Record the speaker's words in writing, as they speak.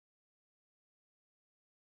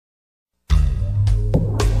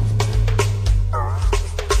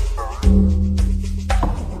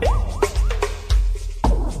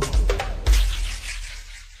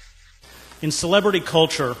In celebrity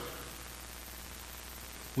culture,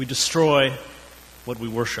 we destroy what we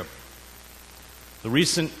worship. The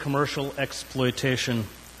recent commercial exploitation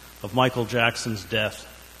of Michael Jackson's death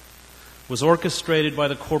was orchestrated by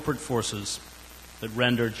the corporate forces that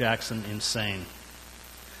rendered Jackson insane.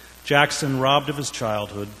 Jackson, robbed of his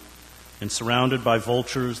childhood and surrounded by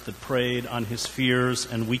vultures that preyed on his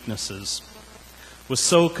fears and weaknesses, was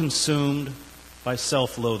so consumed by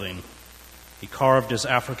self-loathing, he carved his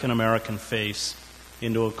African-American face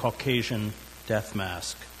into a Caucasian death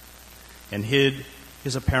mask and hid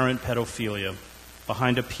his apparent pedophilia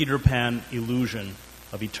behind a Peter Pan illusion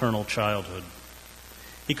of eternal childhood.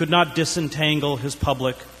 He could not disentangle his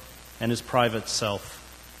public and his private self.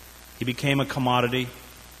 He became a commodity,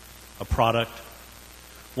 a product,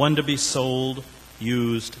 one to be sold,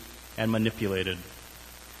 used, and manipulated.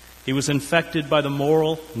 He was infected by the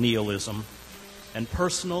moral nihilism and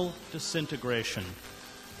personal disintegration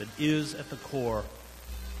that is at the core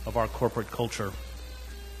of our corporate culture.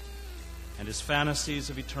 And his fantasies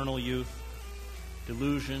of eternal youth,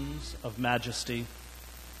 delusions of majesty,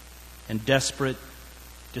 and desperate,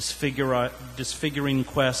 disfiguring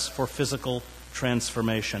quests for physical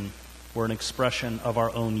transformation were an expression of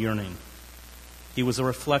our own yearning. He was a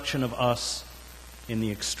reflection of us in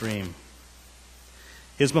the extreme.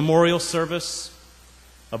 His memorial service,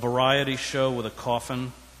 a variety show with a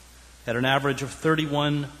coffin, had an average of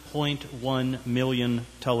 31.1 million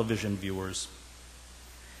television viewers.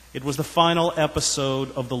 It was the final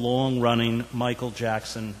episode of the long-running Michael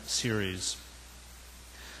Jackson series.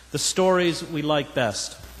 The stories we like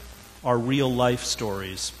best are real-life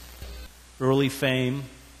stories. Early fame,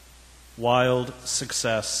 wild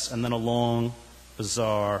success, and then a long,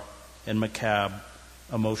 bizarre, and macabre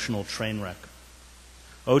emotional train wreck.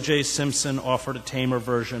 O.J. Simpson offered a tamer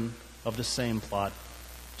version of the same plot.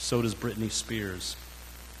 So does Britney Spears.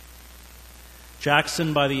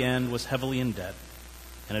 Jackson, by the end, was heavily in debt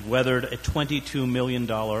and had weathered a $22 million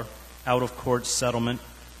out-of-court settlement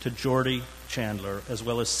to Jordy Chandler, as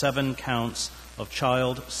well as 7 counts of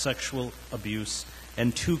child sexual abuse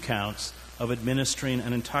and 2 counts of administering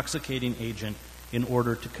an intoxicating agent in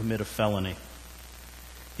order to commit a felony.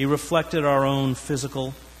 He reflected our own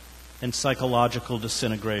physical and psychological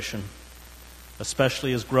disintegration,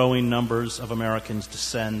 especially as growing numbers of Americans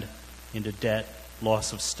descend into debt,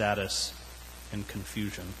 loss of status, and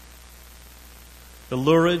confusion. The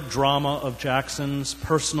lurid drama of Jackson's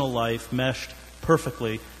personal life meshed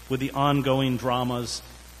perfectly with the ongoing dramas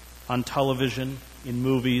on television, in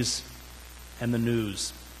movies, and the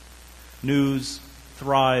news. News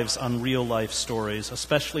thrives on real-life stories,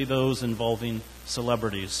 especially those involving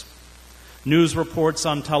celebrities. News reports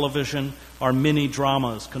on television are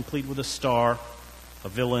mini-dramas, complete with a star, a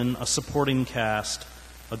villain, a supporting cast,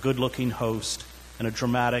 a good-looking host, and a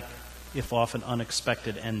dramatic, if often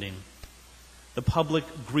unexpected, ending. The public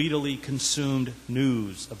greedily consumed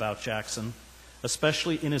news about Jackson,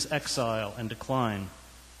 especially in his exile and decline,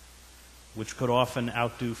 which could often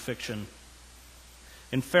outdo fiction.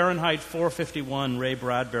 In Fahrenheit 451, Ray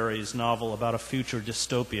Bradbury's novel about a future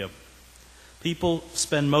dystopia, people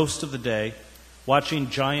spend most of the day watching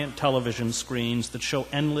giant television screens that show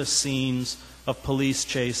endless scenes of police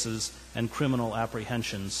chases and criminal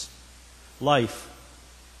apprehensions. Life,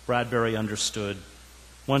 Bradbury understood,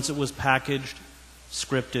 once it was packaged,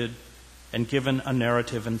 scripted, and given a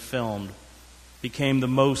narrative and filmed, became the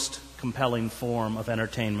most compelling form of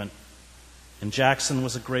entertainment. And Jackson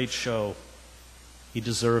was a great show. He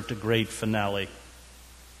deserved a great finale.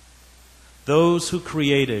 Those who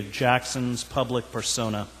created Jackson's public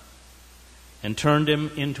persona and turned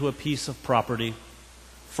him into a piece of property,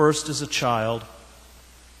 first as a child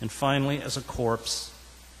and finally as a corpse,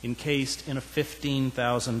 encased in a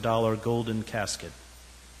 $15,000 golden casket,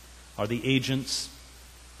 are the agents,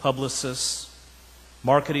 publicists,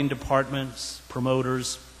 marketing departments,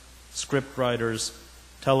 promoters, scriptwriters,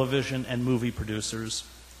 television and movie producers,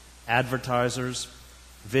 advertisers,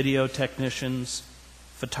 video technicians,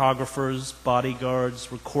 photographers,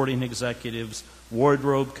 bodyguards, recording executives,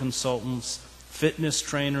 wardrobe consultants, fitness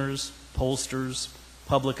trainers, pollsters,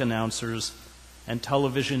 public announcers, and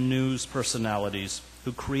television news personalities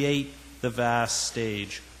who create the vast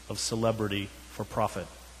stage of celebrity for profit.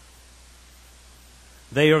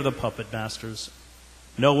 They are the puppet masters.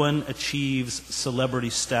 No one achieves celebrity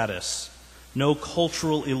status. No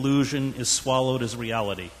cultural illusion is swallowed as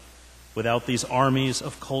reality without these armies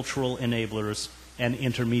of cultural enablers and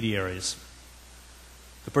intermediaries.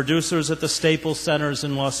 The producers at the Staples Centers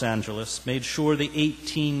in Los Angeles made sure the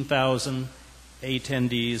 18,000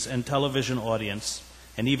 attendees and television audience,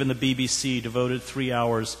 and even the BBC, devoted 3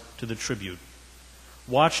 hours to the tribute.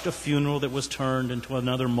 watched a funeral that was turned into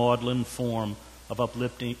another maudlin form of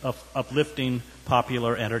uplifting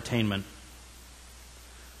popular entertainment.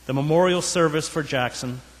 The memorial service for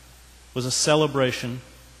Jackson was a celebration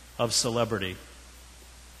of celebrity.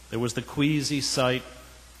 There was the queasy sight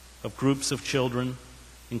of groups of children,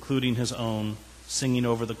 including his own, singing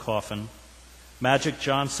over the coffin. Magic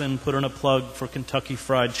Johnson put in a plug for Kentucky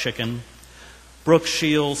Fried Chicken. Brooke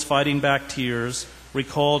Shields, fighting back tears,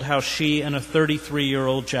 recalled how she and a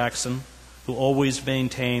 33-year-old Jackson, who always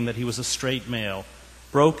maintained that he was a straight male,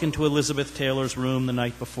 broke into Elizabeth Taylor's room the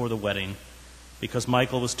night before the wedding because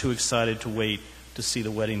Michael was too excited to wait to see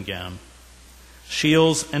the wedding gown.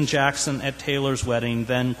 Shields and Jackson at Taylor's wedding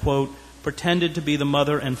then, quote, pretended to be the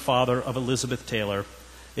mother and father of Elizabeth Taylor.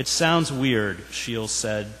 It sounds weird, Shields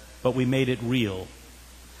said, but we made it real.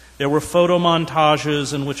 There were photo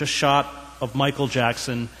montages in which a shot of Michael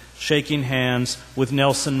Jackson shaking hands with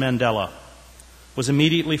Nelson Mandela was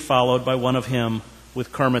immediately followed by one of him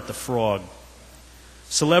with Kermit the Frog.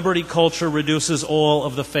 Celebrity culture reduces all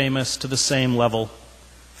of the famous to the same level.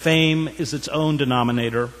 Fame is its own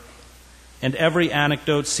denominator, and every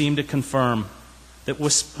anecdote seemed to confirm that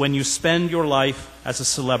when you spend your life as a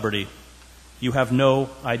celebrity, you have no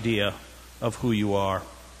idea of who you are.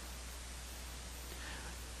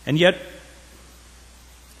 And yet,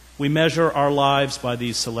 we measure our lives by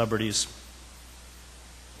these celebrities.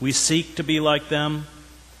 We seek to be like them.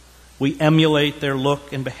 We emulate their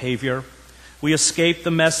look and behavior. We escape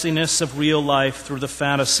the messiness of real life through the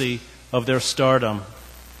fantasy of their stardom.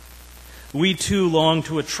 We too long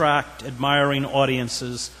to attract admiring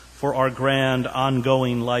audiences for our grand,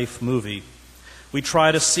 ongoing life movie. We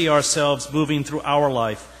try to see ourselves moving through our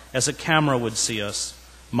life as a camera would see us,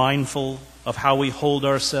 mindful of how we hold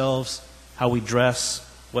ourselves, how we dress,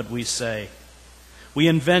 what we say. We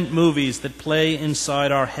invent movies that play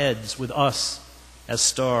inside our heads with us as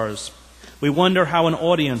stars. We wonder how an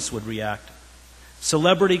audience would react.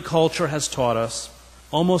 Celebrity culture has taught us,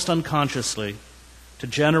 almost unconsciously, to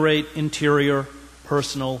generate interior,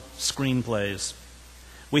 personal screenplays.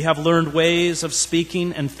 We have learned ways of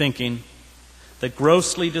speaking and thinking that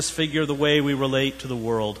grossly disfigure the way we relate to the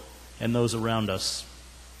world and those around us.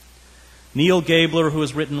 Neil Gabler, who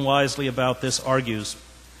has written wisely about this, argues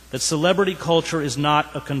that celebrity culture is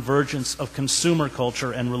not a convergence of consumer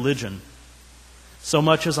culture and religion, so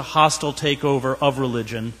much as a hostile takeover of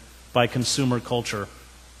religion by consumer culture.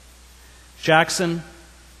 Jackson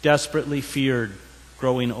desperately feared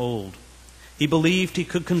growing old. He believed he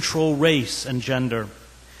could control race and gender.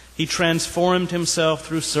 He transformed himself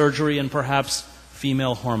through surgery and perhaps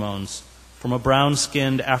female hormones from a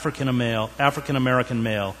brown-skinned African-American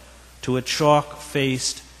male to a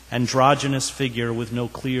chalk-faced, androgynous figure with no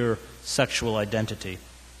clear sexual identity.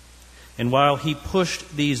 And while he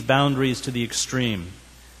pushed these boundaries to the extreme,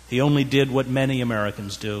 he only did what many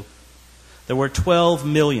Americans do. There were 12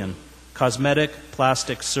 million cosmetic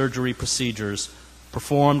plastic surgery procedures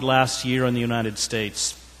performed last year in the United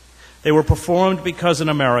States. They were performed because in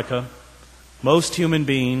America, most human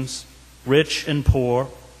beings, rich and poor,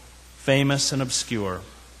 famous and obscure,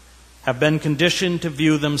 have been conditioned to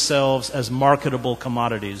view themselves as marketable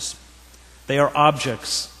commodities. They are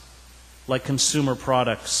objects like consumer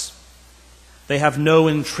products. They have no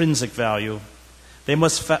intrinsic value. They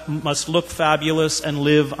must look fabulous and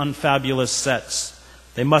live on fabulous sets.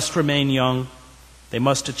 They must remain young. They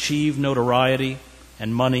must achieve notoriety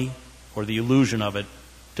and money, or the illusion of it,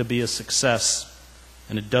 to be a success.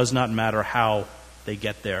 And it does not matter how they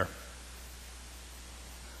get there.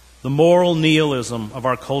 The moral nihilism of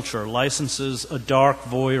our culture licenses a dark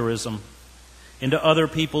voyeurism into other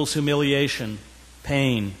people's humiliation,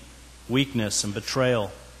 pain, weakness, and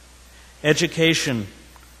betrayal. Education,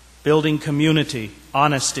 building community,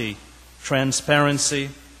 honesty, transparency,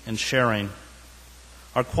 and sharing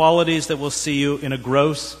are qualities that will see you in a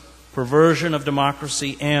gross perversion of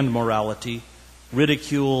democracy and morality,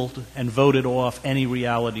 ridiculed and voted off any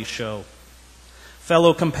reality show.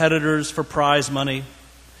 Fellow competitors for prize money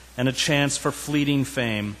and a chance for fleeting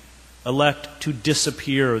fame elect to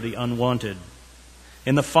disappear the unwanted.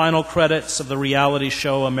 In the final credits of the reality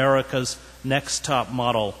show America's Next Top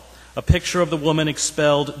Model, a picture of the woman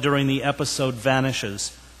expelled during the episode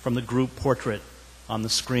vanishes from the group portrait on the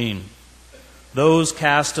screen. Those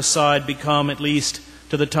cast aside become, at least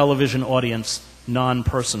to the television audience,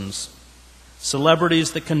 non-persons.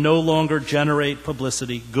 Celebrities that can no longer generate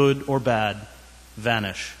publicity, good or bad,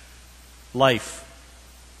 vanish. Life,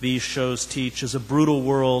 these shows teach, is a brutal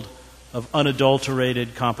world of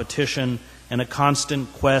unadulterated competition and a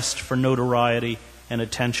constant quest for notoriety and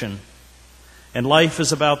attention. And life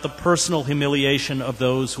is about the personal humiliation of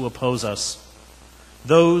those who oppose us.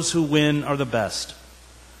 Those who win are the best.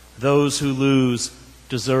 Those who lose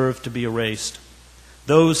deserve to be erased.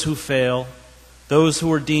 Those who fail, those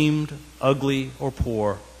who are deemed ugly or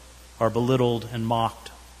poor, are belittled and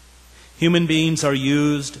mocked. Human beings are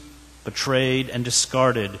used, betrayed, and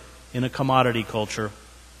discarded in a commodity culture,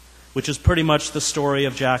 which is pretty much the story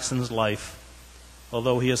of Jackson's life,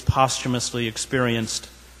 although he has posthumously experienced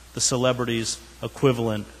the celebrity's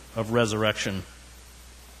equivalent of resurrection.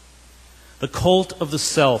 The cult of the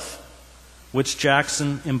self, which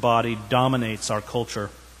Jackson embodied, dominates our culture.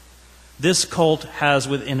 This cult has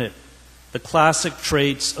within it the classic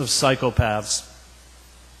traits of psychopaths: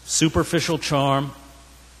 superficial charm,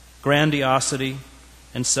 grandiosity,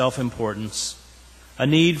 and self-importance, a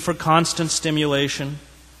need for constant stimulation,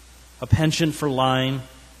 a penchant for lying,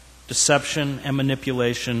 deception and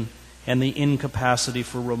manipulation, and the incapacity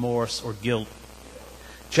for remorse or guilt.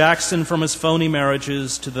 Jackson, from his phony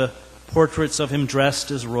marriages to the portraits of him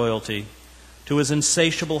dressed as royalty, to his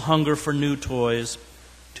insatiable hunger for new toys,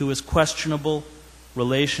 to his questionable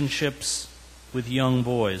relationships with young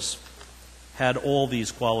boys, had all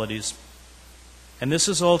these qualities. And this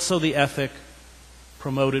is also the ethic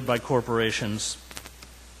promoted by corporations.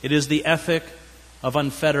 It is the ethic of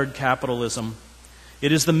unfettered capitalism.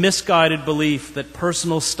 It is the misguided belief that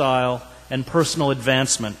personal style and personal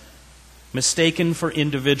advancement, mistaken for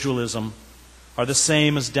individualism, are the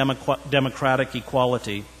same as democratic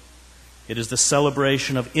equality. It is the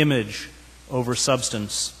celebration of image over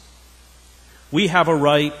substance. We have a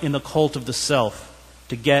right in the cult of the self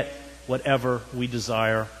to get whatever we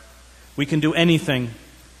desire. We can do anything,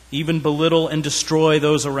 even belittle and destroy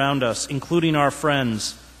those around us, including our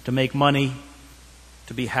friends, to make money,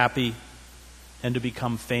 to be happy, and to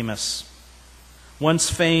become famous. Once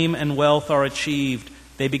fame and wealth are achieved,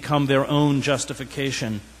 they become their own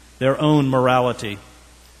justification, their own morality.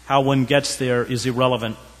 How one gets there is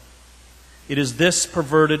irrelevant. It is this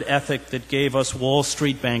perverted ethic that gave us Wall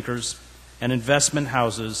Street bankers and investment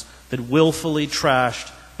houses that willfully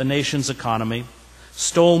trashed the nation's economy,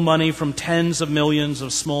 stole money from tens of millions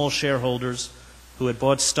of small shareholders who had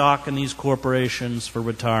bought stock in these corporations for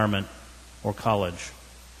retirement or college.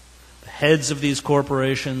 The heads of these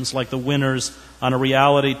corporations, like the winners on a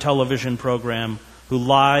reality television program who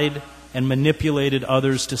lied and manipulated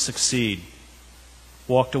others to succeed,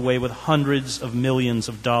 walked away with hundreds of millions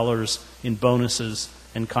of dollars in bonuses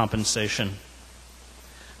and compensation.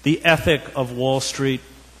 The ethic of Wall Street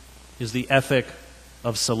is the ethic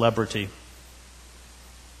of celebrity.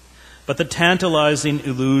 But the tantalizing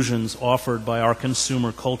illusions offered by our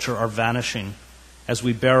consumer culture are vanishing as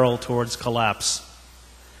we barrel towards collapse.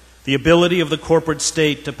 The ability of the corporate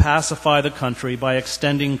state to pacify the country by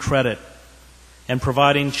extending credit and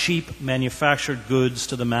providing cheap manufactured goods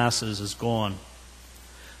to the masses is gone.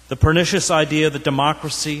 The pernicious idea that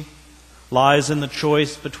democracy lies in the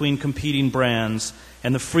choice between competing brands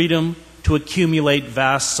and the freedom to accumulate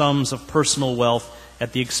vast sums of personal wealth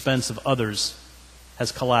at the expense of others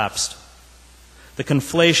has collapsed. The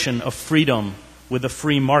conflation of freedom with the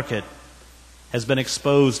free market has been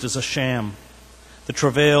exposed as a sham. The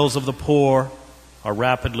travails of the poor are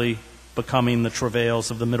rapidly becoming the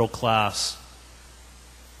travails of the middle class,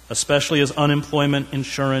 especially as unemployment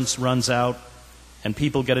insurance runs out and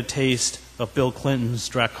people get a taste of Bill Clinton's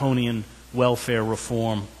draconian welfare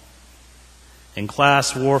reform. In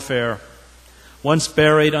class warfare, once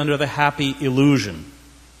buried under the happy illusion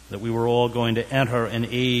that we were all going to enter an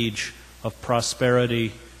age of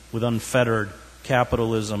prosperity with unfettered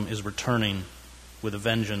capitalism, is returning with a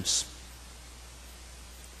vengeance.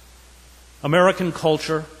 American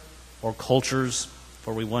culture, or cultures,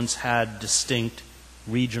 for we once had distinct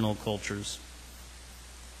regional cultures,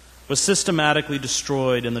 was systematically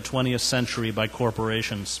destroyed in the 20th century by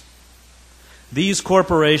corporations. These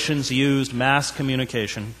corporations used mass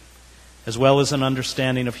communication, as well as an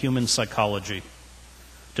understanding of human psychology,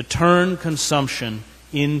 to turn consumption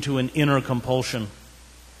into an inner compulsion.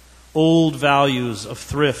 Old values of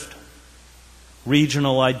thrift,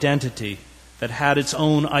 regional identity that had its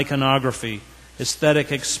own iconography,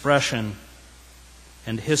 aesthetic expression,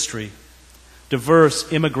 and history, diverse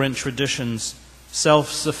immigrant traditions,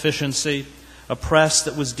 self-sufficiency, a press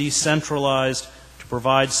that was decentralized to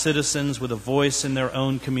provide citizens with a voice in their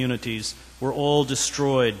own communities, were all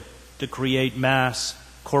destroyed to create mass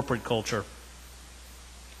corporate culture.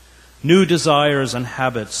 New desires and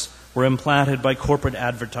habits were implanted by corporate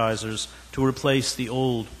advertisers to replace the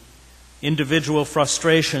old. Individual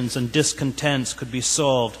frustrations and discontents could be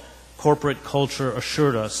solved, corporate culture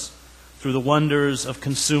assured us, through the wonders of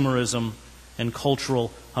consumerism and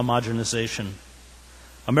cultural homogenization.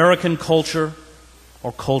 American culture,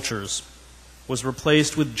 or cultures, was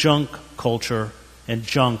replaced with junk culture and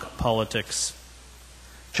junk politics.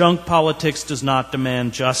 Junk politics does not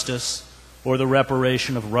demand justice or the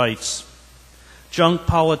reparation of rights. Junk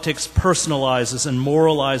politics personalizes and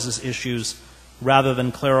moralizes issues rather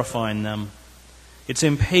than clarifying them. It's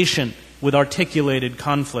impatient with articulated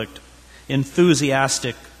conflict,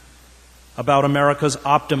 enthusiastic about America's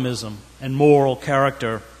optimism and moral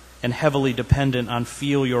character, and heavily dependent on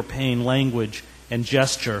feel your pain language and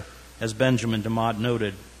gesture, as Benjamin DeMott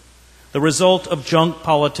noted. The result of junk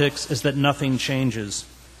politics is that nothing changes,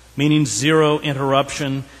 meaning zero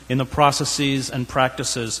interruption in the processes and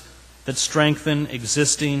practices that strengthen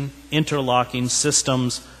existing interlocking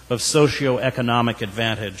systems of socioeconomic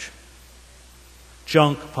advantage.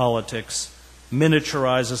 Junk politics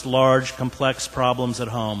miniaturizes large, complex problems at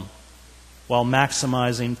home while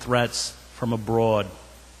maximizing threats from abroad.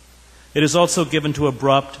 It is also given to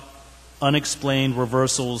abrupt, unexplained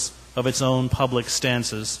reversals of its own public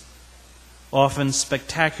stances, often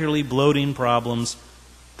spectacularly bloating problems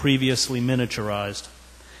previously miniaturized.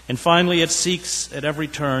 And finally, it seeks at every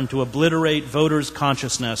turn to obliterate voters'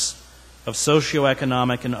 consciousness of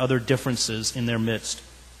socioeconomic and other differences in their midst.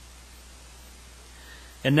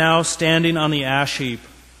 And now, standing on the ash heap,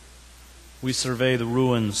 we survey the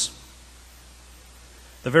ruins.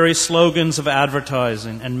 The very slogans of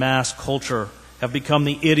advertising and mass culture have become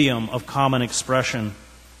the idiom of common expression,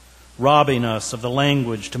 robbing us of the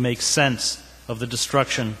language to make sense of the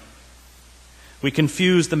destruction. We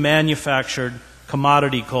confuse the manufactured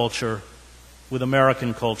commodity culture with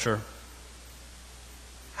American culture.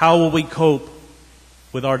 How will we cope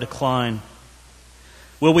with our decline?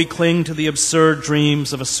 Will we cling to the absurd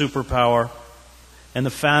dreams of a superpower and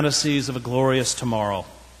the fantasies of a glorious tomorrow?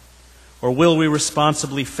 Or will we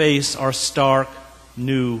responsibly face our stark,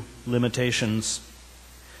 new limitations?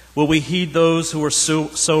 Will we heed those who are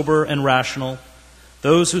sober and rational,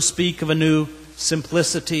 those who speak of a new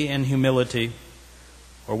simplicity and humility?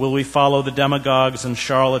 Or will we follow the demagogues and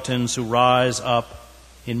charlatans who rise up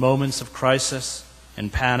in moments of crisis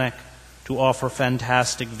and panic to offer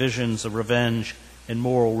fantastic visions of revenge and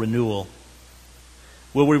moral renewal?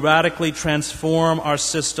 Will we radically transform our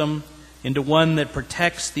system into one that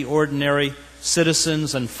protects the ordinary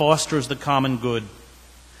citizens and fosters the common good,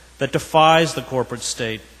 that defies the corporate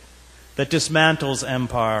state, that dismantles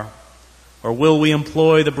empire? Or will we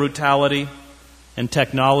employ the brutality and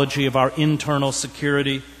technology of our internal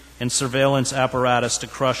security and surveillance apparatus to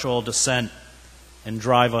crush all dissent and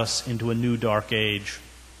drive us into a new dark age?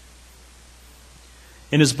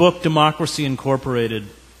 In his book, Democracy Incorporated,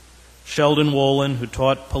 Sheldon Wolin, who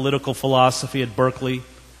taught political philosophy at Berkeley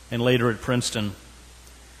and later at Princeton,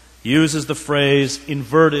 uses the phrase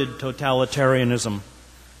inverted totalitarianism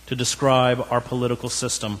to describe our political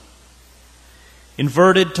system.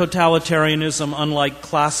 Inverted totalitarianism, unlike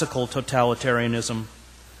classical totalitarianism,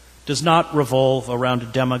 does not revolve around a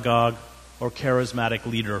demagogue or charismatic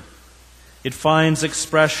leader. It finds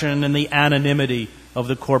expression in the anonymity of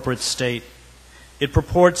the corporate state. It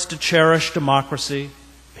purports to cherish democracy,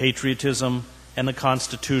 patriotism, and the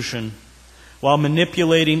Constitution, while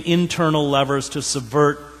manipulating internal levers to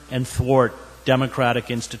subvert and thwart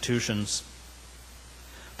democratic institutions.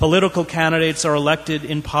 Political candidates are elected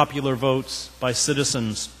in popular votes by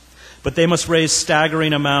citizens, but they must raise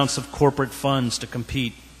staggering amounts of corporate funds to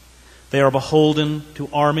compete. They are beholden to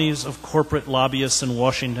armies of corporate lobbyists in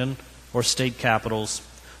Washington or state capitals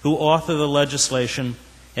who author the legislation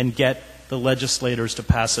and get the legislators to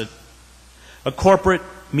pass it. A corporate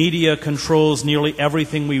media controls nearly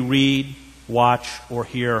everything we read, watch, or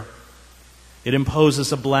hear. It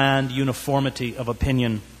imposes a bland uniformity of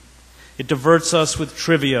opinion. It diverts us with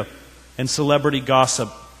trivia and celebrity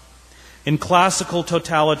gossip. In classical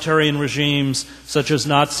totalitarian regimes such as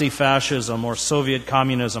Nazi fascism or Soviet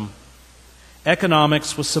communism,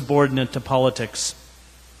 economics was subordinate to politics.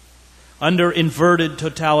 Under inverted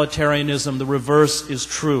totalitarianism, the reverse is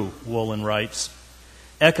true, Wolin writes.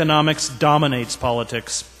 Economics dominates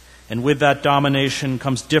politics, and with that domination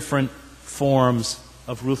comes different forms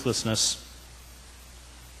of ruthlessness.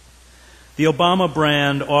 The Obama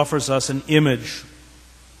brand offers us an image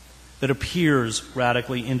that appears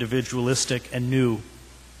radically individualistic and new.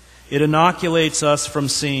 It inoculates us from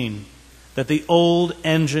seeing that the old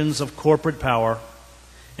engines of corporate power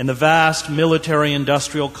and the vast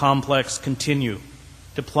military-industrial complex continue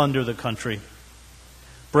to plunder the country.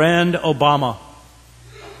 Brand Obama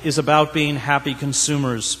is about being happy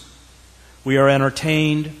consumers. We are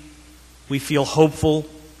entertained, we feel hopeful,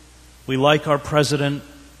 we like our president,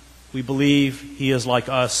 we believe he is like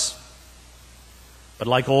us. But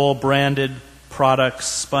like all branded products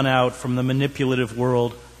spun out from the manipulative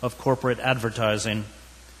world of corporate advertising.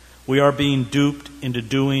 We are being duped into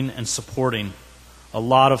doing and supporting a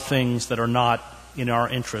lot of things that are not in our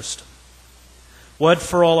interest. What,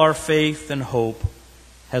 for all our faith and hope,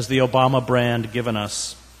 has the Obama brand given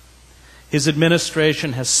us? His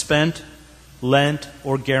administration has spent, lent,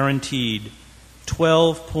 or guaranteed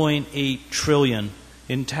 $12.8 trillion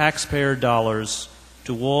in taxpayer dollars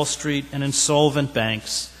to Wall Street and insolvent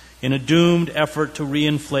banks in a doomed effort to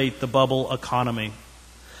reinflate the bubble economy,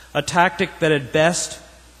 a tactic that at best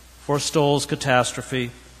forestalls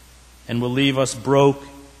catastrophe and will leave us broke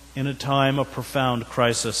in a time of profound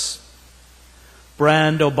crisis.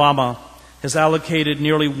 Brand Obama has allocated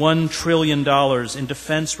nearly $1 trillion in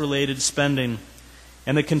defense-related spending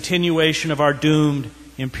and the continuation of our doomed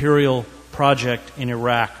imperial project in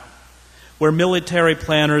Iraq, where military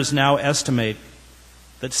planners now estimate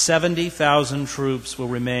that 70,000 troops will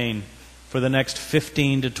remain for the next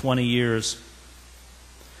 15 to 20 years.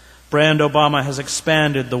 Brand Obama has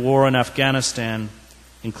expanded the war in Afghanistan,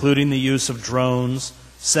 including the use of drones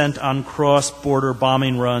sent on cross-border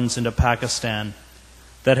bombing runs into Pakistan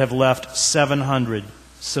that have left 700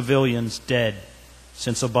 civilians dead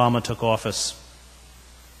since Obama took office.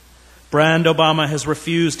 Brand Obama has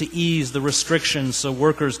refused to ease the restrictions so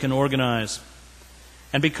workers can organize.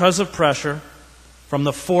 And because of pressure from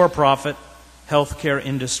the for-profit healthcare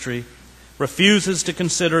industry, refuses to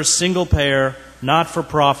consider single-payer,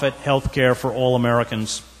 not-for-profit health care for all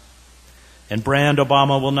Americans. And Brand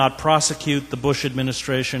Obama will not prosecute the Bush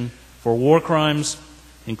administration for war crimes,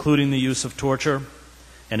 including the use of torture,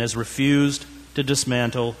 and has refused to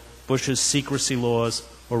dismantle Bush's secrecy laws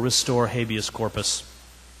or restore habeas corpus.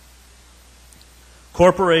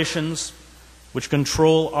 Corporations which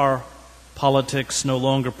control our politics no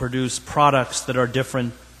longer produce products that are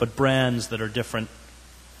different, but brands that are different.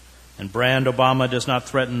 And Brand Obama does not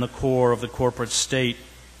threaten the core of the corporate state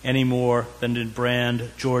any more than did Brand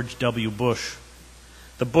George W. Bush.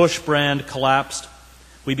 The Bush brand collapsed.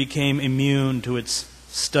 We became immune to its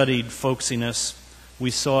studied folksiness.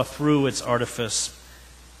 We saw through its artifice.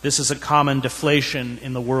 This is a common deflation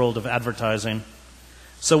in the world of advertising.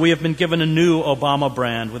 So we have been given a new Obama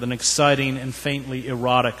brand with an exciting and faintly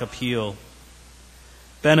erotic appeal.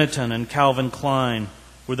 Benetton and Calvin Klein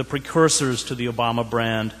were the precursors to the Obama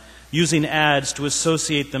brand, using ads to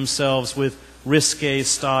associate themselves with risque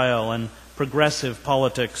style and progressive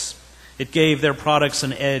politics. It gave their products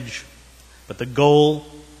an edge, but the goal,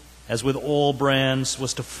 as with all brands,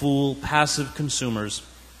 was to fool passive consumers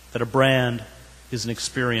that a brand is an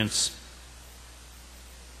experience.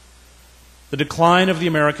 The decline of the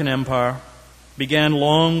American empire began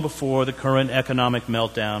long before the current economic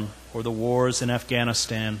meltdown or the wars in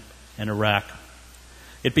Afghanistan and Iraq.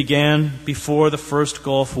 It began before the first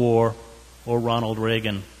Gulf War or Ronald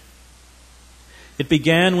Reagan. It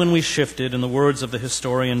began when we shifted, in the words of the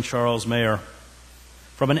historian Charles Mayer,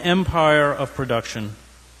 from an empire of production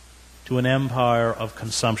to an empire of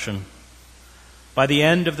consumption. By the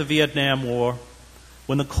end of the Vietnam War,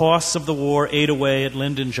 when the costs of the war ate away at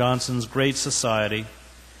Lyndon Johnson's Great Society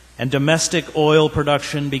and domestic oil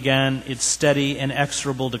production began its steady,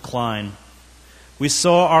 inexorable decline, we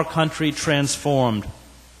saw our country transformed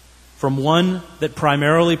from one that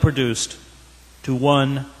primarily produced to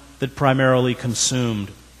one that primarily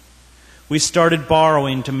consumed. We started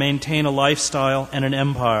borrowing to maintain a lifestyle and an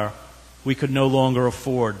empire we could no longer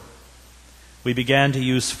afford. We began to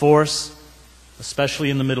use force, especially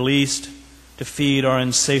in the Middle East, to feed our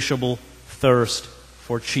insatiable thirst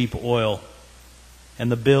for cheap oil.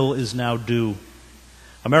 And the bill is now due.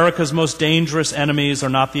 America's most dangerous enemies are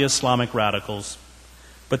not the Islamic radicals,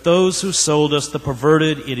 but those who sold us the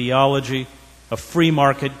perverted ideology of free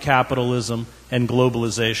market capitalism and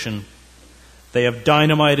globalization. They have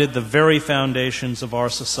dynamited the very foundations of our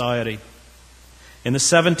society. In the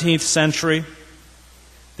 17th century,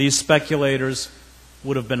 these speculators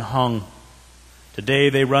would have been hung.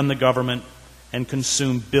 Today they run the government and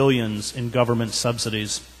consume billions in government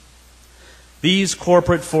subsidies. These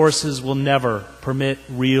corporate forces will never permit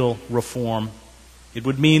real reform. It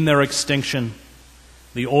would mean their extinction.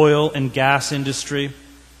 The oil and gas industry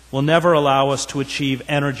will never allow us to achieve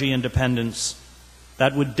energy independence.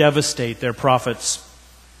 That would devastate their profits.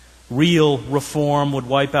 Real reform would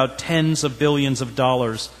wipe out tens of billions of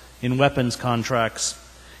dollars in weapons contracts.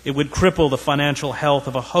 It would cripple the financial health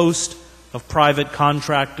of a host of private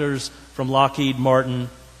contractors from Lockheed Martin,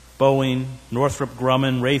 Boeing, Northrop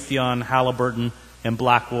Grumman, Raytheon, Halliburton, and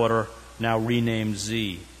Blackwater, now renamed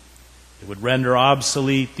Z. It would render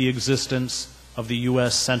obsolete the existence of the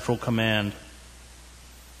U.S. Central Command.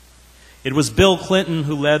 It was Bill Clinton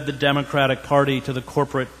who led the Democratic Party to the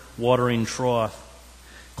corporate watering trough.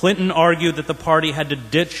 Clinton argued that the party had to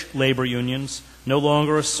ditch labor unions, no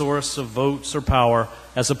longer a source of votes or power,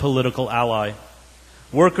 as a political ally.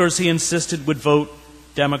 Workers, he insisted, would vote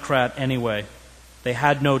Democrat anyway. They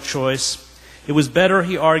had no choice. It was better,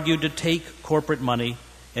 he argued, to take corporate money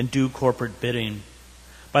and do corporate bidding.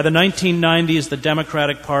 By the 1990s, the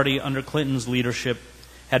Democratic Party under Clinton's leadership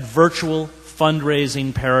had virtual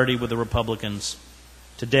fundraising parity with the Republicans.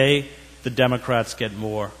 Today, the Democrats get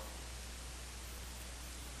more.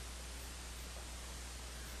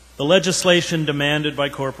 The legislation demanded by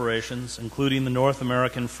corporations, including the North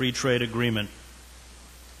American Free Trade Agreement,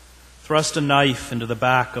 thrust a knife into the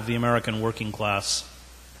back of the American working class.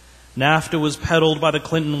 NAFTA was peddled by the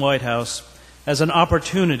Clinton White House as an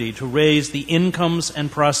opportunity to raise the incomes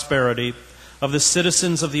and prosperity of the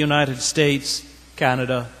citizens of the United States,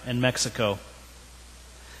 Canada, and Mexico.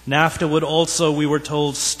 NAFTA would also, we were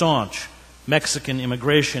told, staunch Mexican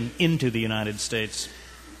immigration into the United States.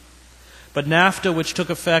 But NAFTA, which took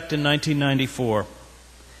effect in 1994,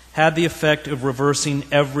 had the effect of reversing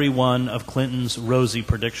every one of Clinton's rosy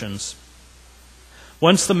predictions.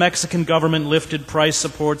 Once the Mexican government lifted price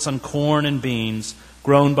supports on corn and beans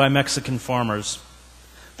grown by Mexican farmers,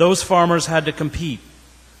 those farmers had to compete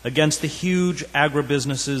against the huge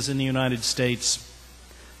agribusinesses in the United States.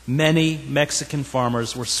 Many Mexican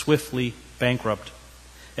farmers were swiftly bankrupt.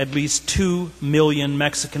 At least 2 million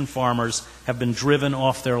Mexican farmers have been driven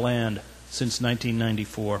off their land since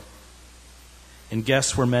 1994. And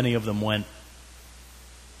guess where many of them went?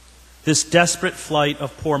 This desperate flight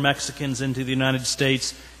of poor Mexicans into the United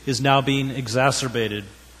States is now being exacerbated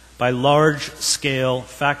by large-scale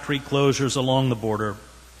factory closures along the border,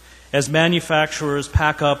 as manufacturers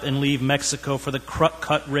pack up and leave Mexico for the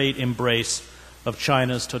cut-rate embrace of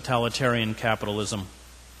China's totalitarian capitalism.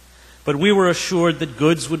 But we were assured that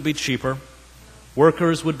goods would be cheaper,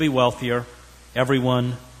 workers would be wealthier,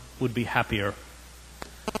 everyone would be happier.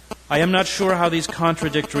 I am not sure how these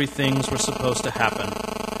contradictory things were supposed to happen,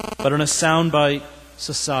 but in a soundbite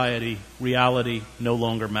society, reality no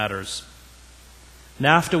longer matters.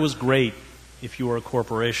 NAFTA was great if you were a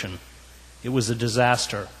corporation. It was a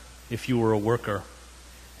disaster if you were a worker.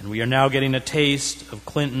 And we are now getting a taste of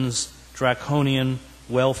Clinton's draconian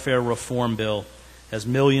welfare reform bill as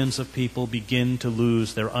millions of people begin to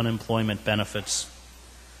lose their unemployment benefits.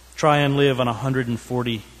 Try and live on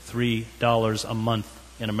 $143 a month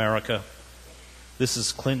in America. This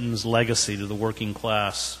is Clinton's legacy to the working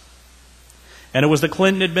class. And it was the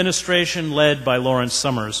Clinton administration, led by Lawrence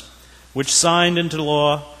Summers, which signed into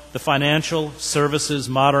law the Financial Services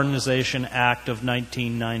Modernization Act of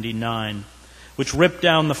 1999, which ripped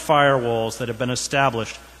down the firewalls that had been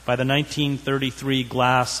established by the 1933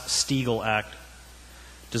 Glass-Steagall Act.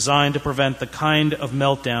 Designed to prevent the kind of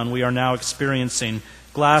meltdown we are now experiencing,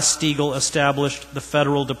 Glass-Steagall established the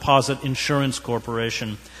Federal Deposit Insurance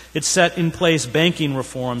Corporation. It set in place banking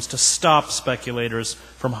reforms to stop speculators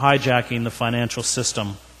from hijacking the financial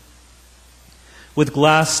system. With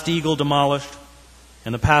Glass-Steagall demolished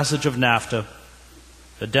and the passage of NAFTA,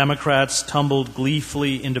 the Democrats tumbled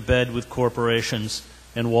gleefully into bed with corporations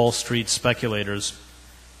and Wall Street speculators.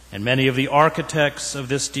 And many of the architects of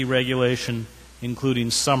this deregulation,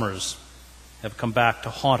 including Summers, have come back to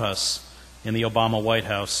haunt us in the Obama White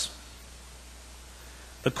House.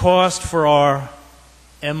 The cost for our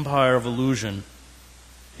empire of illusion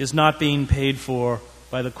is not being paid for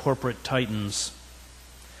by the corporate titans.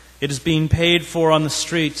 It is being paid for on the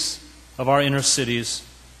streets of our inner cities,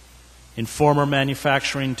 in former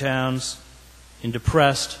manufacturing towns, in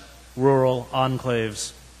depressed rural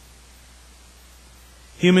enclaves.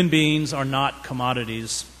 Human beings are not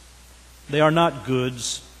commodities. They are not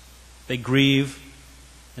goods. They grieve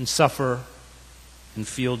and suffer and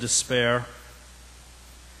feel despair.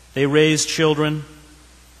 They raise children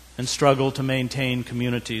and struggle to maintain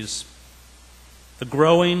communities. The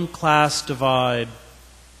growing class divide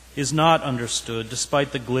is not understood,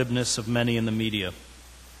 despite the glibness of many in the media,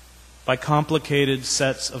 by complicated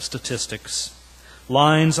sets of statistics,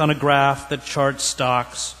 lines on a graph that charts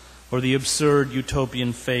stocks, or the absurd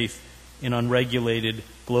utopian faith in unregulated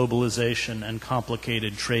globalization and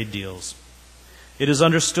complicated trade deals. It is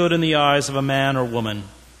understood in the eyes of a man or woman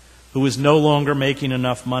who is no longer making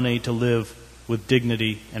enough money to live with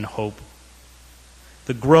dignity and hope.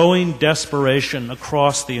 The growing desperation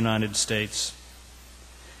across the United States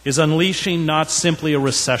is unleashing not simply a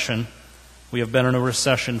recession — we have been in a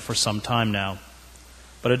recession for some time now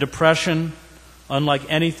 — but a depression unlike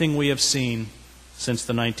anything we have seen since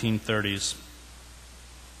the 1930s.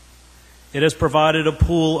 It has provided a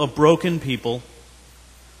pool of broken people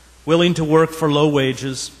willing to work for low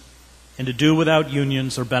wages and to do without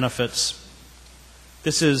unions or benefits.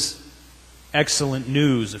 This is excellent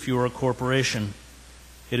news if you are a corporation.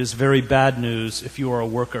 It is very bad news if you are a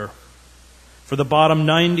worker. For the bottom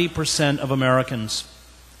 90% of Americans,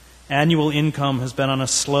 annual income has been on a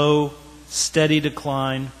slow, steady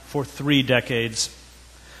decline for 3 decades.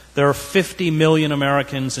 There are 50 million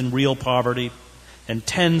Americans in real poverty and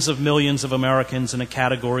tens of millions of Americans in a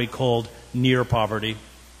category called near poverty.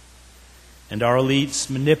 And our elites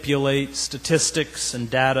manipulate statistics and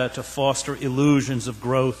data to foster illusions of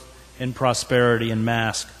growth and prosperity and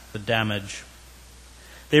mask the damage.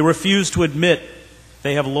 They refuse to admit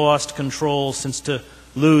they have lost control, since to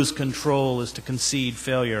lose control is to concede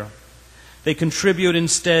failure. They contribute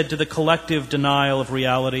instead to the collective denial of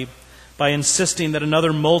reality by insisting that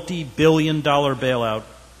another multi-billion-dollar bailout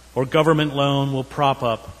or government loan will prop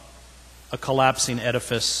up a collapsing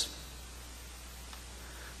edifice.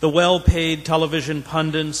 The well-paid television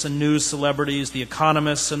pundits and news celebrities, the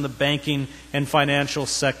economists and the banking and financial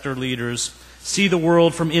sector leaders see the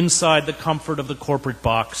world from inside the comfort of the corporate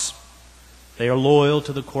box. They are loyal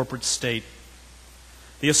to the corporate state.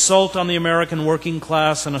 The assault on the American working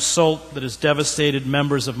class, an assault that has devastated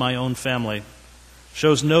members of my own family,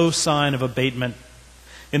 shows no sign of abatement.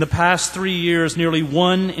 In the past 3 years, nearly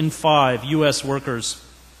 1 in 5 U.S. workers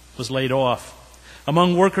was laid off.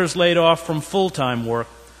 Among workers laid off from full-time work,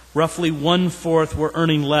 roughly 1/4 were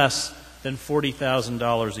earning less than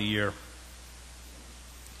 $40,000 a year.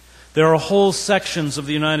 There are whole sections of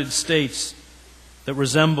the United States that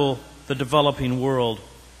resemble the developing world.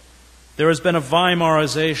 There has been a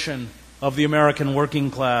Weimarization of the American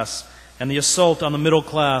working class, and the assault on the middle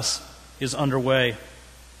class is underway.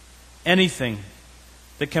 Anything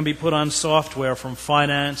that can be put on software, from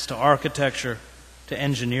finance to architecture to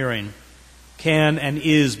engineering, can and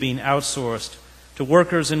is being outsourced to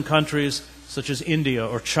workers in countries such as India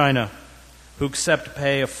or China, who accept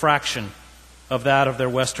pay a fraction of that of their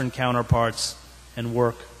Western counterparts and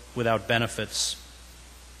work without benefits.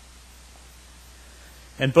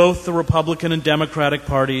 And both the Republican and Democratic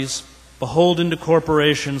parties, beholden to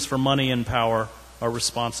corporations for money and power, are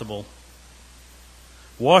responsible.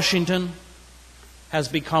 Washington has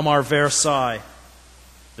become our Versailles.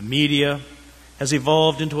 The media has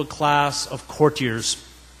evolved into a class of courtiers.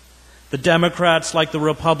 The Democrats, like the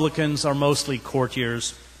Republicans, are mostly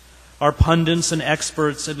courtiers. Our pundits and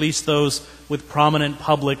experts, at least those with prominent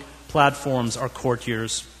public platforms, are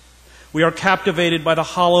courtiers. We are captivated by the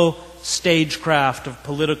hollow stagecraft of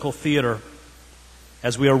political theater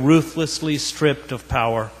as we are ruthlessly stripped of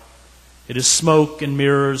power. It is smoke and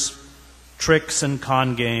mirrors, tricks and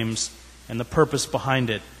con games, and the purpose behind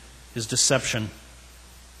it is deception.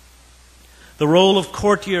 The role of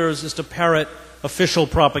courtiers is to parrot official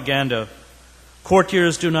propaganda.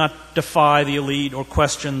 Courtiers do not defy the elite or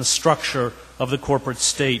question the structure of the corporate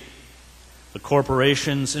state. The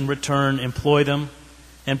corporations, in return, employ them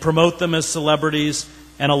and promote them as celebrities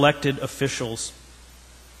and elected officials.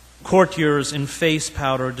 Courtiers in face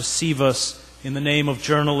powder deceive us in the name of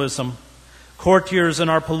journalism. Courtiers in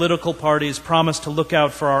our political parties promise to look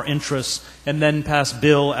out for our interests and then pass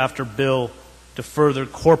bill after bill to further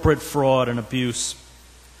corporate fraud and abuse.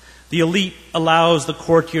 The elite allows the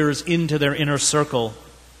courtiers into their inner circle,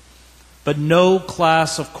 but no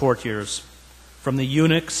class of courtiers, from the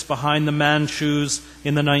eunuchs behind the Manchus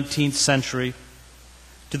in the 19th century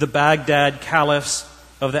to the Baghdad caliphs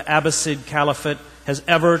of the Abbasid Caliphate, has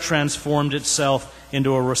ever transformed itself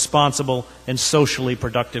into a responsible and socially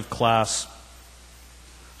productive class.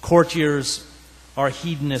 Courtiers are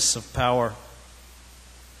hedonists of power.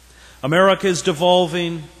 America is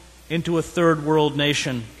devolving into a third world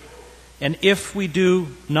nation, and if we do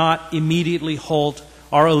not immediately halt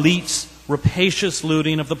our elites' rapacious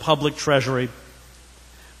looting of the public treasury,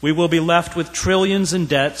 we will be left with trillions in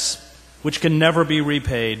debts which can never be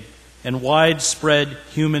repaid, and widespread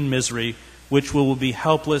human misery which we will be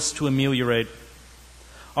helpless to ameliorate.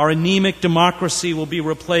 Our anemic democracy will be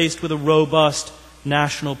replaced with a robust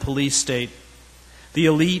national police state. The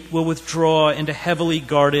elite will withdraw into heavily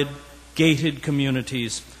guarded, gated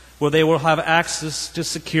communities where they will have access to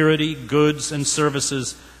security, goods, and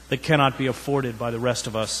services that cannot be afforded by the rest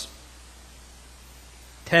of us.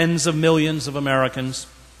 Tens of millions of Americans,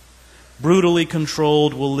 brutally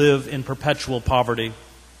controlled, will live in perpetual poverty.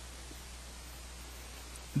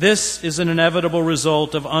 This is an inevitable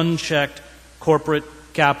result of unchecked corporate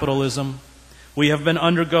capitalism. We have been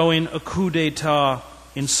undergoing a coup d'etat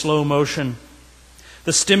in slow motion.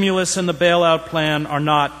 The stimulus and the bailout plan are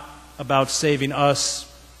not about saving us.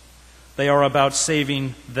 They are about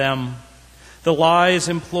saving them. The lies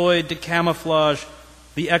employed to camouflage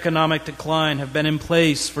the economic decline have been in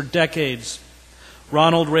place for decades.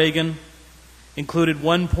 Ronald Reagan included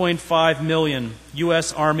 1.5 million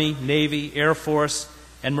U.S. Army, Navy, Air Force,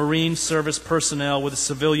 and Marine service personnel with a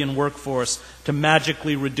civilian workforce to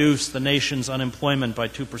magically reduce the nation's unemployment by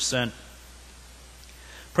 2%.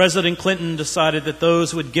 President Clinton decided that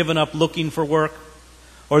those who had given up looking for work,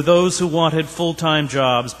 or those who wanted full-time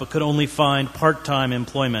jobs but could only find part-time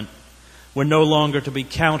employment, were no longer to be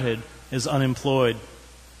counted as unemployed.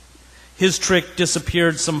 His trick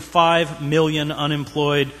disappeared some 5 million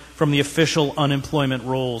unemployed from the official unemployment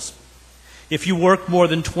rolls. If you work more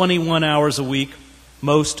than 21 hours a week,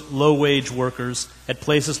 most low-wage workers at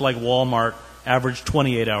places like Walmart average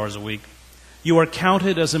 28 hours a week. You are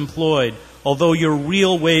counted as employed, although your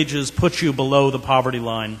real wages put you below the poverty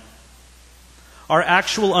line. Our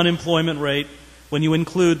actual unemployment rate, when you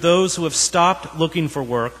include those who have stopped looking for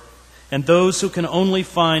work and those who can only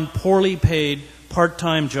find poorly paid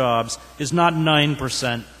part-time jobs, is not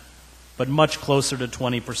 9%, but much closer to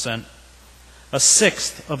 20%. A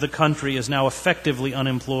sixth of the country is now effectively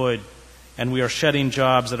unemployed, and we are shedding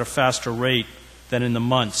jobs at a faster rate than in the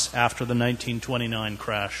months after the 1929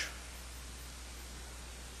 crash.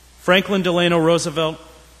 Franklin Delano Roosevelt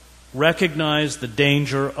recognized the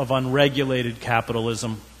danger of unregulated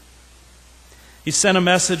capitalism. He sent a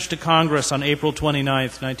message to Congress on April 29,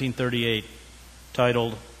 1938,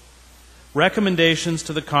 titled, "Recommendations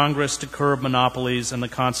to the Congress to Curb Monopolies and the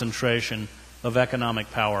Concentration of Economic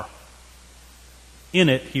Power." In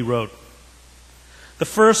it, he wrote, "The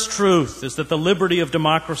first truth is that the liberty of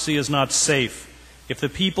democracy is not safe if the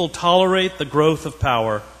people tolerate the growth of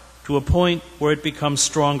power to a point where it becomes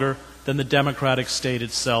stronger than the democratic state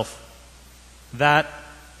itself. That,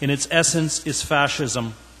 in its essence, is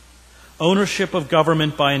fascism, ownership of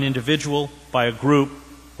government by an individual, by a group,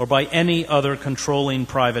 or by any other controlling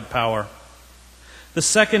private power. The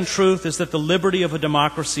second truth is that the liberty of a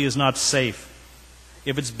democracy is not safe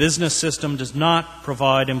if its business system does not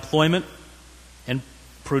provide employment and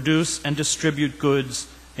produce and distribute goods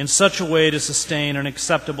in such a way to sustain an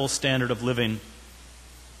acceptable standard of living.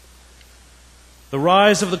 The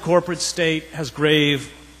rise of the corporate state has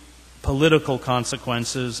grave political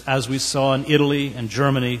consequences, as we saw in Italy and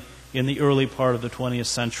Germany in the early part of the 20th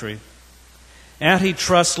century.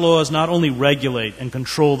 Antitrust laws not only regulate and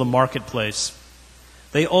control the marketplace,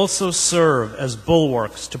 they also serve as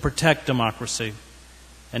bulwarks to protect democracy.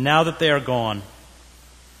 And now that they are gone,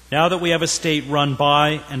 now that we have a state run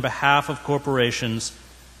by and behalf of corporations,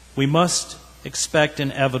 we must expect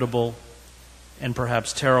inevitable and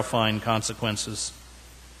perhaps terrifying consequences.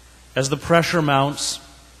 As the pressure mounts,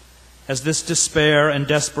 as this despair and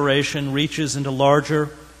desperation reaches into larger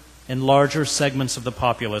and larger segments of the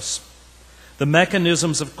populace, the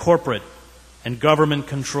mechanisms of corporate and government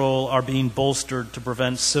control are being bolstered to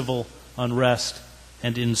prevent civil unrest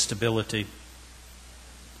and instability.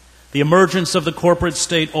 The emergence of the corporate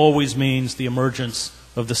state always means the emergence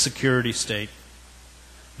of the security state.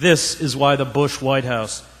 This is why the Bush White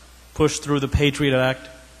House pushed through the Patriot Act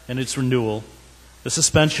and its renewal, the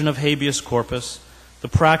suspension of habeas corpus, the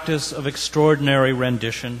practice of extraordinary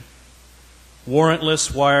rendition,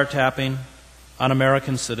 warrantless wiretapping on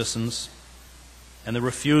American citizens, and the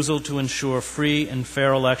refusal to ensure free and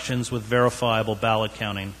fair elections with verifiable ballot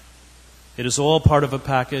counting. It is all part of a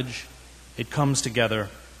package. It comes together.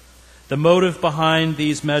 The motive behind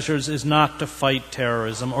these measures is not to fight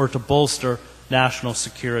terrorism or to bolster national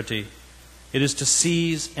security. It is to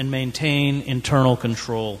seize and maintain internal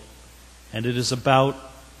control, and it is about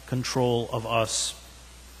control of us.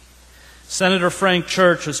 Senator Frank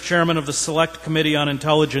Church, as chairman of the Select Committee on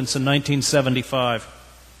Intelligence in 1975,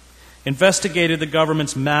 investigated the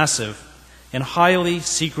government's massive and highly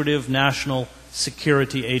secretive National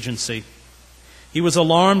Security Agency. He was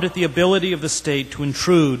alarmed at the ability of the state to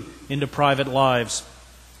intrude into private lives.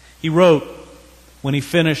 He wrote, when he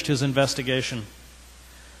finished his investigation,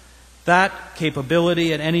 that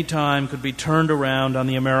capability at any time could be turned around on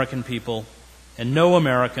the American people, and no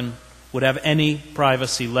American would have any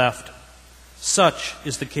privacy left. Such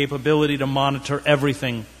is the capability to monitor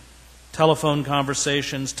everything. Telephone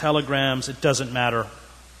conversations, telegrams, it doesn't matter.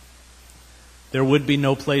 There would be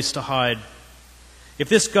no place to hide. If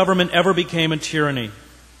this government ever became a tyranny,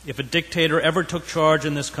 if a dictator ever took charge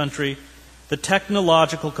in this country, the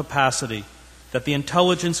technological capacity that the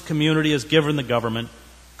intelligence community has given the government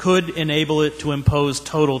could enable it to impose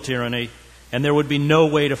total tyranny, and there would be no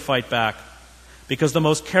way to fight back, because the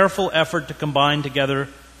most careful effort to combine together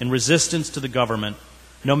in resistance to the government,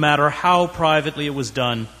 no matter how privately it was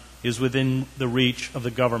done, is within the reach of the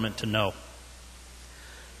government to know.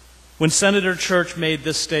 When Senator Church made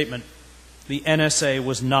this statement, the NSA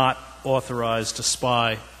was not authorized to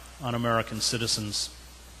spy on American citizens.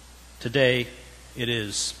 Today, it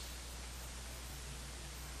is.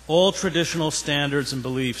 All traditional standards and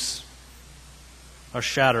beliefs are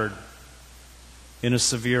shattered in a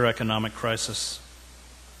severe economic crisis.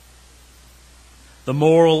 The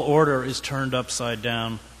moral order is turned upside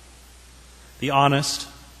down. The honest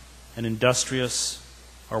and industrious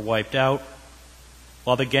are wiped out,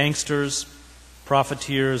 while the gangsters,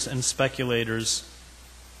 profiteers, and speculators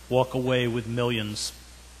walk away with millions.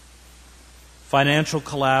 Financial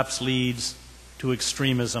collapse leads to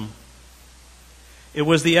extremism. It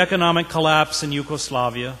was the economic collapse in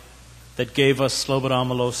Yugoslavia that gave us Slobodan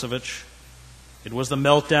Milosevic. It was the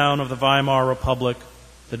meltdown of the Weimar Republic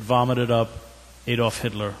that vomited up Adolf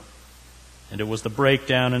Hitler. And it was the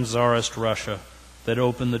breakdown in Tsarist Russia that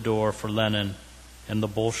opened the door for Lenin and the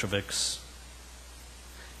Bolsheviks.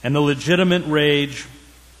 And the legitimate rage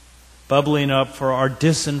bubbling up for our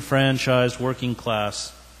disenfranchised working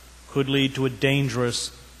class could lead to a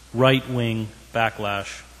dangerous right-wing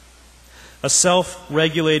backlash. A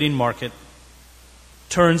self-regulating market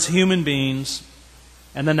turns human beings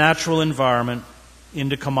and the natural environment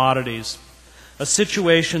into commodities, a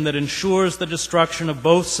situation that ensures the destruction of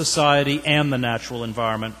both society and the natural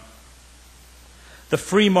environment. The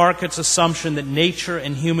free market's assumption that nature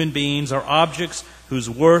and human beings are objects whose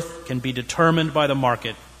worth can be determined by the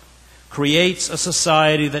market creates a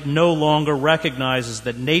society that no longer recognizes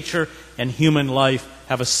that nature and human life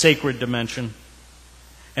have a sacred dimension,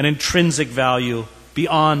 an intrinsic value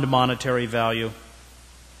beyond monetary value.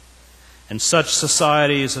 And such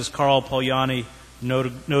societies, as Karl Polanyi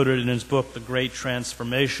noted in his book, The Great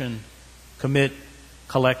Transformation, commit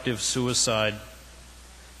collective suicide.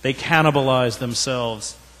 They cannibalize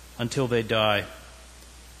themselves until they die.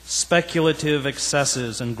 Speculative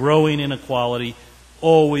excesses and growing inequality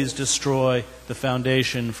always destroy the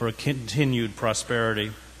foundation for a continued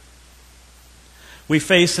prosperity. We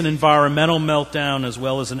face an environmental meltdown as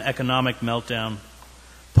well as an economic meltdown.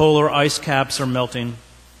 Polar ice caps are melting.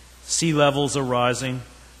 Sea levels are rising.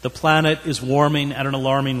 The planet is warming at an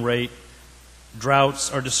alarming rate.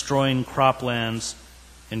 Droughts are destroying croplands.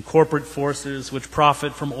 And corporate forces which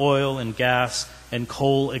profit from oil and gas and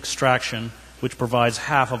coal extraction, which provides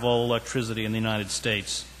half of all electricity in the United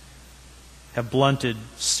States, have blunted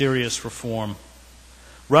serious reform.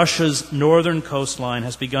 Russia's northern coastline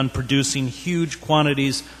has begun producing huge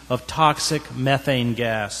quantities of toxic methane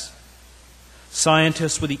gas.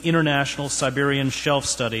 Scientists with the International Siberian Shelf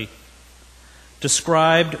Study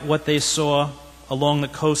described what they saw along the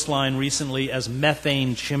coastline recently as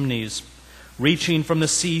methane chimneys, reaching from the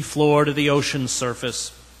sea floor to the ocean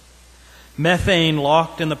surface. Methane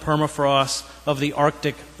locked in the permafrost of the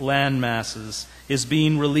Arctic land masses is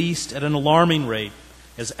being released at an alarming rate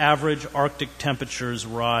as average Arctic temperatures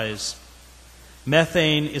rise.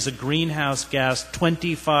 Methane is a greenhouse gas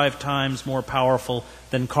 25 times more powerful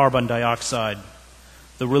than carbon dioxide.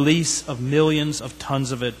 The release of millions of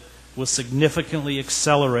tons of it will significantly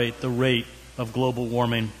accelerate the rate of global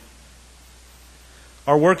warming.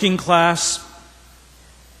 Our working class,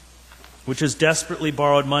 which has desperately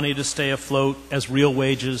borrowed money to stay afloat as real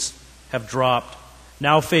wages have dropped,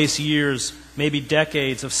 now face years, maybe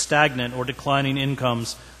decades of stagnant or declining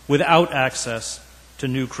incomes without access to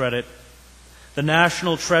new credit. The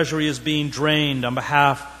national treasury is being drained on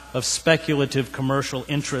behalf of speculative commercial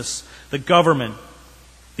interests. The government,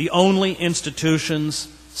 the only institutions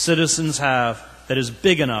citizens have that is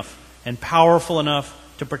big enough and powerful enough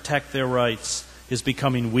to protect their rights, is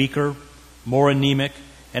becoming weaker, more anemic,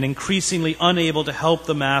 and increasingly unable to help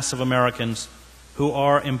the mass of Americans who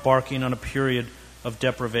are embarking on a period of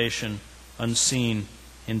deprivation unseen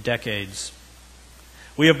in decades.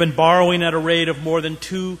 We have been borrowing at a rate of more than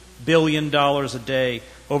 $2 billion a day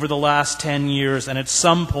over the last 10 years, and at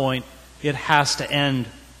some point it has to end.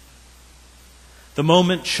 The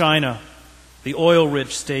moment China, the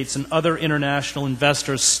oil-rich states, and other international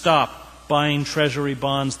investors stop buying treasury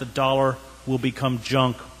bonds, the dollar will become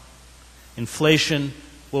junk. Inflation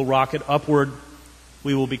will rocket upward.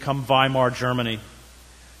 We will become Weimar Germany,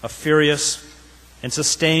 a furious and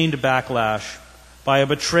sustained backlash by a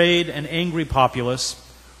betrayed and angry populace,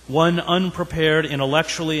 one unprepared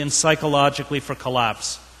intellectually and psychologically for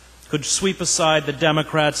collapse, could sweep aside the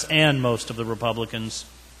Democrats and most of the Republicans.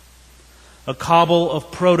 A cabal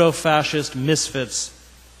of proto-fascist misfits,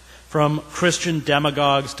 from Christian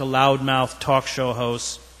demagogues to loudmouth talk show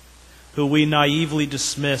hosts, who we naively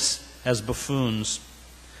dismiss as buffoons,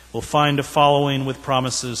 will find a following with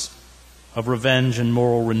promises of revenge and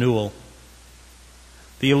moral renewal.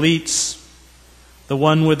 The elites, the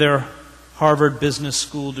one with their Harvard Business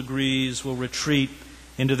School degrees, will retreat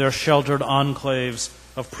into their sheltered enclaves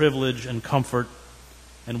of privilege and comfort,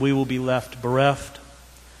 and we will be left bereft,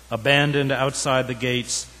 abandoned outside the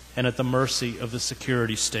gates, and at the mercy of the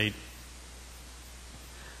security state.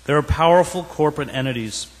 There are powerful corporate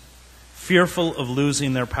entities, fearful of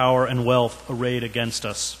losing their power and wealth, arrayed against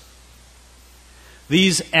us.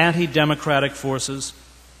 These anti-democratic forces,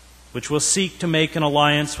 which will seek to make an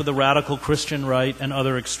alliance with the radical Christian right and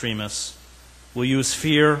other extremists, will use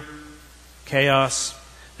fear, chaos,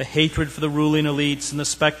 the hatred for the ruling elites, and the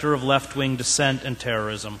specter of left-wing dissent and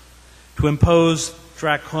terrorism to impose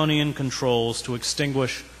draconian controls to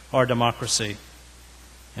extinguish our democracy.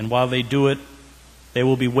 And while they do it, they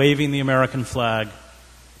will be waving the American flag,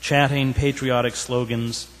 chanting patriotic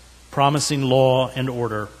slogans, promising law and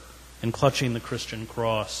order, and clutching the Christian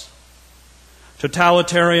cross.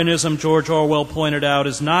 Totalitarianism, George Orwell pointed out,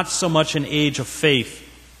 is not so much an age of faith,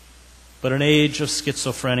 but an age of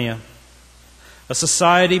schizophrenia. A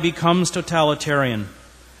society becomes totalitarian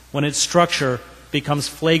when its structure becomes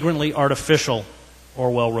flagrantly artificial,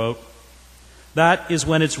 Orwell wrote. That is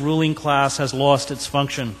when its ruling class has lost its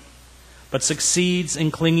function, but succeeds in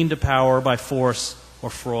clinging to power by force or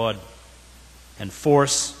fraud. And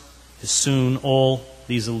force is soon all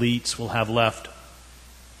these elites will have left.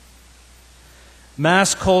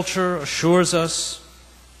 Mass culture assures us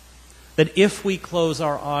that if we close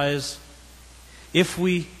our eyes, if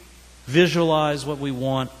we visualize what we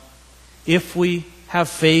want, if we have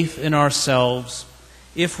faith in ourselves,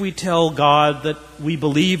 if we tell God that we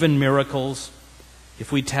believe in miracles,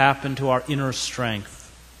 if we tap into our inner strength,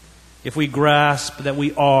 if we grasp that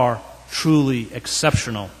we are truly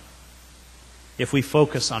exceptional, if we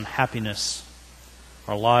focus on happiness,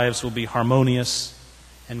 our lives will be harmonious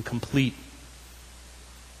and complete.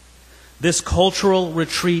 This cultural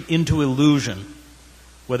retreat into illusion,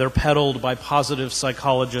 whether peddled by positive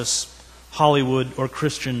psychologists, Hollywood, or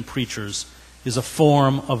Christian preachers, is a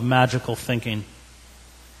form of magical thinking.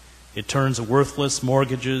 It turns worthless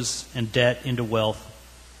mortgages and debt into wealth.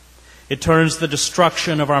 It turns the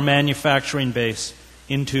destruction of our manufacturing base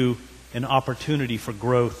into an opportunity for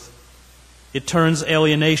growth. It turns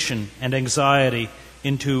alienation and anxiety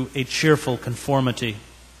into a cheerful conformity.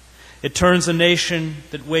 It turns a nation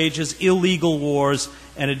that wages illegal wars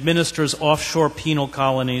and administers offshore penal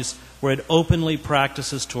colonies where it openly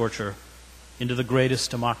practices torture into the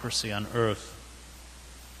greatest democracy on earth.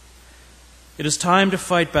 It is time to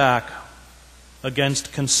fight back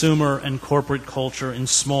against consumer and corporate culture in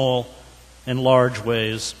small and large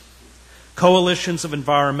ways. Coalitions of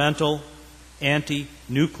environmental,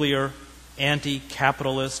 anti-nuclear,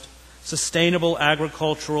 anti-capitalist, sustainable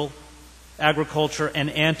agriculture and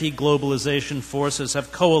anti-globalization forces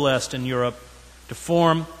have coalesced in Europe to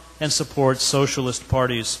form and support socialist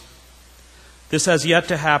parties. This has yet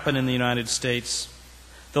to happen in the United States.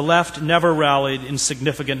 The left never rallied in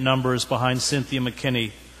significant numbers behind Cynthia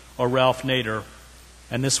McKinney or Ralph Nader,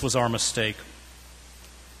 and this was our mistake.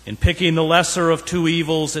 In picking the lesser of two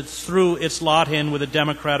evils, it threw its lot in with a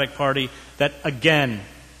Democratic Party that again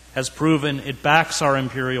has proven it backs our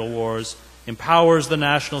imperial wars, empowers the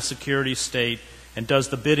national security state, and does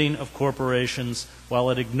the bidding of corporations while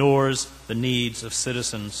it ignores the needs of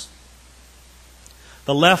citizens.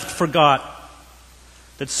 The left forgot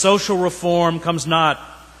that social reform comes not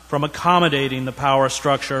from accommodating the power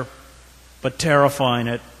structure, but terrifying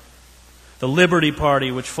it. The Liberty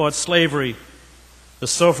Party, which fought slavery, the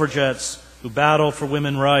suffragettes who battled for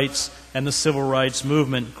women's rights, and the civil rights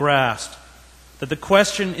movement grasped that the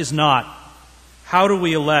question is not, how do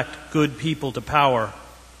we elect good people to power?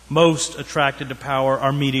 Most attracted to power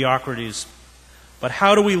are mediocrities. But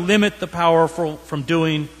how do we limit the powerful from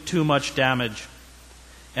doing too much damage?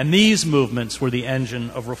 And these movements were the engine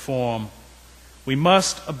of reform. We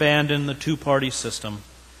must abandon the two-party system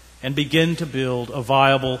and begin to build a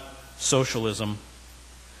viable socialism.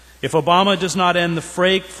 If Obama does not end the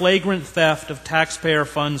flagrant theft of taxpayer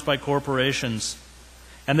funds by corporations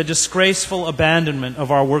and the disgraceful abandonment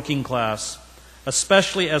of our working class,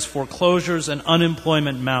 especially as foreclosures and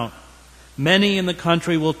unemployment mount, many in the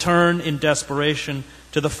country will turn in desperation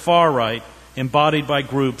to the far right, embodied by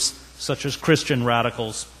groups such as Christian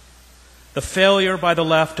radicals. The failure by the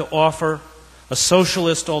left to offer a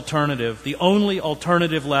socialist alternative, the only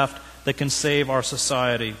alternative left that can save our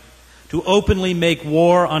society, to openly make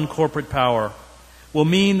war on corporate power, will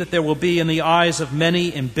mean that there will be, in the eyes of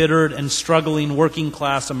many embittered and struggling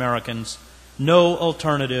working-class Americans, no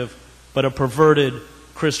alternative but a perverted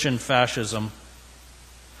Christian fascism.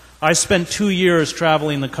 I spent 2 years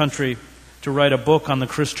traveling the country to write a book on the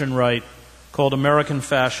Christian right called American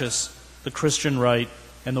Fascists, the Christian Right,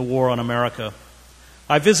 and the War on America.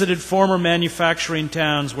 I visited former manufacturing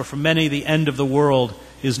towns where for many the end of the world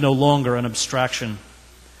is no longer an abstraction.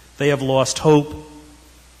 They have lost hope.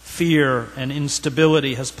 Fear and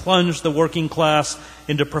instability has plunged the working class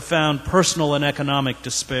into profound personal and economic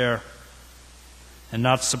despair, and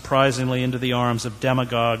not surprisingly into the arms of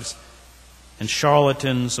demagogues and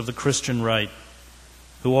charlatans of the Christian right,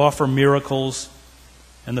 who offer miracles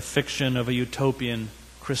and the fiction of a utopian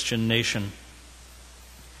Christian nation.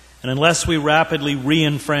 And unless we rapidly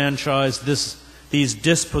re-enfranchise these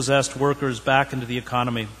dispossessed workers back into the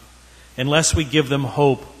economy, unless we give them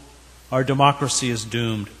hope, our democracy is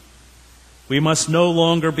doomed. We must no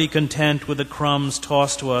longer be content with the crumbs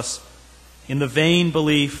tossed to us in the vain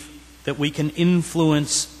belief that we can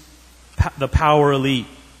influence the power elite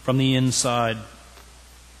from the inside.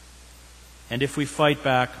 And if we fight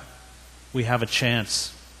back, we have a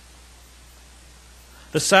chance.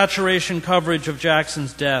 The saturation coverage of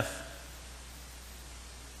Jackson's death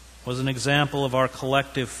was an example of our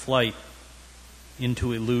collective flight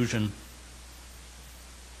into illusion.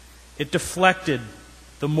 It deflected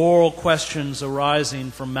the moral questions arising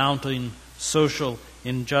from mounting social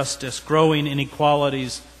injustice, growing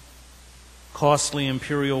inequalities, costly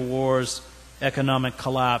imperial wars, economic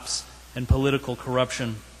collapse, and political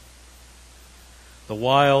corruption. The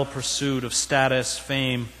wild pursuit of status,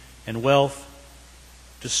 fame, and wealth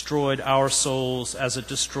destroyed our souls as it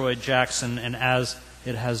destroyed Jackson and as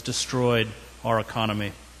it has destroyed our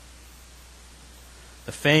economy.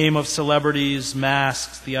 The fame of celebrities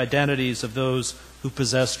masks the identities of those who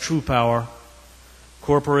possess true power,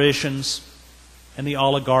 corporations, and the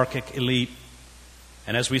oligarchic elite.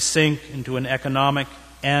 And as we sink into an economic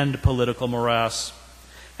and political morass,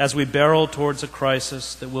 as we barrel towards a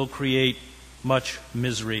crisis that will create much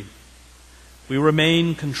misery, we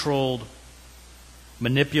remain controlled,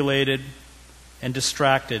 manipulated, and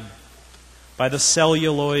distracted by the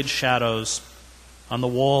celluloid shadows on the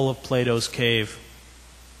wall of Plato's cave.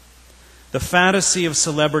 The fantasy of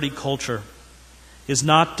celebrity culture is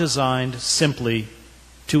not designed simply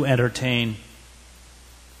to entertain.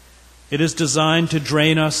 It is designed to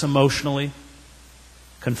drain us emotionally,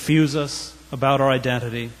 confuse us about our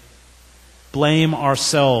identity, blame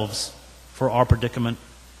ourselves for our predicament,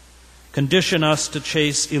 condition us to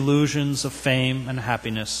chase illusions of fame and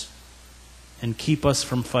happiness, and keep us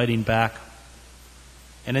from fighting back.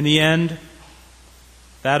 And in the end,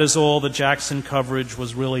 that is all the Jackson coverage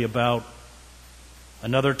was really about.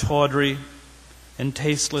 Another tawdry and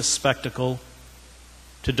tasteless spectacle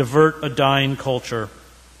to divert a dying culture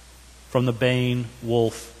from the baying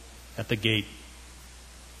wolf at the gate.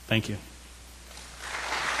 Thank you.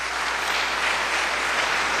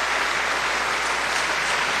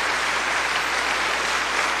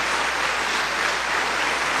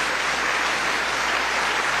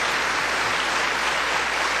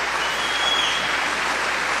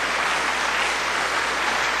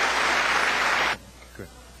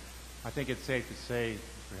 I think it's safe to say,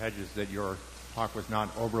 Mr. Hedges, that your talk was not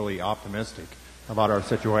overly optimistic about our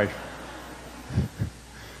situation.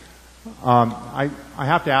 I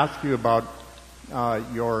have to ask you about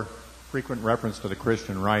your frequent reference to the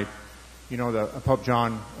Christian right. You know, Pope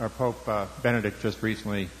Benedict just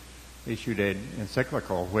recently issued an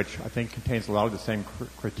encyclical, which I think contains a lot of the same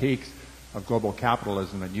critiques of global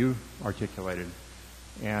capitalism that you articulated.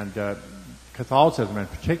 And Catholicism in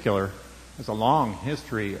particular has a long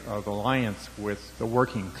history of alliance with the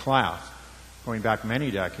working class, going back many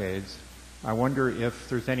decades. I wonder if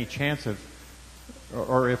there's any chance of,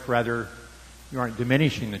 or if rather you aren't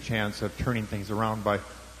diminishing the chance of turning things around by,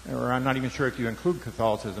 or I'm not even sure if you include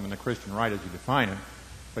Catholicism in the Christian right as you define it,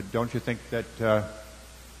 but don't you think that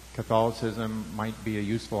Catholicism might be a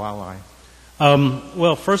useful ally?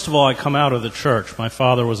 Well, first of all, I come out of the church. My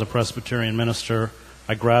father was a Presbyterian minister.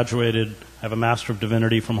 I graduated. I have a Master of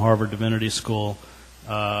Divinity from Harvard Divinity School.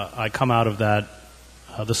 I come out of that.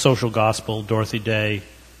 The Social Gospel, Dorothy Day,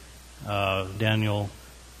 Daniel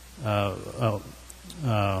Berrigan.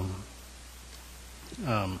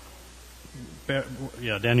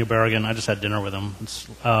 I just had dinner with him.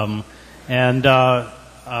 And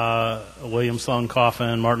William Sloane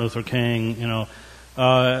Coffin, Martin Luther King,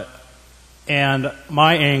 and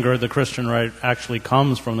my anger, the Christian right, actually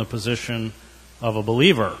comes from the position of a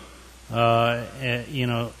believer.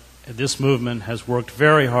 This movement has worked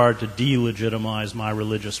very hard to delegitimize my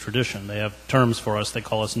religious tradition. They have terms for us. They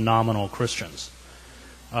call us nominal Christians,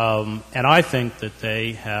 and I think that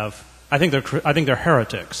they have. I think they're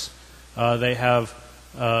heretics. They have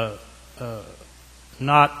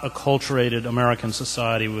not acculturated American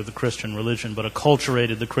society with the Christian religion, but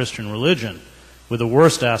acculturated the Christian religion with the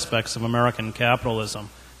worst aspects of American capitalism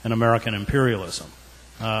and American imperialism.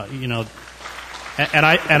 And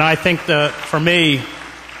I think that for me,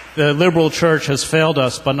 the liberal church has failed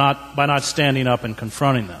us by not standing up and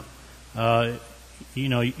confronting them.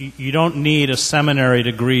 You don't need a seminary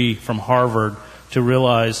degree from Harvard to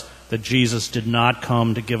realize that Jesus did not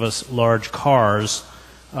come to give us large cars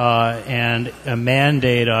and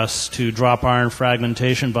mandate us to drop iron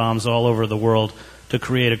fragmentation bombs all over the world to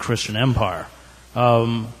create a Christian empire.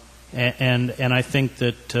 And I think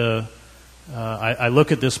that I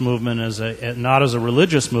look at this movement as not as a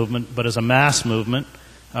religious movement, but as a mass movement.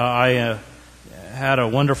 I had a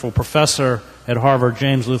wonderful professor at Harvard,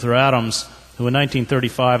 James Luther Adams, who in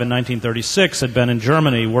 1935 and 1936 had been in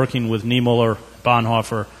Germany working with Niemöller,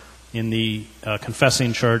 Bonhoeffer in the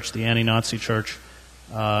confessing church, the anti-Nazi church,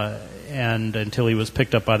 and until he was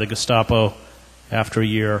picked up by the Gestapo after a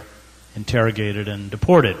year, interrogated and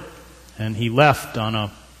deported. And he left on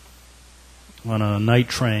a night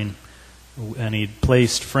train, and he'd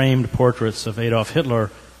placed framed portraits of Adolf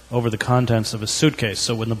Hitler over the contents of his suitcase.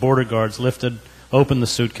 So when the border guards opened the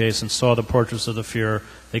suitcase and saw the portraits of the Fuhrer,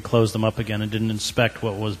 they closed them up again and didn't inspect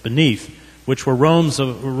what was beneath, which were rolls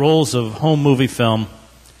of home movie film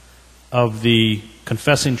of the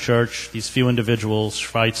confessing church, these few individuals,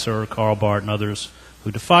 Schweitzer, Karl Barth, and others,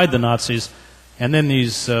 who defied the Nazis, and then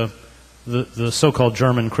the so-called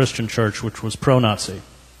German Christian church, which was pro-Nazi.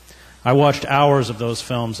 I watched hours of those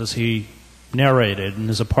films as he narrated in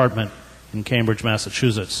his apartment in Cambridge,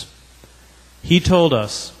 Massachusetts. He told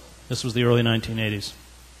us, this was the early 1980s,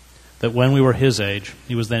 that when we were his age,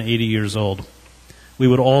 he was then 80 years old, we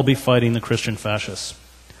would all be fighting the Christian fascists,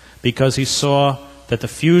 because he saw that the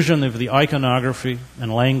fusion of the iconography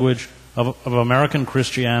and language of American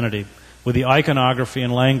Christianity with the iconography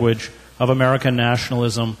and language of American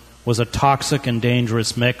nationalism was a toxic and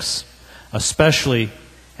dangerous mix, especially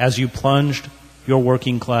as you plunged your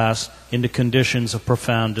working class into conditions of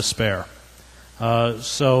profound despair.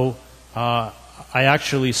 So I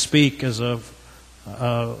actually speak as a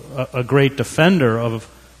great defender of,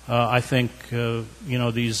 I think,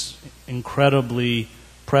 these incredibly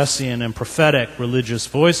prescient and prophetic religious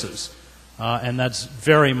voices, and that's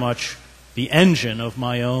very much the engine of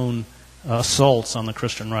my own assaults on the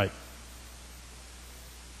Christian right.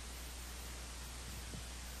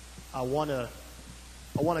 I want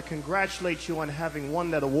to congratulate you on having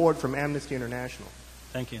won that award from Amnesty International.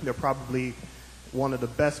 Thank you. They're probably one of the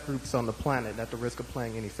best groups on the planet, at the risk of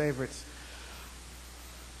playing any favorites.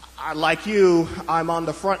 Like you, I'm on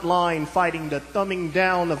the front line fighting the thumbing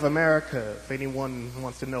down of America. If anyone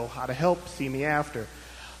wants to know how to help, see me after.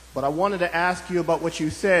 But I wanted to ask you about what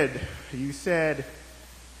you said. You said,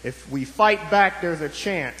 if we fight back, there's a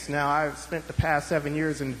chance. Now, I've spent the past 7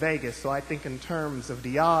 years in Vegas, so I think in terms of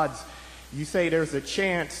the odds, you say there's a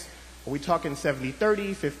chance. Are we talking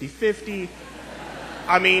 70-30, 50-50?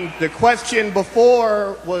 I mean, the question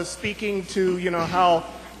before was speaking to, how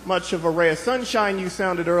much of a ray of sunshine you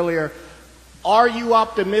sounded earlier. Are you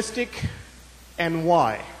optimistic, and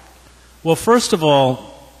why? Well, first of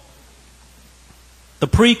all, the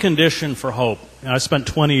precondition for hope, and I spent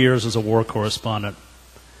 20 years as a war correspondent,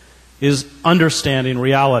 is understanding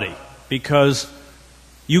reality, because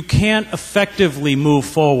you can't effectively move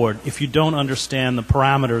forward if you don't understand the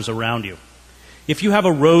parameters around you. If you have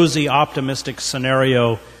a rosy, optimistic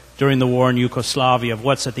scenario during the war in Yugoslavia of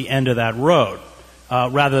what's at the end of that road,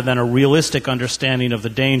 rather than a realistic understanding of the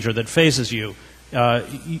danger that faces you,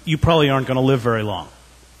 you probably aren't going to live very long.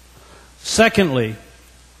 Secondly,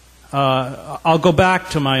 I'll go back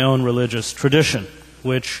to my own religious tradition,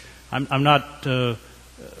 which I'm not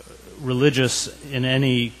religious in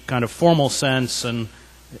any kind of formal sense, and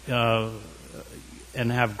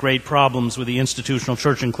have great problems with the institutional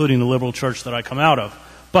church, including the liberal church that I come out of.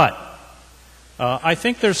 But I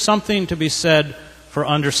think there's something to be said for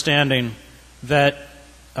understanding that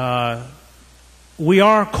we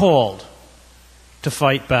are called to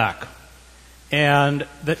fight back, and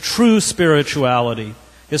that true spirituality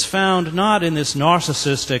is found not in this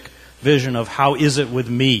narcissistic vision of how is it with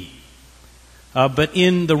me, but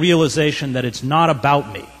in the realization that it's not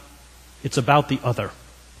about me, it's about the other.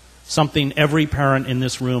 Something every parent in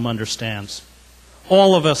this room understands.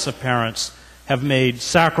 All of us as parents have made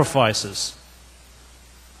sacrifices,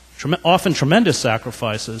 often tremendous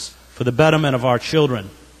sacrifices, for the betterment of our children.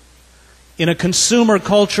 In a consumer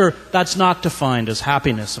culture, that's not defined as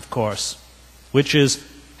happiness, of course, which is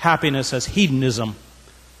happiness as hedonism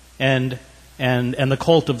and the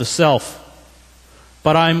cult of the self.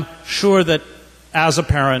 But I'm sure that as a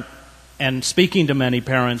parent, and speaking to many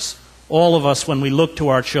parents, all of us, when we look to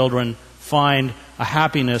our children, find a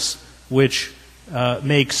happiness which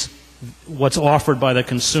makes what's offered by the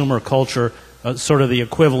consumer culture sort of the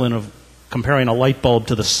equivalent of comparing a light bulb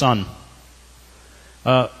to the sun.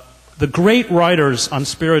 the great writers on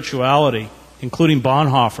spirituality, including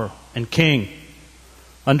Bonhoeffer and King,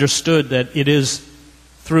 understood that it is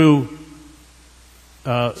through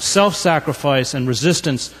self-sacrifice and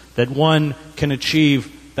resistance that one can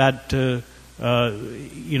achieve that,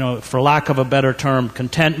 for lack of a better term,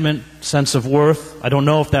 contentment, sense of worth. I don't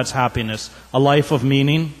know if that's happiness, a life of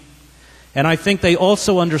meaning. And I think they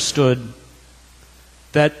also understood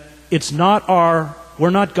that we're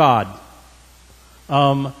not God.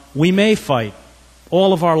 We may fight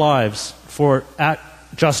all of our lives for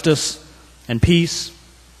justice and peace,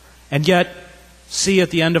 and yet see at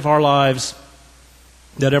the end of our lives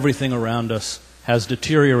that everything around us has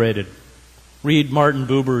deteriorated. Read Martin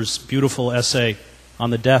Buber's beautiful essay on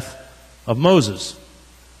the death of Moses,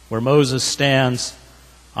 where Moses stands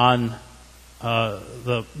on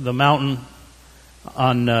the mountain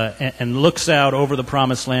and looks out over the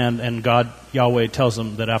promised land, and God, Yahweh, tells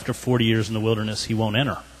him that after 40 years in the wilderness he won't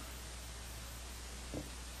enter.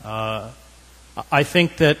 I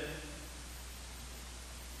think that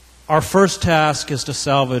our first task is to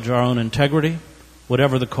salvage our own integrity,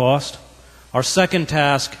 whatever the cost. Our second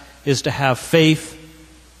task is to have faith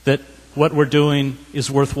that what we're doing is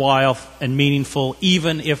worthwhile and meaningful,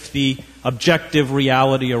 even if the objective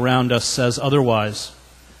reality around us says otherwise.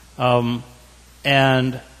 The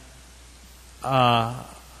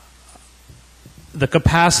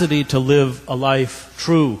capacity to live a life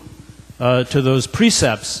true to those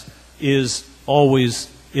precepts is always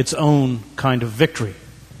its own kind of victory.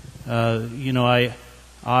 I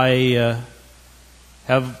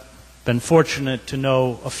have been fortunate to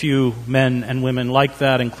know a few men and women like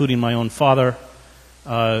that, including my own father.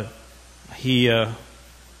 We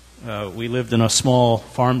lived in a small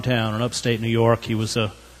farm town in upstate New York. He was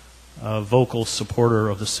a vocal supporter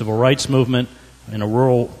of the civil rights movement in a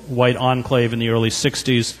rural white enclave in the early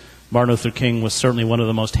 60s. Martin Luther King was certainly one of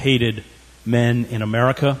the most hated men in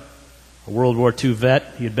America. A World War II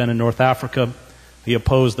vet. He had been in North Africa. He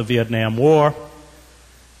opposed the Vietnam War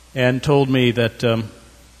and told me that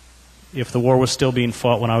if the war was still being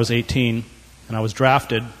fought when I was 18 and I was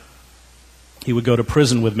drafted, he would go to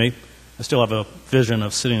prison with me. I still have a vision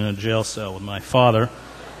of sitting in a jail cell with my father.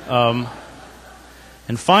 And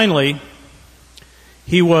finally,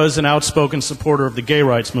 he was an outspoken supporter of the gay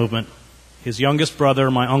rights movement. His youngest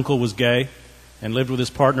brother, my uncle, was gay and lived with his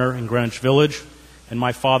partner in Greenwich Village, and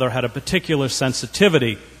my father had a particular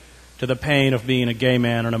sensitivity to the pain of being a gay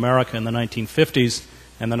man in America in the 1950s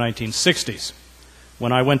and the 1960s.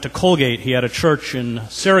 When I went to Colgate, he had a church in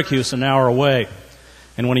Syracuse an hour away,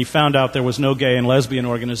 and when he found out there was no gay and lesbian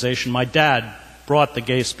organization, my dad brought the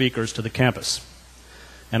gay speakers to the campus.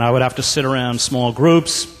 And I would have to sit around small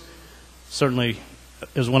groups, certainly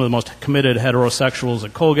as one of the most committed heterosexuals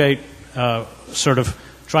at Colgate, sort of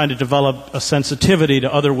trying to develop a sensitivity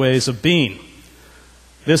to other ways of being.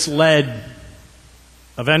 This led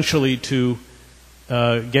eventually to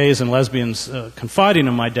gays and lesbians confiding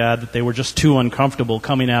in my dad that they were just too uncomfortable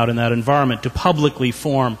coming out in that environment to publicly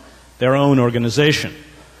form their own organization.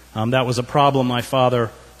 That was a problem my father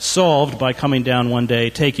solved by coming down one day,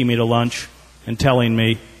 taking me to lunch, and telling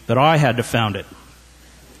me that I had to found it.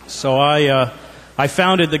 So I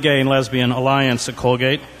founded the Gay and Lesbian Alliance at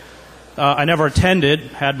Colgate. I never attended,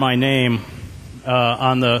 had my name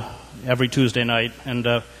on every Tuesday night, and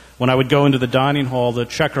when I would go into the dining hall, the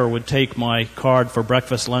checker would take my card for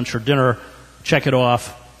breakfast, lunch, or dinner, check it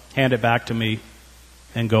off, hand it back to me,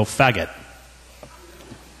 and go, faggot.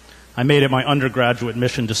 I made it my undergraduate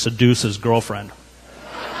mission to seduce his girlfriend.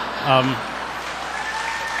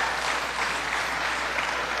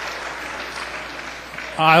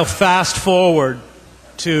 I'll fast forward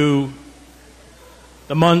to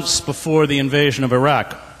the months before the invasion of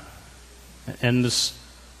Iraq. And this,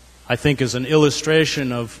 I think, is an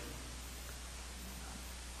illustration of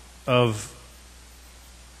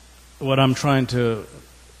what I'm trying to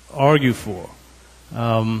argue for.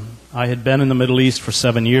 I had been in the Middle East for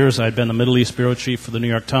 7 years. I had been the Middle East bureau chief for the New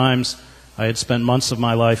York Times. I had spent months of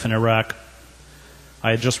my life in Iraq.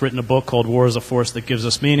 I had just written a book called War is a Force That Gives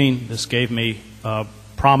Us Meaning. This gave me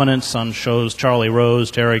prominence on shows Charlie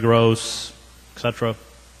Rose, Terry Gross, etc.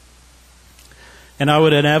 And I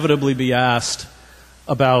would inevitably be asked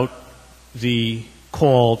about the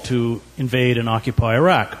call to invade and occupy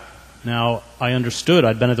Iraq. Now, I understood,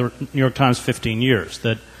 I'd been at the New York Times 15 years,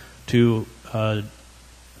 that to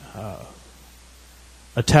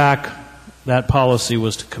attack that policy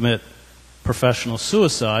was to commit professional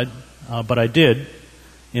suicide, but I did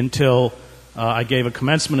until I gave a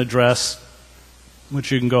commencement address,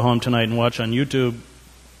 which you can go home tonight and watch on YouTube,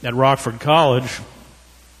 at Rockford College,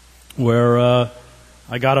 where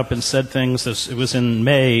I got up and said things. It was in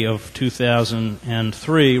May of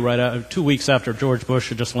 2003, right out, 2 weeks after George Bush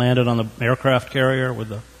had just landed on the aircraft carrier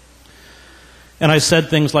and I said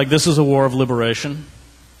things like, "This is a war of liberation,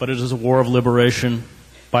 but it is a war of liberation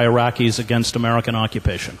by Iraqis against American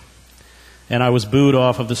occupation." And I was booed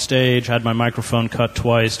off of the stage, had my microphone cut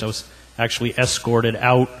twice. I was actually escorted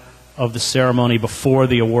out of the ceremony before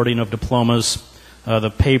the awarding of diplomas. The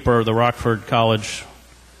paper, the Rockford College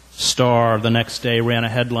Star, the next day ran a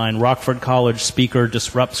headline, "Rockford College Speaker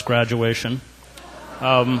Disrupts Graduation."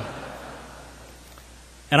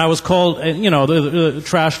 And I was called, the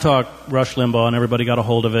trash talk, Rush Limbaugh, and everybody got a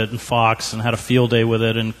hold of it, and Fox, and had a field day with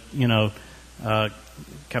it, and,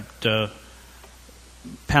 kept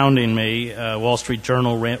pounding me. Wall Street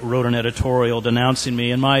Journal wrote an editorial denouncing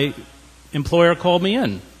me, and my employer called me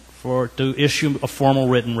in to issue a formal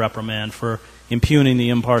written reprimand for impugning the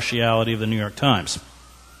impartiality of the New York Times.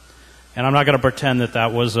 And I'm not going to pretend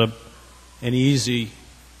that was an easy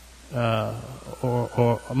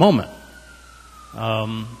or a moment.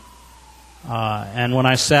 And when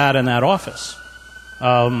I sat in that office,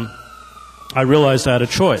 I realized I had a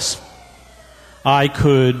choice. I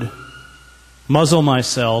could muzzle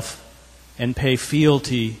myself and pay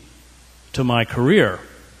fealty to my career,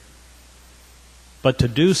 but to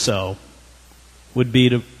do so would be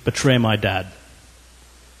to betray my dad.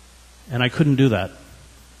 And I couldn't do that.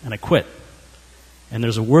 And I quit. And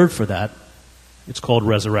there's a word for that. It's called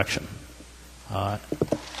resurrection. Thank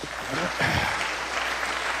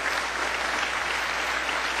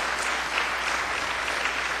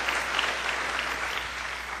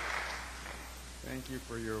you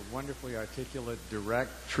for your wonderfully articulate, direct,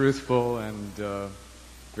 truthful, and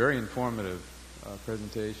very informative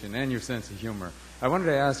presentation, and your sense of humor. I wanted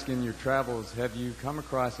to ask, in your travels, have you come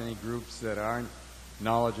across any groups that aren't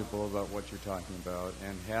knowledgeable about what you're talking about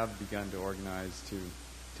and have begun to organize to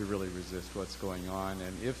really resist what's going on?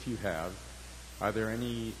 And if you have, are there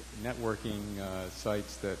any networking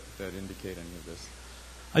sites that indicate any of this?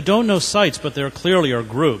 I don't know sites, but there clearly are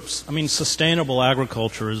groups. I mean, sustainable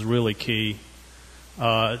agriculture is really key.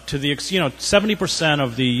 70%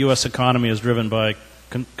 of the U.S. economy is driven by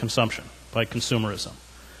consumption, by consumerism.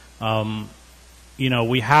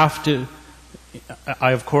 We have to.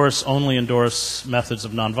 I, of course, only endorse methods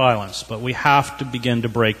of nonviolence, but we have to begin to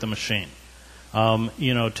break the machine. To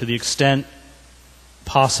the extent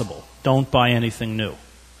possible, don't buy anything new.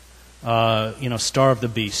 Starve the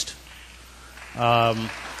beast. I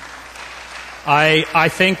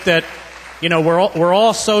think that, we're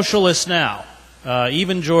all socialists now,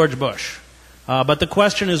 even George Bush. But the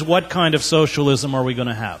question is, what kind of socialism are we going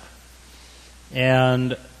to have?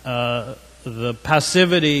 And the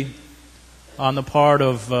passivity on the part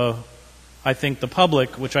of, I think, the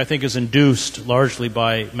public, which I think is induced largely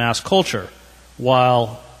by mass culture,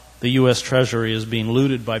 while the U.S. Treasury is being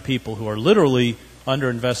looted by people who are literally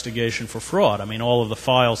under investigation for fraud. I mean, all of the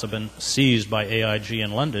files have been seized by AIG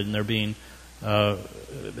in London, and they're being, the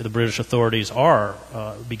British authorities are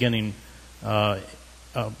beginning to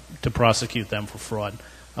prosecute them for fraud.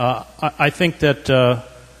 I think that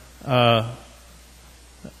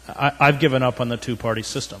I've given up on the two-party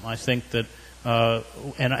system. I think that,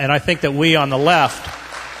 and I think that we on the left,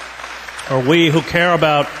 or we who care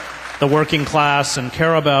about the working class and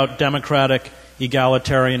care about democratic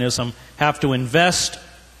egalitarianism, have to invest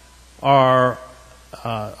our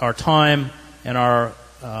time and our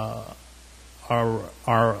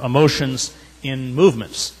emotions in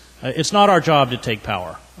movements. It's not our job to take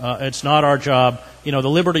power. It's not our job. The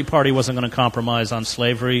Liberty Party wasn't going to compromise on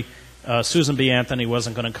slavery. Susan B. Anthony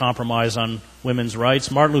wasn't going to compromise on women's rights.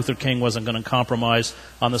 Martin Luther King wasn't going to compromise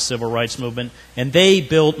on the civil rights movement. And they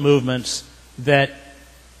built movements that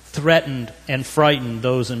threatened and frightened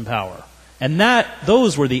those in power. And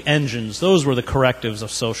those were the engines, those were the correctives of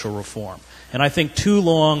social reform. And I think too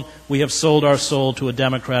long we have sold our soul to a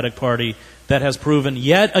Democratic Party that has proven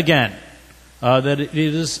yet again that it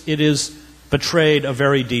is betrayed a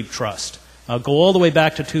very deep trust. Go all the way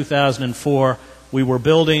back to 2004. We were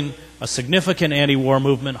building a significant anti-war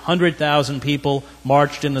movement. 100,000 people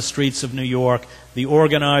marched in the streets of New York. The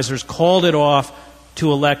organizers called it off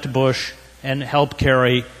to elect Bush and help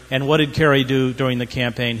Kerry. And what did Kerry do during the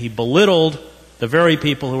campaign? He belittled the very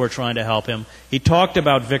people who were trying to help him. He talked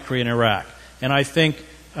about victory in Iraq. And I think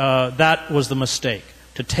that was the mistake,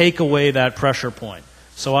 to take away that pressure point.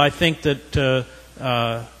 So I think that,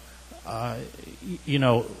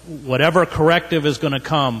 whatever corrective is going to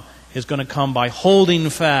come by holding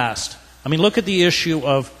fast. I mean, look at the issue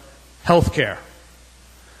of health care.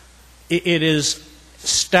 It is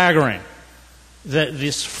staggering that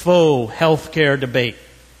this faux health care debate.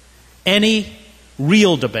 Any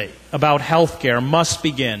real debate about health care must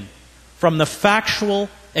begin from the factual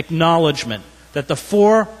acknowledgement that the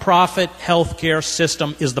for-profit health care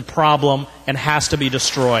system is the problem and has to be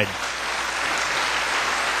destroyed.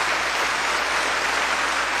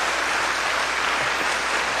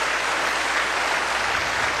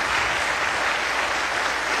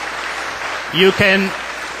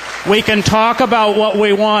 We can talk about what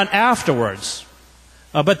we want afterwards,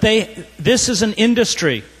 but this is an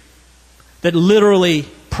industry that literally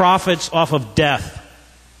profits off of death.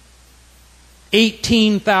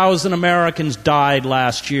 18,000 Americans died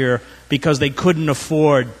last year because they couldn't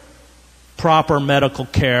afford proper medical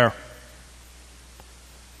care.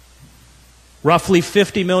 Roughly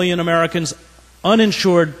 50 million Americans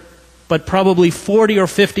uninsured, but probably 40 or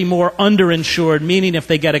 50 more underinsured, meaning if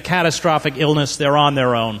they get a catastrophic illness, they're on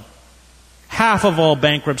their own. Half of all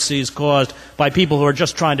bankruptcies caused by people who are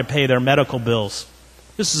just trying to pay their medical bills.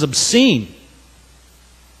 This is obscene.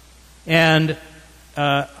 And,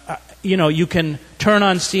 you can turn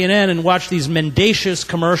on CNN and watch these mendacious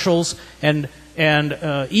commercials, and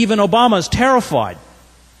even Obama's terrified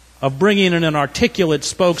of bringing in an articulate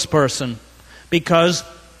spokesperson because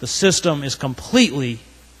the system is completely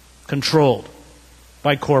controlled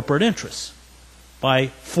by corporate interests, by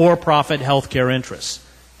for-profit healthcare interests.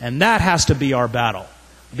 And that has to be our battle,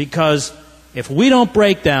 because if we don't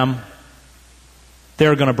break them,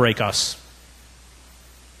 they're going to break us.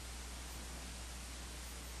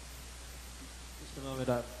 Just a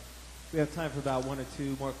moment. We have time for about one or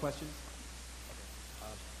two more questions.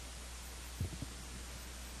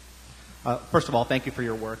 First of all, thank you for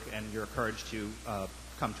your work and your courage to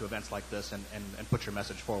come to events like this and put your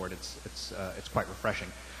message forward. It's quite refreshing.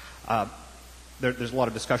 There's a lot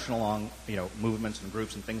of discussion along movements and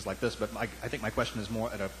groups and things like this, but I think my question is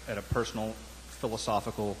more at a personal,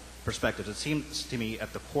 philosophical perspective. It seems to me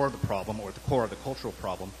at the core of the problem, or at the core of the cultural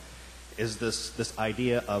problem, is this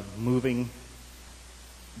idea of moving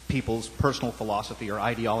people's personal philosophy or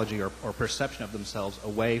ideology or perception of themselves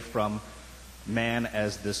away from man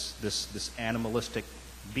as this animalistic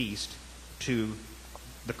beast to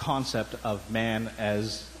the concept of man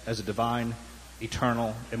as a divine,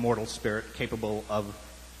 eternal, immortal spirit capable of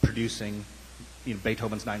producing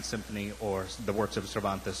Beethoven's Ninth Symphony or the works of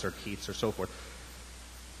Cervantes or Keats or so forth.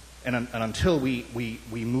 And until we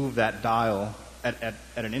move that dial at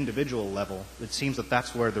an individual level, it seems that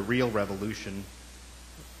that's where the real revolution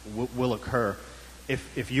will occur.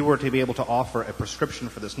 If you were to be able to offer a prescription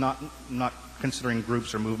for this, not considering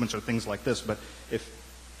groups or movements or things like this, but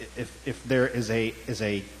if there is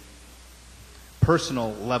a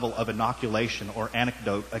personal level of inoculation or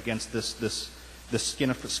anecdote against this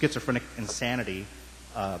schizophrenic insanity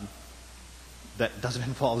that doesn't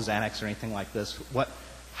involve Xanax or anything like this,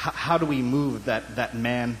 how do we move that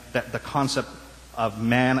man, the concept of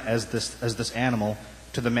man as this animal,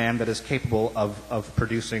 to the man that is capable of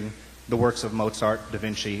producing the works of Mozart, Da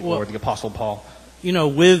Vinci, or the Apostle Paul?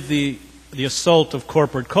 With the assault of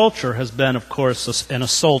corporate culture has been, of course, an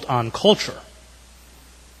assault on culture.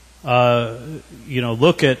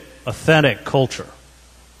 Look at authentic culture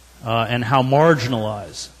and how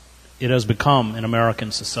marginalized it has become in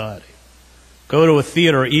American society. Go to a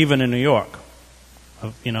theater, even in New York,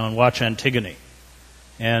 and watch Antigone,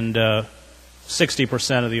 and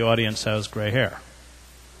 60% of the audience has gray hair.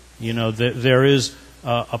 There is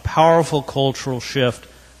a powerful cultural shift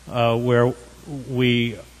where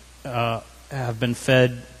we have been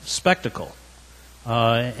fed spectacle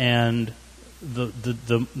and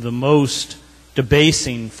the most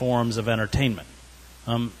debasing forms of entertainment.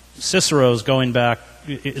 Cicero's going back.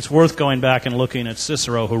 It's worth going back and looking at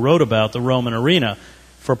Cicero, who wrote about the Roman arena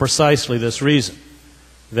for precisely this reason,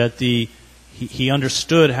 that he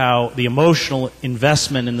understood how the emotional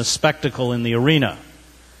investment in the spectacle in the arena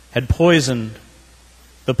had poisoned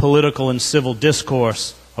the political and civil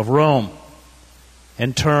discourse of Rome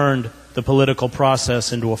and turned the political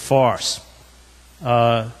process into a farce.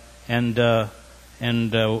 And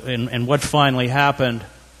what finally happened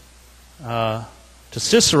to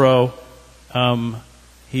Cicero,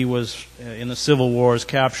 he was in the civil wars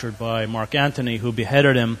captured by Mark Antony, who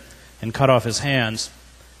beheaded him and cut off his hands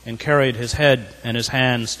and carried his head and his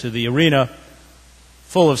hands to the arena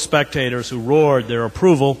full of spectators who roared their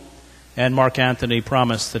approval, and Mark Antony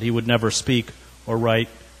promised that he would never speak or write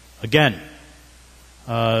again.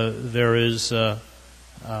 There is that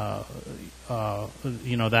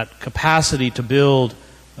capacity to build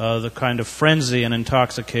the kind of frenzy and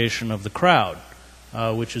intoxication of the crowd,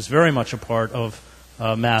 which is very much a part of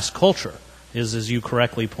mass culture, is, as you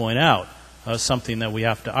correctly point out, something that we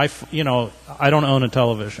have to. I don't own a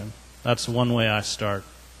television. That's one way I start.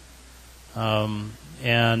 Partly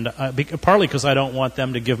because I don't want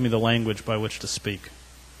them to give me the language by which to speak.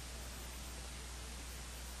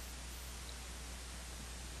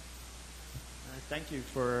 Thank you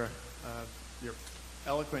for your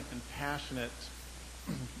eloquent and passionate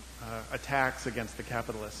attacks against the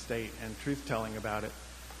capitalist state and truth-telling about it.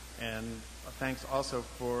 And thanks also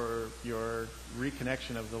for your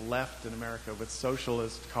reconnection of the left in America with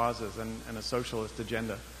socialist causes and a socialist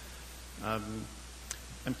agenda.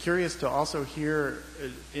 I'm curious to also hear,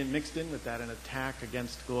 mixed in with that, an attack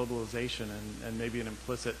against globalization and maybe an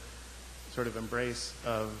implicit sort of embrace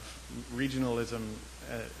of regionalism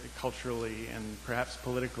culturally and perhaps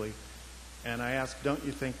politically. And I ask, don't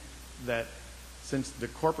you think that since the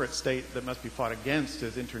corporate state that must be fought against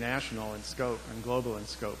is international in scope and global in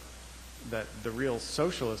scope, that the real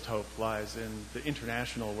socialist hope lies in the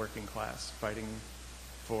international working class fighting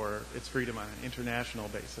for its freedom on an international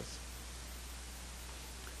basis?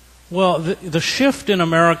 Well, the shift in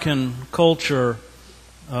American culture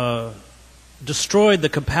destroyed the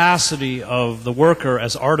capacity of the worker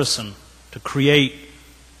as artisan to create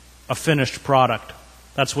a finished product.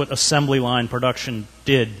 That's what assembly line production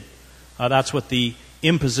did. That's what the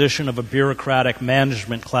imposition of a bureaucratic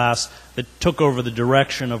management class that took over the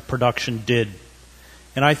direction of production did.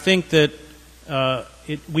 And I think that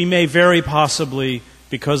we may very possibly,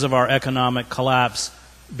 because of our economic collapse,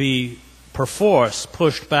 be perforce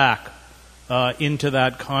pushed back into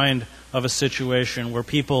that kind of a situation where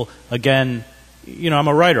people, again, I'm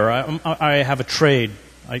a writer. I have a trade.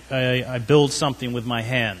 I build something with my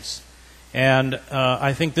hands. And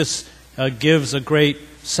I think this gives a great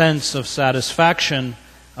sense of satisfaction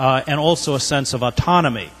and also a sense of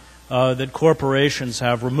autonomy that corporations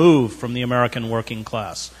have removed from the American working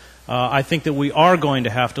class. I think that we are going to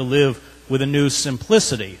have to live with a new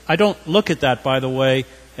simplicity. I don't look at that, by the way,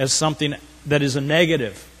 as something that is a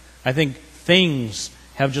negative. I think things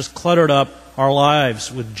have just cluttered up our lives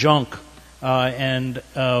with junk and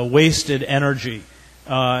wasted energy.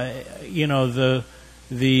 The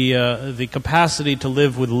capacity to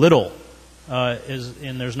live with little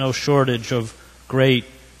and there's no shortage of great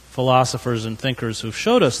philosophers and thinkers who've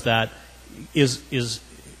showed us that is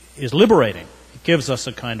liberating. It gives us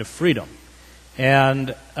a kind of freedom.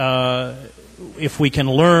 And if we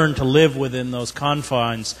can learn to live within those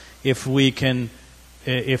confines, if workers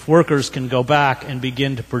can go back and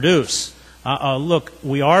begin to produce, look,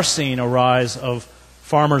 we are seeing a rise of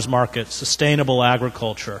farmers markets, sustainable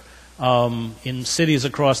agriculture. In cities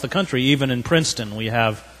across the country, even in Princeton, we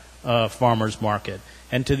have a farmers market.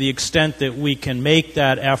 And to the extent that we can make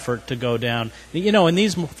that effort to go down, and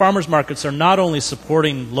these farmers markets are not only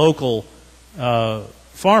supporting local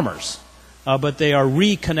farmers, but they are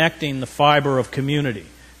reconnecting the fiber of community,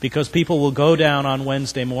 because people will go down on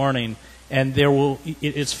Wednesday morning and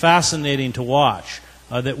it's fascinating to watch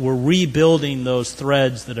that we're rebuilding those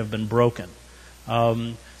threads that have been broken.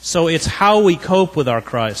 So it's how we cope with our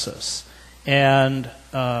crisis and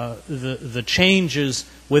the changes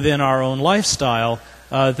within our own lifestyle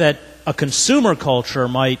that a consumer culture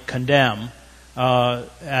might condemn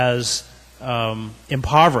as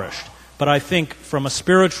impoverished. But I think from a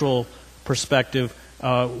spiritual perspective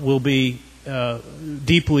will be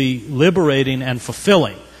deeply liberating and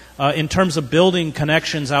fulfilling. In terms of building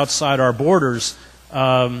connections outside our borders,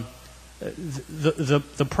 the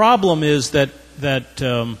problem is that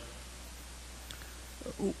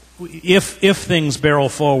if things barrel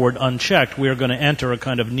forward unchecked, we are going to enter a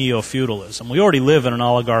kind of neo-feudalism. We already live in an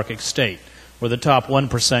oligarchic state where the top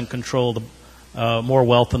 1% control more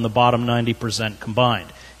wealth than the bottom 90%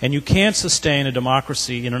 combined. And you can't sustain a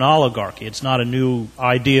democracy in an oligarchy. It's not a new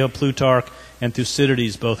idea. Plutarch and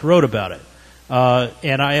Thucydides both wrote about it.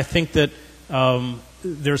 And I think that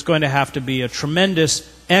there's going to have to be a tremendous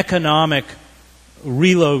economic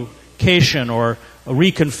relocation or a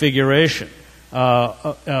reconfiguration,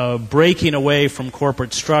 breaking away from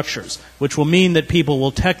corporate structures, which will mean that people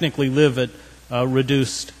will technically live at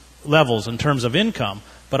reduced levels in terms of income,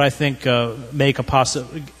 but I think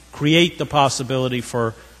create the possibility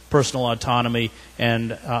for personal autonomy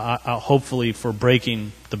and hopefully for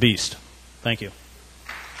breaking the beast. Thank you.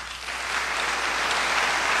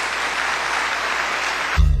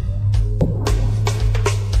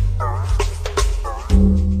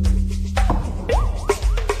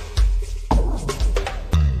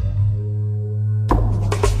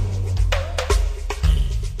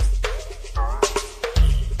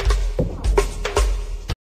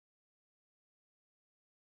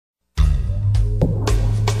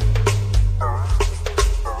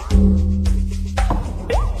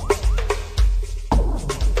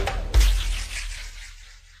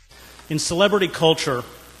 In celebrity culture,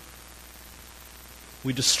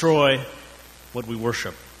 We destroy what we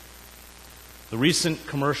worship. The recent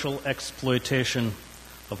commercial exploitation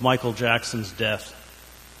of Michael Jackson's death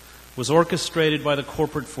was orchestrated by the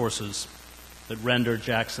corporate forces that rendered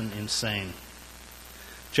Jackson insane.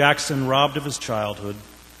 Jackson, robbed of his childhood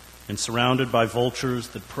and surrounded by vultures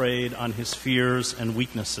that preyed on his fears and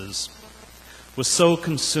weaknesses, was so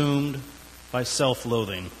consumed by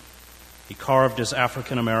self-loathing, he carved his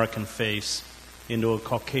African-American face into a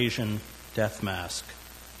Caucasian death mask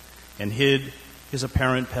and hid his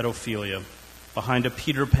apparent pedophilia behind a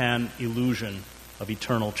Peter Pan illusion of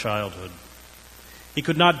eternal childhood. He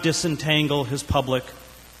could not disentangle his public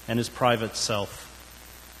and his private self.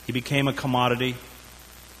 He became a commodity,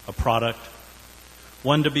 a product,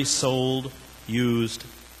 one to be sold, used,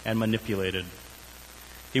 and manipulated.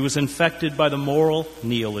 He was infected by the moral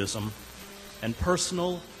nihilism and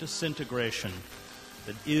personal disintegration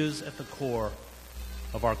that is at the core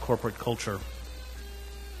of our corporate culture.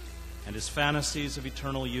 And his fantasies of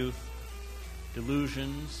eternal youth,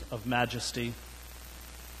 delusions of majesty,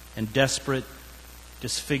 and desperate,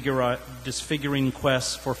 disfiguring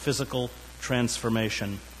quests for physical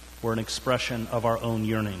transformation were an expression of our own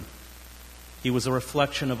yearning. He was a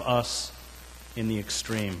reflection of us in the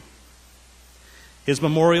extreme. His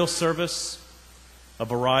memorial service, a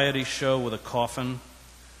variety show with a coffin,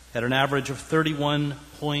 had an average of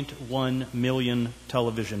 31.1 million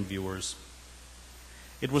television viewers.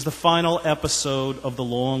 It was the final episode of the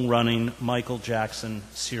long-running Michael Jackson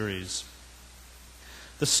series.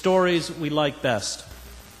 The stories we like best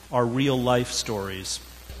are real-life stories.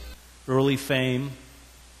 Early fame,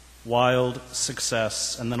 wild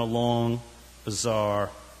success, and then a long,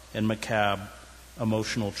 bizarre, and macabre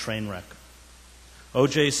emotional train wreck.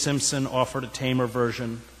 O.J. Simpson offered a tamer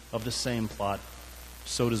version of the same plot.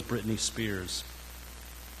 So does Britney Spears.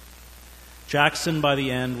 Jackson, by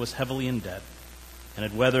the end, was heavily in debt and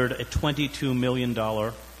had weathered a $22 million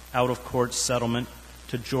out-of-court settlement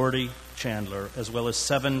to Jordy Chandler, as well as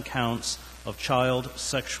 7 counts of child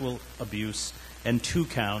sexual abuse and 2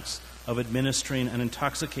 counts of administering an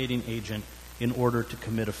intoxicating agent in order to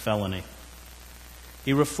commit a felony.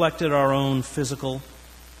 He reflected our own physical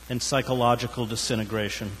and psychological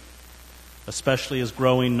disintegration, especially as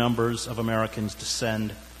growing numbers of Americans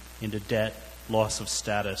descend into debt, loss of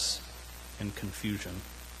status, and confusion.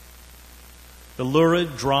 The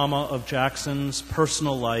lurid drama of Jackson's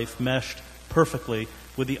personal life meshed perfectly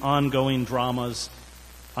with the ongoing dramas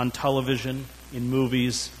on television, in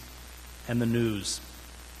movies, and the news.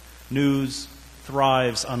 News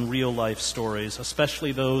thrives on real-life stories,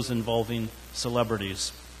 especially those involving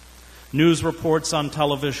celebrities. News reports on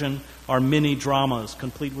television are mini-dramas,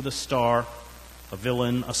 complete with a star, a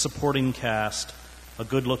villain, a supporting cast, a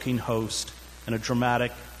good-looking host, and a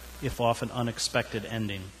dramatic, if often unexpected,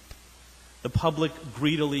 ending. The public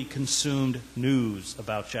greedily consumed news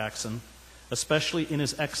about Jackson, especially in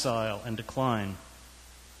his exile and decline,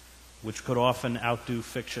 which could often outdo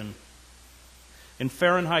fiction. In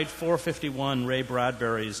Fahrenheit 451, Ray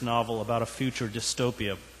Bradbury's novel about a future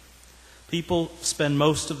dystopia, people spend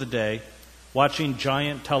most of the day watching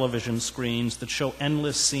giant television screens that show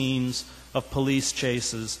endless scenes of police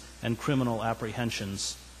chases and criminal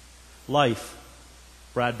apprehensions. Life,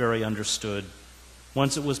 Bradbury understood,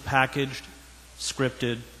 once it was packaged,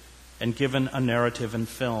 scripted, and given a narrative and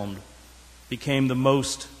filmed, became the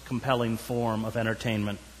most compelling form of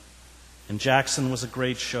entertainment. And Jackson was a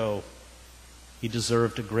great show. He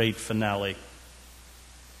deserved a great finale.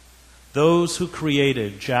 Those who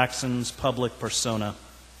created Jackson's public persona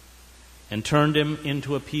and turned him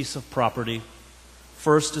into a piece of property,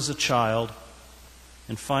 first as a child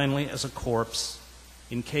and finally as a corpse,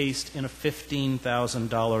 encased in a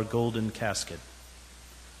 $15,000 golden casket,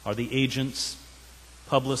 are the agents,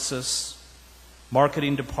 publicists,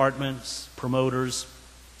 marketing departments, promoters,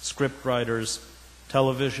 scriptwriters,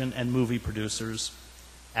 television and movie producers,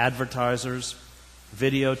 advertisers,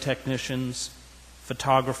 video technicians,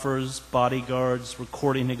 photographers, bodyguards,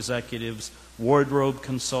 recording executives, wardrobe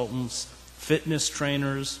consultants, fitness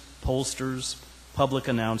trainers, pollsters, public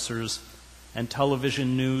announcers, and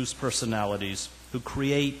television news personalities who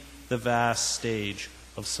create the vast stage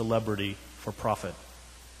of celebrity for profit.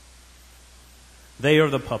 They are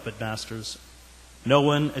the puppet masters. No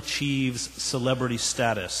one achieves celebrity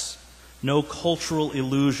status. No cultural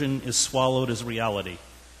illusion is swallowed as reality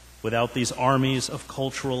without these armies of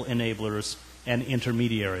cultural enablers and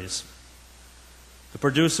intermediaries. The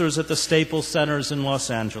producers at the Staples Centers in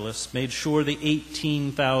Los Angeles made sure the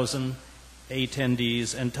 18,000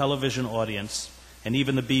 attendees and television audience, and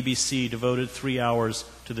even the BBC devoted 3 hours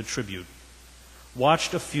to the tribute,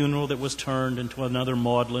 watched a funeral that was turned into another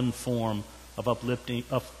maudlin form of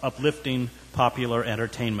uplifting popular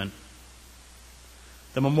entertainment.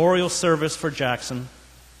 The memorial service for Jackson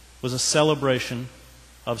was a celebration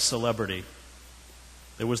of celebrity.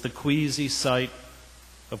 There was the queasy sight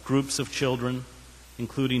of groups of children,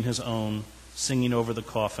 including his own, singing over the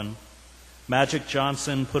coffin. Magic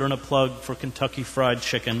Johnson put in a plug for Kentucky Fried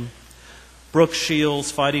Chicken. Brooke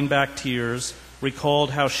Shields, fighting back tears,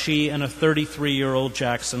 recalled how she and a 33-year-old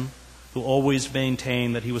Jackson, who always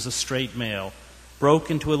maintained that he was a straight male,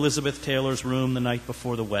 broke into Elizabeth Taylor's room the night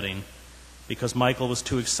before the wedding because Michael was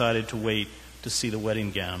too excited to wait to see the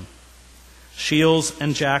wedding gown. Shields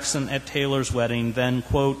and Jackson at Taylor's wedding then,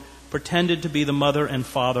 quote, pretended to be the mother and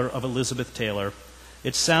father of Elizabeth Taylor.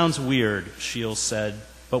 It sounds weird, Shields said,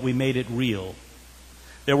 but we made it real.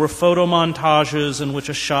 There were photo montages in which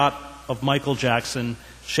a shot of Michael Jackson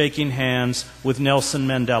shaking hands with Nelson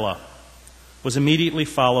Mandela was immediately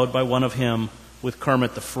followed by one of him with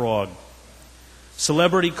Kermit the Frog.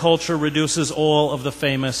 Celebrity culture reduces all of the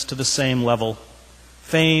famous to the same level.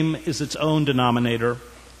 Fame is its own denominator,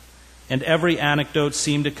 and every anecdote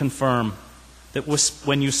seemed to confirm that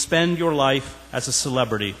when you spend your life as a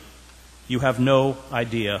celebrity, you have no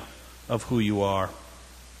idea of who you are.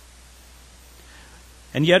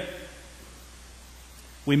 And yet,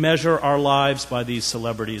 we measure our lives by these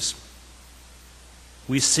celebrities.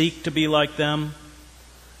 We seek to be like them.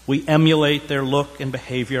 We emulate their look and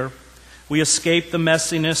behavior. We escape the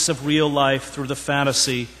messiness of real life through the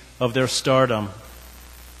fantasy of their stardom.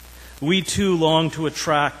 We too long to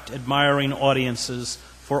attract admiring audiences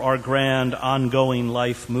for our grand, ongoing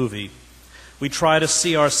life movie. We try to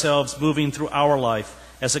see ourselves moving through our life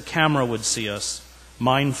as a camera would see us,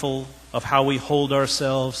 mindful of how we hold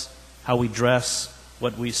ourselves, how we dress,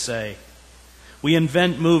 what we say. We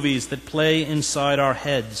invent movies that play inside our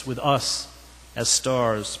heads with us as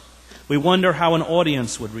stars. We wonder how an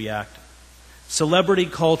audience would react. Celebrity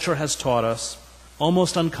culture has taught us,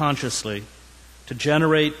 almost unconsciously, to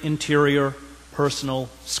generate interior, personal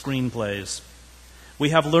screenplays. We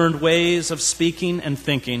have learned ways of speaking and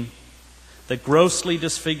thinking that grossly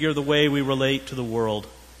disfigure the way we relate to the world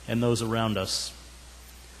and those around us.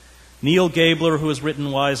 Neil Gabler, who has written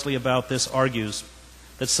wisely about this, argues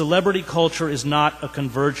that celebrity culture is not a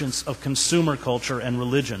convergence of consumer culture and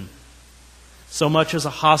religion, so much as a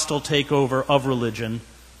hostile takeover of religion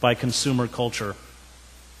by consumer culture.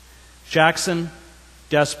 Jackson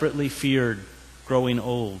desperately feared growing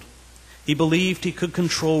old. He believed he could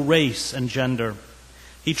control race and gender.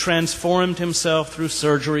 He transformed himself through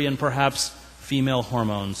surgery and perhaps female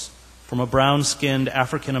hormones from a brown-skinned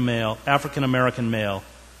African-American male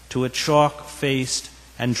to a chalk-faced,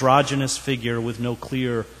 androgynous figure with no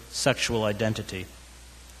clear sexual identity.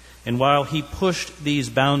 And while he pushed these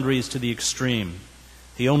boundaries to the extreme,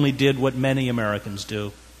 he only did what many Americans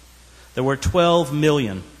do. There were 12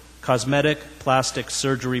 million cosmetic plastic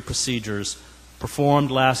surgery procedures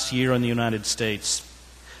performed last year in the United States.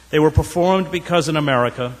 They were performed because in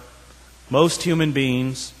America, most human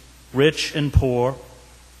beings, rich and poor,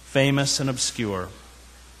 famous and obscure,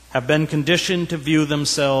 have been conditioned to view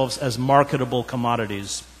themselves as marketable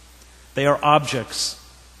commodities. They are objects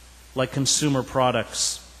like consumer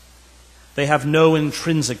products. They have no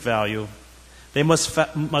intrinsic value. They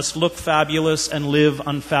must look fabulous and live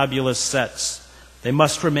on fabulous sets. They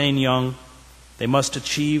must remain young. They must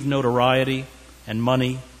achieve notoriety and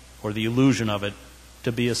money, or the illusion of it,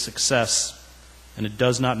 to be a success. And it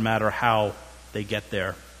does not matter how they get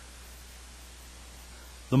there.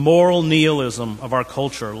 The moral nihilism of our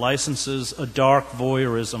culture licenses a dark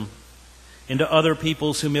voyeurism into other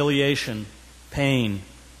people's humiliation, pain,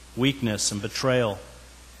 weakness, and betrayal.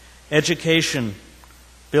 Education,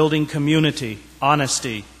 building community,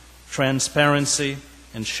 honesty, transparency,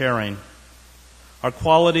 and sharing are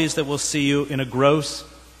qualities that will see you in a gross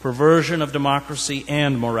perversion of democracy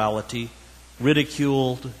and morality,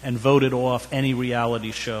 ridiculed and voted off any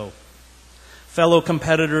reality show. Fellow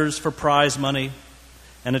competitors for prize money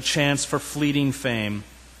and a chance for fleeting fame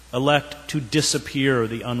elect to disappear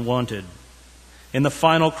the unwanted. In the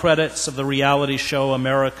final credits of the reality show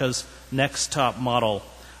America's Next Top Model,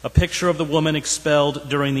 a picture of the woman expelled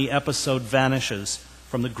during the episode vanishes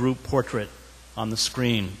from the group portrait on the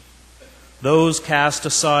screen. Those cast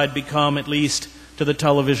aside become, at least to the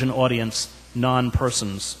television audience,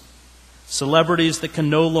 non-persons. Celebrities that can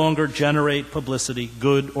no longer generate publicity,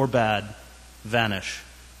 good or bad, vanish.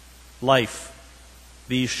 Life,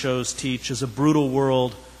 these shows teach, is a brutal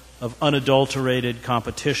world of unadulterated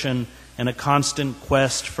competition and a constant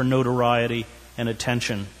quest for notoriety and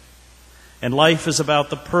attention. And life is about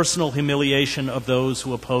the personal humiliation of those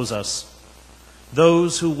who oppose us.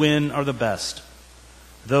 Those who win are the best.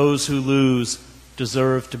 Those who lose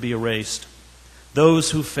deserve to be erased.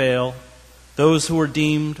 Those who fail, those who are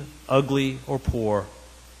deemed ugly or poor,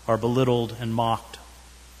 are belittled and mocked.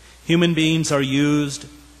 Human beings are used,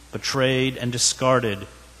 betrayed, and discarded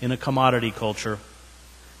in a commodity culture,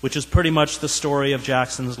 which is pretty much the story of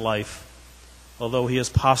Jackson's life, although he has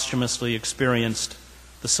posthumously experienced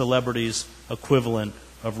the celebrity's equivalent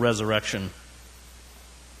of resurrection.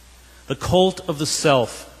 The cult of the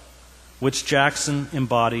self, which Jackson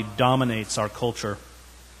embodied, dominates our culture.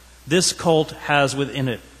 This cult has within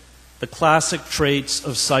it the classic traits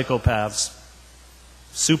of psychopaths: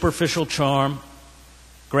 superficial charm,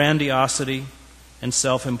 grandiosity, and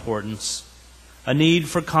self-importance, a need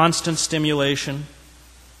for constant stimulation,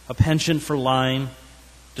 a penchant for lying,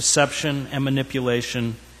 deception and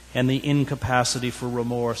manipulation, and the incapacity for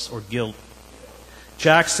remorse or guilt.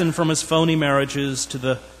 Jackson, from his phony marriages to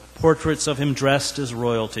the portraits of him dressed as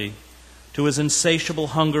royalty, to his insatiable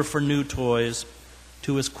hunger for new toys,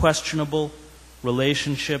 to his questionable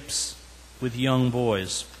relationships with young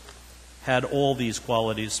boys, had all these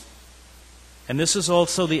qualities. And this is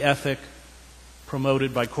also the ethic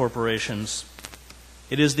promoted by corporations.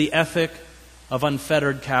 It is the ethic of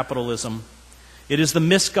unfettered capitalism. It is the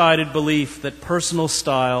misguided belief that personal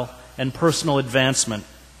style and personal advancement,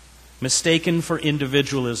 mistaken for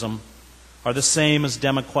individualism, are the same as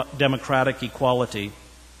democratic equality.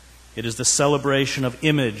 It is the celebration of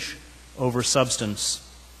image over substance.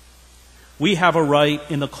 We have a right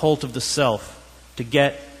in the cult of the self to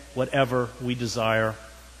get whatever we desire.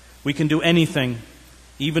 We can do anything,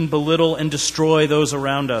 even belittle and destroy those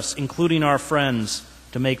around us, including our friends,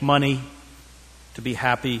 to make money, to be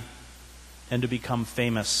happy, and to become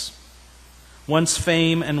famous. Once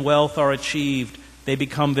fame and wealth are achieved, they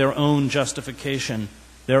become their own justification,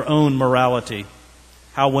 their own morality.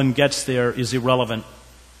 How one gets there is irrelevant.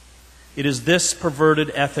 It is this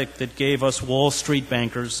perverted ethic that gave us Wall Street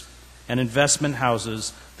bankers and investment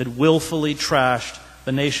houses that willfully trashed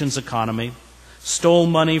the nation's economy, stole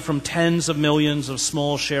money from tens of millions of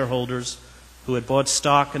small shareholders who had bought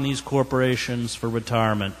stock in these corporations for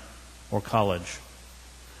retirement or college.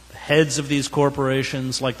 The heads of these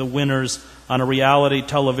corporations, like the winners on a reality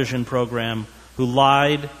television program who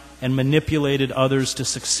lied and manipulated others to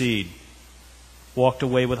succeed, walked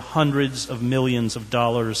away with hundreds of millions of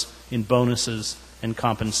dollars in bonuses and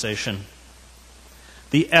compensation.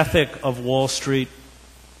 The ethic of Wall Street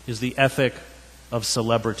is the ethic of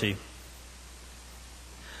celebrity.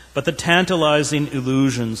 But the tantalizing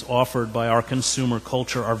illusions offered by our consumer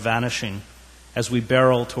culture are vanishing as we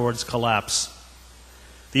barrel towards collapse.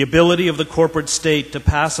 The ability of the corporate state to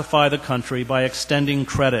pacify the country by extending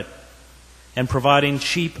credit and providing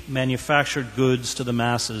cheap manufactured goods to the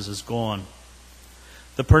masses is gone.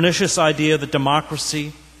 The pernicious idea that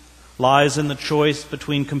democracy lies in the choice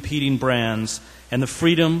between competing brands and the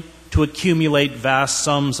freedom to accumulate vast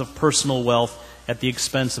sums of personal wealth at the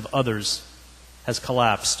expense of others has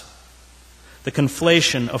collapsed. The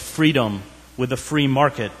conflation of freedom with the free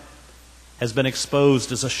market has been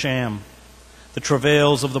exposed as a sham. The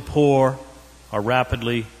travails of the poor are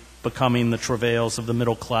rapidly becoming the travails of the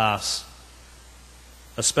middle class,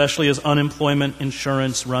 especially as unemployment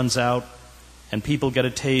insurance runs out and people get a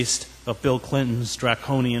taste of Bill Clinton's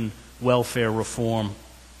draconian welfare reform.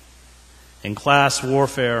 In class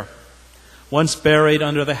warfare, once buried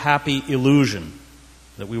under the happy illusion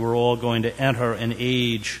that we were all going to enter an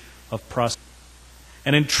age of prosperity,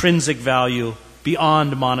 an intrinsic value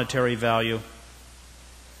beyond monetary value.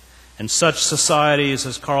 And such societies,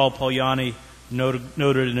 as Karl Polanyi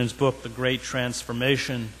noted in his book, The Great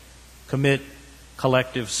Transformation, commit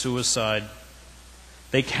collective suicide.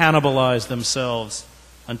 They cannibalize themselves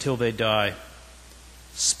until they die.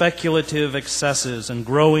 Speculative excesses and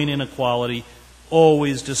growing inequality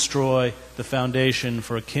always destroy the foundation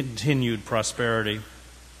for a continued prosperity.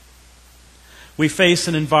 We face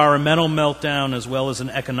an environmental meltdown as well as an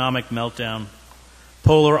economic meltdown.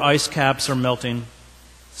 Polar ice caps are melting.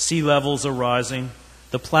 Sea levels are rising.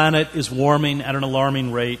 The planet is warming at an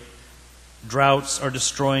alarming rate. Droughts are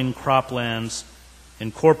destroying croplands.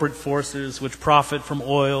 And corporate forces which profit from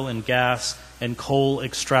oil and gas and coal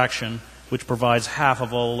extraction, which provides half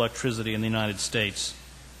of all electricity in the United States,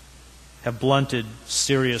 have blunted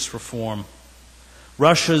serious reform.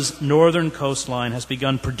 Russia's northern coastline has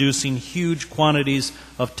begun producing huge quantities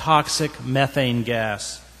of toxic methane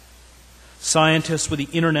gas. Scientists with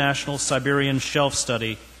the International Siberian Shelf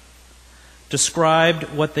Study described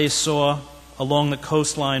what they saw along the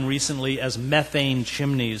coastline recently as methane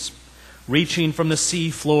chimneys, reaching from the sea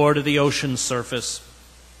floor to the ocean surface.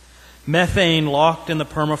 Methane locked in the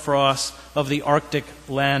permafrost of the Arctic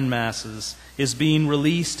land masses is being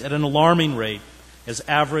released at an alarming rate as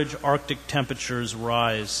average Arctic temperatures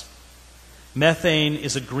rise. Methane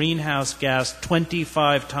is a greenhouse gas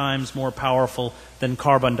 25 times more powerful than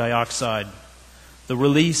carbon dioxide. The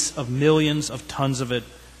release of millions of tons of it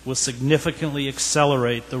will significantly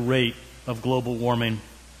accelerate the rate of global warming.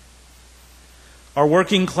 Our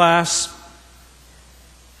working class,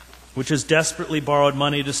 which has desperately borrowed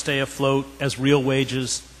money to stay afloat as real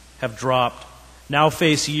wages have dropped, now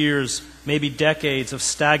face years, maybe decades of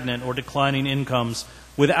stagnant or declining incomes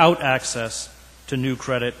without access to new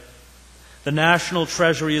credit. The national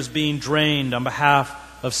treasury is being drained on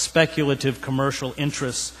behalf of speculative commercial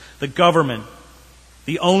interests. The government,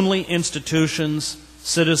 the only institutions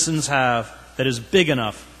citizens have that is big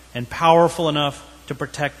enough and powerful enough to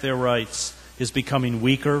protect their rights, is becoming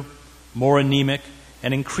weaker, more anemic,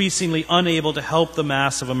 and increasingly unable to help the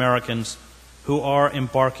mass of Americans who are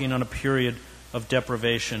embarking on a period of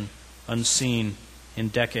deprivation unseen in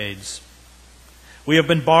decades. We have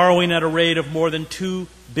been borrowing at a rate of more than $2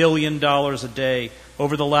 billion a day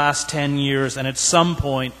over the last 10 years, and at some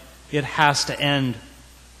point it has to end.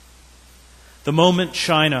 The moment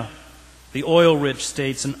China, the oil-rich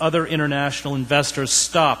states, and other international investors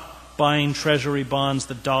stop buying treasury bonds,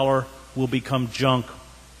 the dollar will become junk.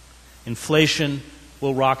 Inflation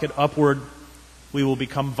will rocket upward. We will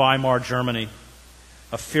become Weimar Germany,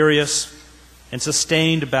 a furious and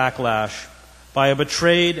sustained backlash by a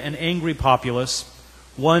betrayed and angry populace,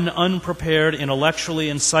 one unprepared intellectually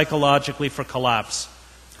and psychologically for collapse,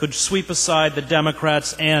 could sweep aside the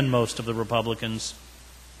Democrats and most of the Republicans.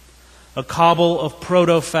 A cabal of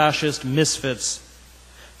proto-fascist misfits,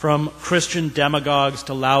 from Christian demagogues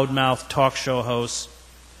to loudmouth talk show hosts,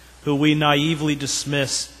 who we naively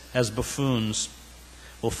dismiss as buffoons,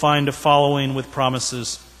 will find a following with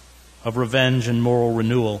promises of revenge and moral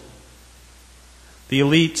renewal. The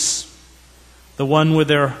elites, the one with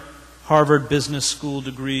their Harvard Business School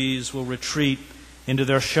degrees, will retreat into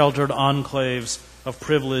their sheltered enclaves of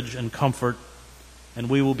privilege and comfort, and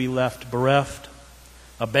we will be left bereft,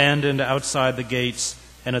 abandoned outside the gates,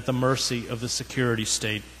 and at the mercy of the security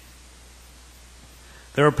state.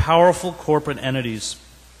 There are powerful corporate entities,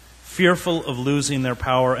 fearful of losing their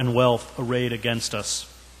power and wealth, arrayed against us.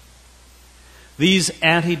 These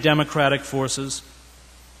anti-democratic forces,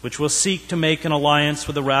 which will seek to make an alliance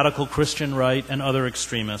with the radical Christian right and other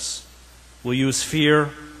extremists, will use fear,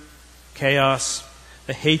 chaos,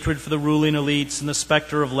 the hatred for the ruling elites, and the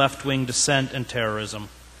specter of left-wing dissent and terrorism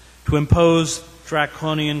to impose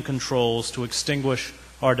draconian controls to extinguish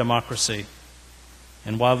our democracy.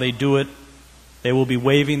 And while they do it, they will be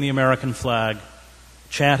waving the American flag,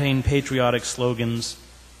 chanting patriotic slogans,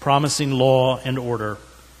 promising law and order,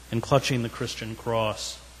 and clutching the Christian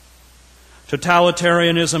cross.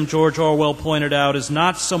 Totalitarianism, George Orwell pointed out, is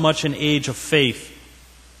not so much an age of faith,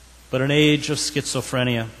 but an age of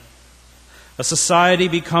schizophrenia. A society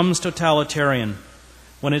becomes totalitarian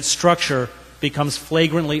when its structure becomes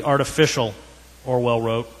flagrantly artificial, Orwell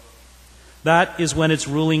wrote. That is when its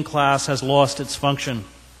ruling class has lost its function,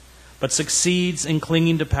 but succeeds in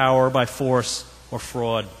clinging to power by force or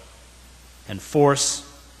fraud. And force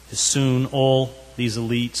is soon all these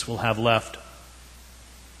elites will have left.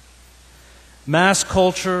 Mass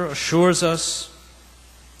culture assures us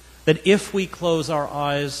that if we close our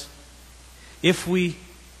eyes, if we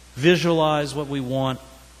visualize what we want,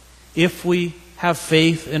 if we have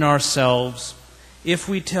faith in ourselves, if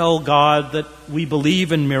we tell God that we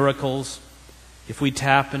believe in miracles, if we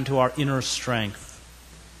tap into our inner strength,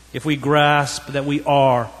 if we grasp that we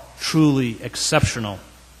are truly exceptional,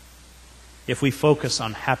 if we focus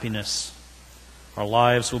on happiness, our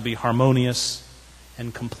lives will be harmonious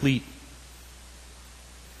and complete.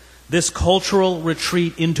 This cultural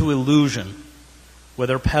retreat into illusion,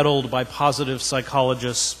 whether peddled by positive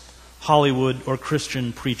psychologists, Hollywood, or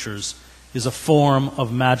Christian preachers, is a form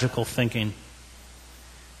of magical thinking.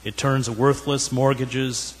 It turns worthless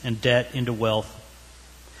mortgages and debt into wealth.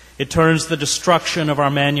 It turns the destruction of our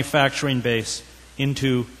manufacturing base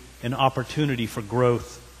into an opportunity for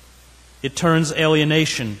growth. It turns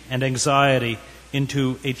alienation and anxiety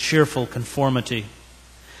into a cheerful conformity.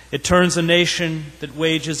 It turns a nation that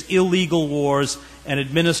wages illegal wars and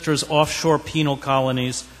administers offshore penal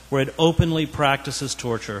colonies where it openly practices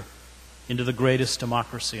torture into the greatest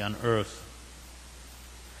democracy on earth.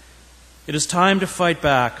 It is time to fight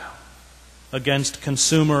back against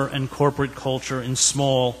consumer and corporate culture in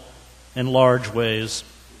small and large ways.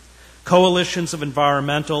 Coalitions of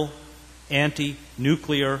environmental,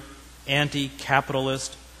 anti-nuclear,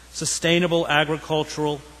 anti-capitalist, sustainable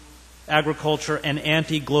agriculture, and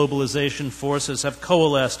anti-globalization forces have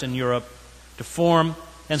coalesced in Europe to form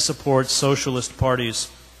and support socialist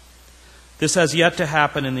parties. This has yet to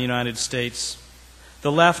happen in the United States.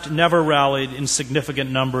 The left never rallied in significant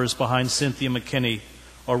numbers behind Cynthia McKinney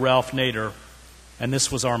or Ralph Nader, and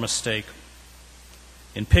this was our mistake.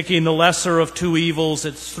 In picking the lesser of two evils,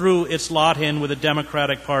 it threw its lot in with a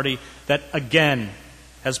Democratic Party that again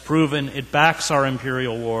has proven it backs our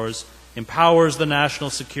imperial wars, empowers the national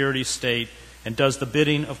security state, and does the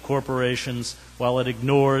bidding of corporations while it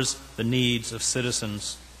ignores the needs of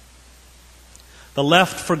citizens. The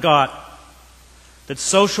left forgot that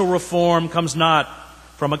social reform comes not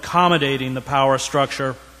from accommodating the power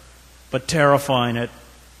structure, but terrifying it.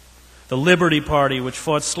 The Liberty Party, which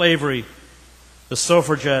fought slavery, the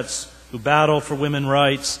suffragettes who battled for women's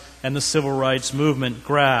rights, and the civil rights movement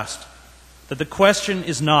grasped that the question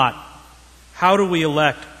is not, how do we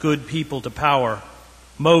elect good people to power?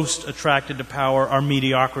 Most attracted to power are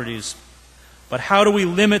mediocrities. But how do we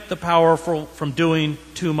limit the powerful from doing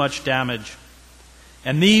too much damage?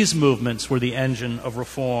 And these movements were the engine of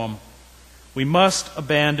reform. We must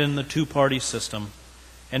abandon the two-party system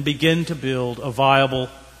and begin to build a viable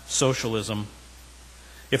socialism.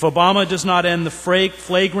 If Obama does not end the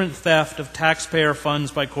flagrant theft of taxpayer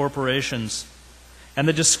funds by corporations and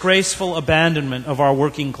the disgraceful abandonment of our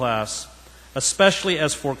working class, especially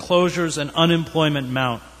as foreclosures and unemployment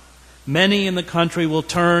mount, many in the country will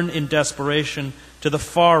turn in desperation to the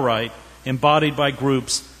far right, embodied by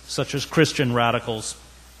groups such as Christian radicals.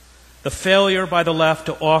 The failure by the left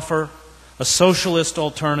to offer a socialist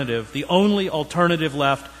alternative, the only alternative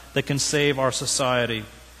left that can save our society,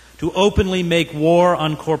 to openly make war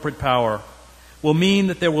on corporate power, will mean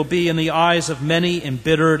that there will be, in the eyes of many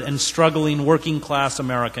embittered and struggling working-class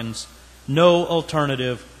Americans, no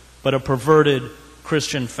alternative but a perverted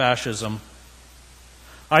Christian fascism.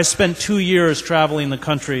 I spent 2 years traveling the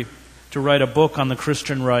country to write a book on the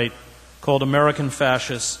Christian right called American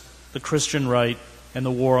Fascists, the Christian Right, and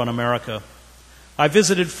the War on America. I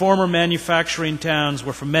visited former manufacturing towns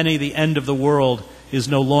where for many the end of the world is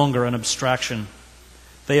no longer an abstraction.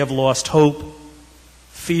 They have lost hope.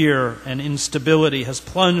 Fear and instability has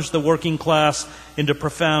plunged the working class into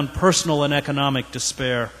profound personal and economic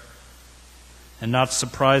despair, and not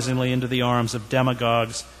surprisingly into the arms of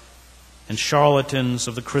demagogues and charlatans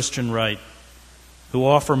of the Christian right, who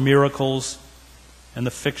offer miracles and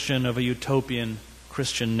the fiction of a utopian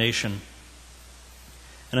Christian nation.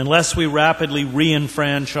 And unless we rapidly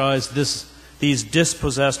re-enfranchise these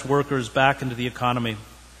dispossessed workers back into the economy,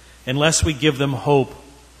 unless we give them hope,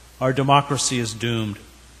 our democracy is doomed.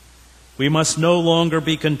 We must no longer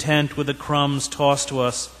be content with the crumbs tossed to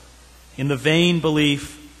us in the vain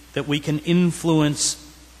belief that we can influence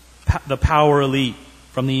the power elite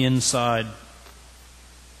from the inside.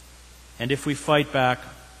 And if we fight back,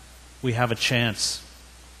 we have a chance.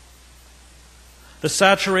 The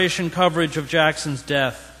saturation coverage of Jackson's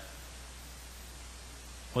death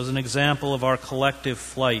was an example of our collective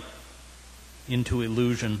flight into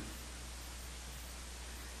illusion.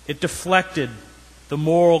 It deflected the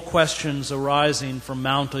moral questions arising from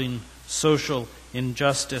mounting social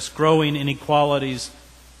injustice, growing inequalities,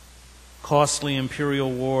 costly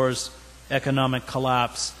imperial wars, economic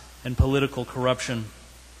collapse, and political corruption.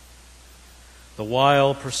 The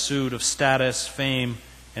wild pursuit of status, fame,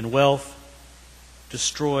 and wealth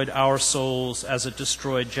destroyed our souls as it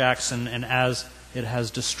destroyed Jackson and as it has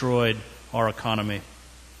destroyed our economy.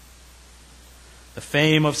 The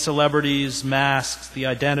fame of celebrities masks the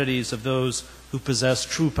identities of those who possess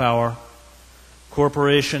true power,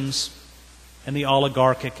 corporations, and the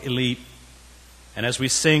oligarchic elite. And as we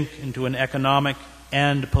sink into an economic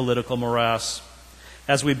and political morass,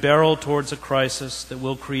 as we barrel towards a crisis that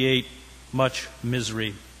will create much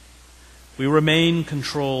misery, we remain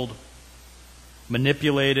controlled,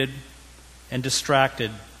 manipulated, and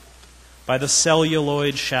distracted by the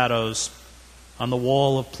celluloid shadows on the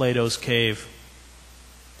wall of Plato's cave.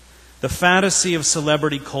 The fantasy of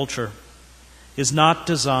celebrity culture is not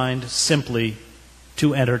designed simply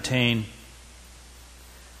to entertain.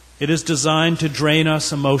 It is designed to drain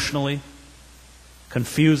us emotionally,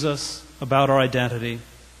 confuse us about our identity,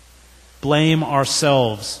 blame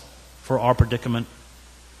ourselves for our predicament,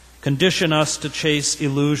 condition us to chase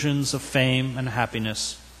illusions of fame and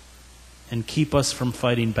happiness, and keep us from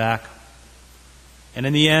fighting back. And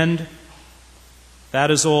in the end, that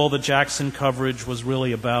is all the Jackson coverage was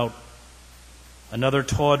really about. Another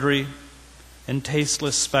tawdry and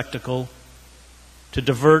tasteless spectacle to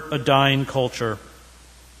divert a dying culture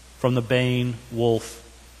from the baying wolf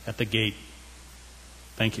at the gate.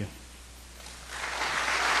 Thank you.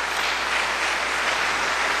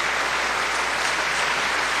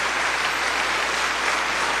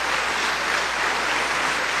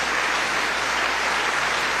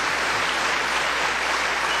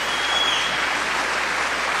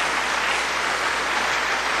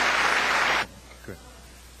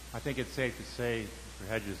 think it's safe to say, Mr.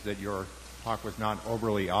 Hedges, that your talk was not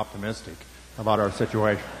overly optimistic about our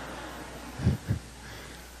situation.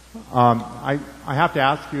 I have to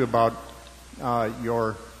ask you about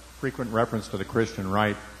your frequent reference to the Christian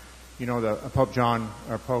right. You know, Pope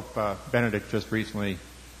Benedict just recently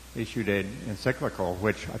issued an encyclical,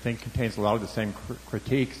 which I think contains a lot of the same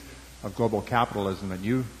critiques of global capitalism that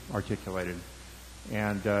you articulated.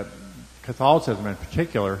 And Catholicism in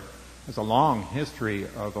particular has a long history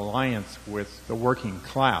of alliance with the working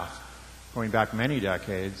class, going back many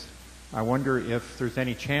decades. I wonder if there's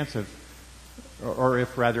any chance of, or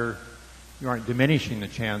if rather you aren't diminishing the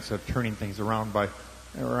chance of turning things around by,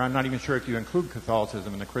 or I'm not even sure if you include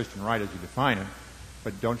Catholicism in the Christian right as you define it,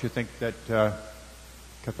 but don't you think that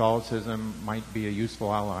Catholicism might be a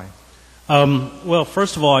useful ally? Well,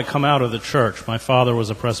 first of all, I come out of the church. My father was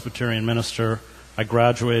a Presbyterian minister. I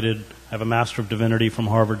graduated. I have a Master of Divinity from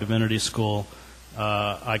Harvard Divinity School.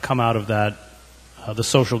 I come out of that. The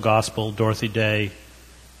Social Gospel, Dorothy Day,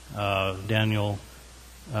 Daniel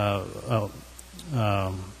Berrigan.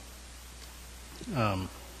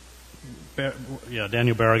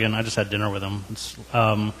 I just had dinner with him.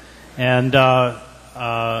 And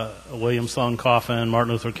William Sloane Coffin,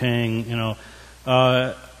 Martin Luther King, you know.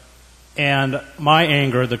 And my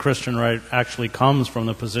anger, the Christian right, actually comes from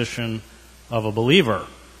the position of a believer.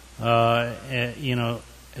 You know,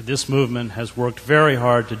 this movement has worked very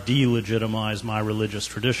hard to delegitimize my religious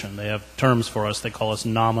tradition. They have terms for us. They call us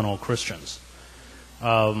nominal Christians.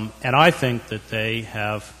 And I think that they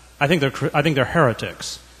have. I think they're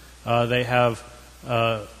heretics. They have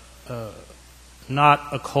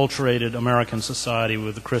not acculturated American society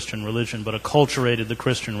with the Christian religion, but acculturated the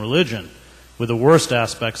Christian religion with the worst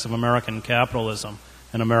aspects of American capitalism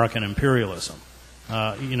and American imperialism.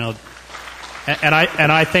 You know, and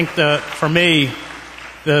I think that for me,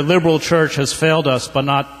 the liberal church has failed us, but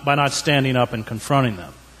by not standing up and confronting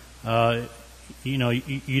them. You know,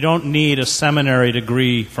 you don't need a seminary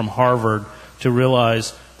degree from Harvard to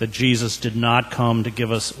realize that Jesus did not come to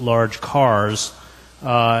give us large cars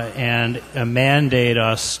and mandate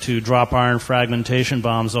us to drop iron fragmentation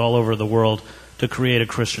bombs all over the world to create a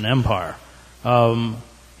Christian empire. And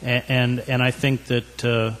I think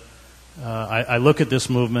that I look at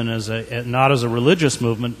this movement as not as a religious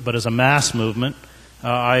movement, but as a mass movement.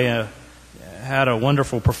 I had a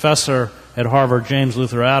wonderful professor at Harvard, James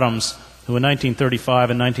Luther Adams, who in 1935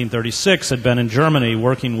 and 1936 had been in Germany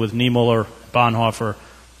working with Niemöller, Bonhoeffer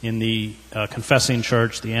in the confessing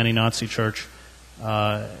church, the anti-Nazi church,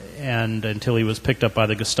 and until he was picked up by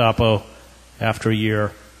the Gestapo after a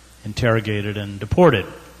year, interrogated and deported.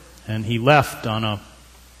 And he left on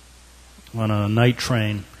a night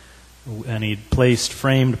train, and he placed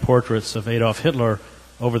framed portraits of Adolf Hitler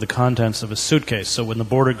over the contents of his suitcase. So when the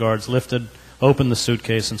border guards opened the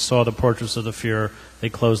suitcase and saw the portraits of the Fuhrer, they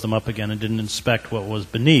closed them up again and didn't inspect what was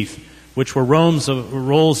beneath, which were rolls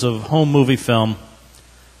of home movie film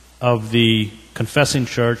of the confessing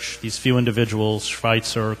church, these few individuals,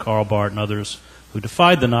 Schweitzer, Karl Barth, and others, who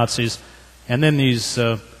defied the Nazis, and then these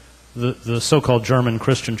the so-called German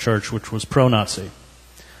Christian church, which was pro-Nazi.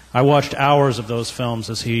 I watched hours of those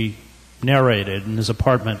films as he narrated in his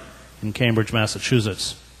apartment in Cambridge,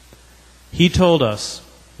 Massachusetts. He told us,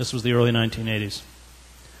 this was the early 1980s,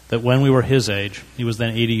 that when we were his age, he was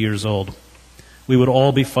then 80 years old, we would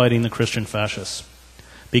all be fighting the Christian fascists,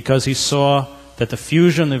 because he saw that the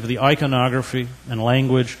fusion of the iconography and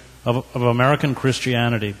language of American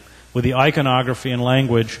Christianity with the iconography and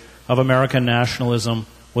language of American nationalism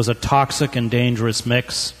was a toxic and dangerous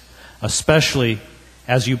mix, especially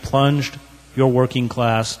as you plunged your working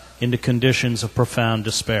class into conditions of profound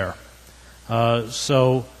despair.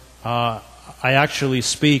 So I actually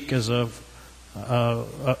speak as a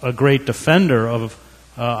great defender of,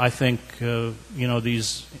 I think,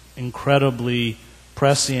 these incredibly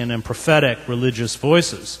prescient and prophetic religious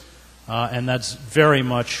voices. And that's very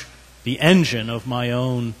much the engine of my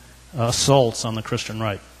own assaults on the Christian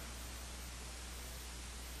right.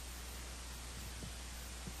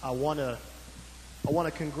 I want to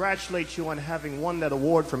congratulate you on having won that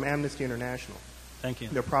award from Amnesty International. Thank you.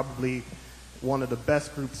 They're probably one of the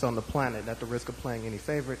best groups on the planet, at the risk of playing any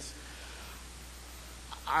favorites.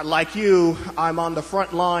 Like you, I'm on the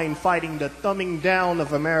front line fighting the thumbing down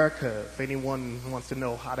of America. If anyone wants to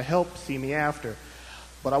know how to help, see me after.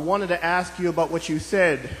 But I wanted to ask you about what you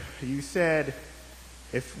said. You said,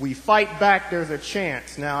 if we fight back, there's a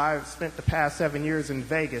chance. Now, I've spent the past 7 years in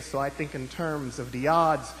Vegas, so I think in terms of the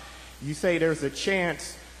odds, you say there's a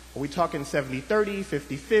chance. Are we talking 70-30,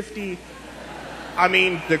 50-50? I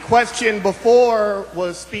mean, the question before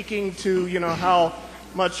was speaking to, how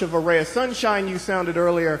much of a ray of sunshine you sounded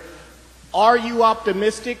earlier. Are you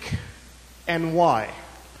optimistic, and why?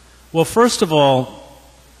 Well, first of all,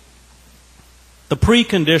 the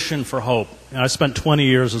precondition for hope, and I spent 20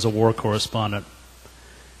 years as a war correspondent,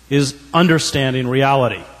 is understanding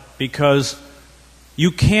reality, because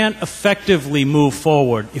you can't effectively move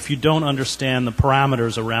forward if you don't understand the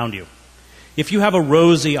parameters around you. If you have a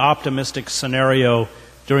rosy, optimistic scenario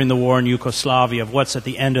during the war in Yugoslavia of what's at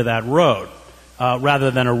the end of that road, rather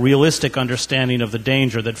than a realistic understanding of the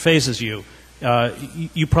danger that faces you,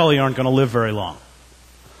 you probably aren't going to live very long.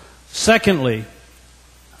 Secondly,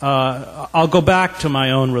 I'll go back to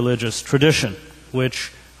my own religious tradition,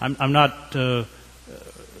 which I'm not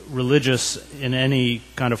religious in any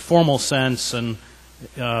kind of formal sense, and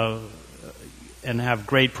have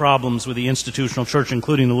great problems with the institutional church,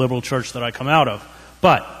 including the liberal church that I come out of.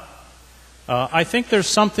 But I think there's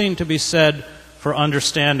something to be said for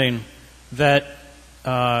understanding that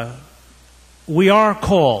we are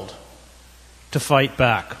called to fight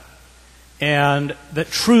back, and that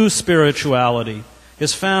true spirituality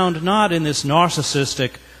is found not in this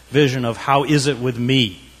narcissistic vision of how is it with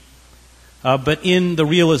me, but in the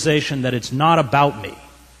realization that it's not about me,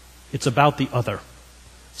 it's about the other.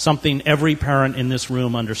 Something every parent in this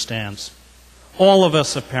room understands. All of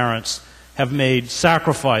us as parents have made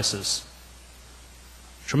sacrifices,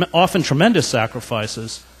 often tremendous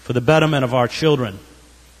sacrifices, for the betterment of our children.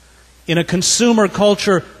 In a consumer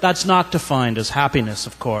culture, that's not defined as happiness,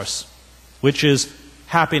 of course, which is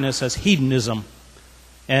happiness as hedonism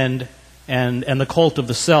and the cult of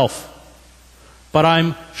the self. But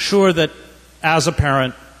I'm sure that as a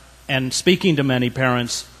parent, and speaking to many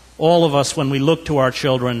parents, all of us, when we look to our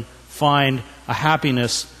children, find a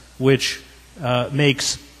happiness which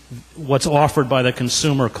makes what's offered by the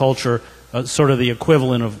consumer culture sort of the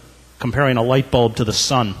equivalent of comparing a light bulb to the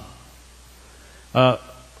sun. The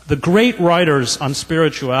great writers on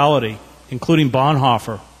spirituality, including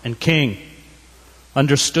Bonhoeffer and King,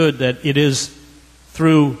 understood that it is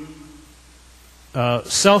through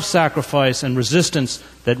self-sacrifice and resistance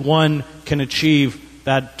that one can achieve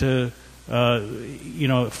that,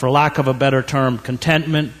 for lack of a better term,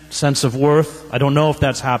 contentment, sense of worth. I don't know if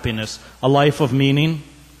that's happiness, a life of meaning.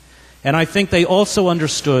 And I think they also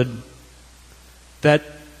understood that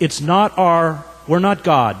we're not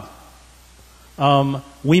God.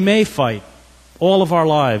 We may fight all of our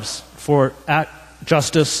lives for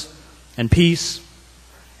justice and peace,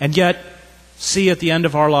 and yet see at the end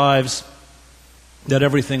of our lives that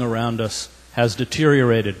everything around us has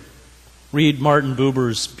deteriorated. Read Martin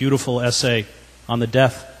Buber's beautiful essay on the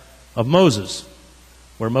death of Moses,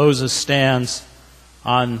 where Moses stands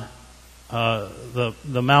on the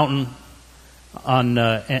mountain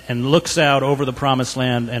and looks out over the promised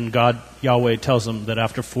land, and God, Yahweh, tells him that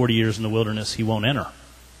after 40 years in the wilderness he won't enter.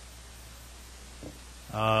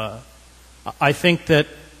 I think that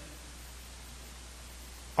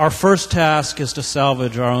our first task is to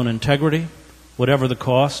salvage our own integrity, whatever the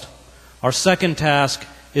cost. Our second task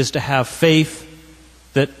is to have faith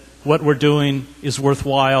that what we're doing is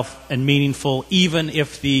worthwhile and meaningful, even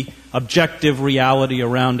if the objective reality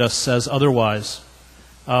around us says otherwise.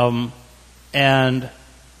 And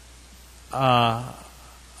the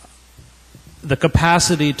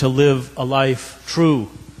capacity to live a life true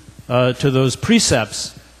to those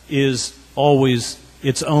precepts is always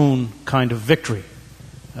its own kind of victory.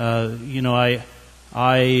 I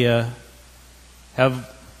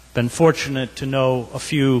have been fortunate to know a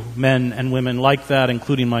few men and women like that,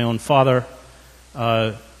 including my own father.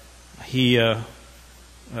 We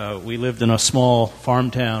lived in a small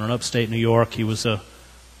farm town in upstate New York. He was a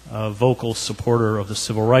vocal supporter of the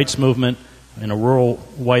civil rights movement in a rural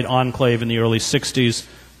white enclave in the early 60s.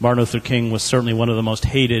 Martin Luther King was certainly one of the most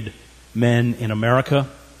hated men in America.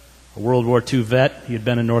 A World War II vet. He had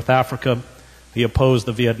been in North Africa. He opposed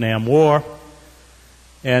the Vietnam War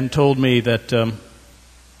and told me that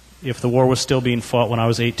if the war was still being fought when I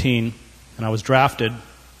was 18 and I was drafted,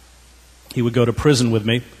 he would go to prison with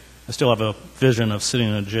me. I still have a vision of sitting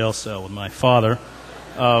in a jail cell with my father.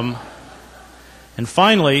 And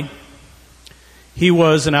finally, he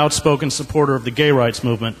was an outspoken supporter of the gay rights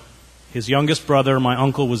movement. His youngest brother, my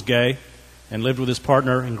uncle, was gay and lived with his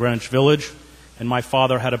partner in Greenwich Village, and my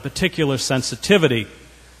father had a particular sensitivity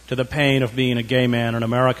to the pain of being a gay man in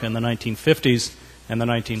America in the 1950s and the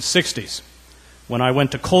 1960s. When I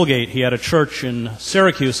went to Colgate, he had a church in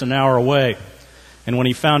Syracuse an hour away, and when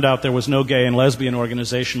he found out there was no gay and lesbian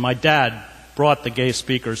organization, my dad brought the gay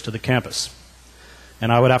speakers to the campus.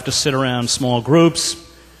 And I would have to sit around small groups,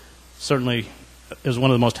 certainly as one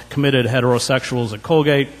of the most committed heterosexuals at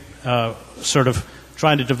Colgate, sort of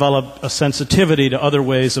trying to develop a sensitivity to other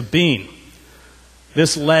ways of being.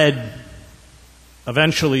 This led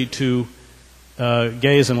eventually to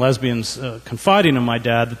gays and lesbians confiding in my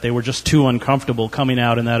dad that they were just too uncomfortable coming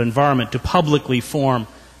out in that environment to publicly form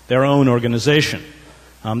their own organization.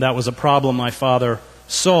 That was a problem my father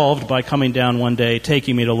solved by coming down one day,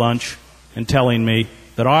 taking me to lunch, and telling me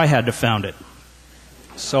that I had to found it.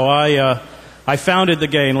 So I founded the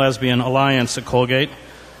Gay and Lesbian Alliance at Colgate.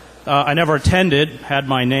 I never attended, had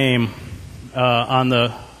my name on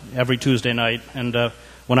every Tuesday night, and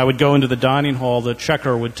when I would go into the dining hall, the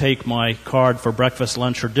checker would take my card for breakfast,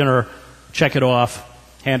 lunch, or dinner, check it off,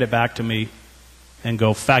 hand it back to me, and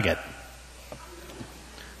go, faggot.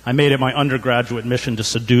 I made it my undergraduate mission to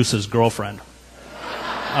seduce his girlfriend.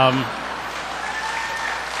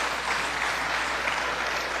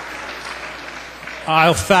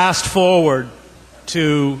 I'll fast forward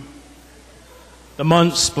to the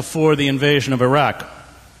months before the invasion of Iraq.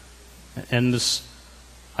 And this,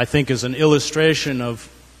 I think, is an illustration of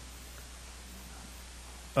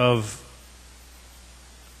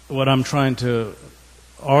what I'm trying to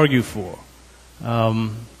argue for.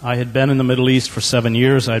 I had been in the Middle East for 7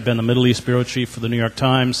 years. I had been the Middle East bureau chief for the New York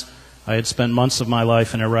Times. I had spent months of my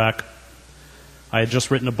life in Iraq. I had just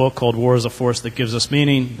written a book called War is a Force That Gives Us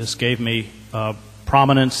Meaning. This gave me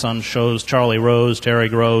prominence on shows Charlie Rose, Terry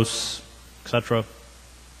Gross, etc.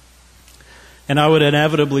 And I would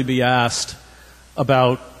inevitably be asked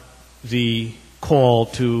about the call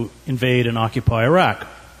to invade and occupy Iraq.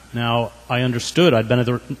 Now, I understood, I'd been at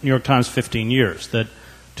the New York Times 15 years, that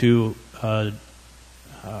to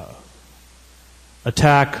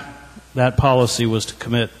attack that policy was to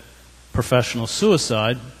commit professional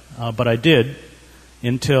suicide, but I did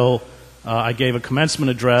until I gave a commencement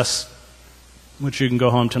address, which you can go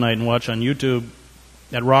home tonight and watch on YouTube,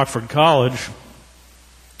 at Rockford College,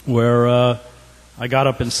 where I got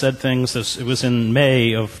up and said things. It was in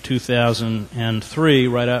May of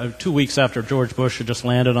 2003, 2 weeks after George Bush had just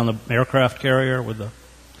landed on the aircraft carrier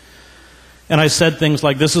and I said things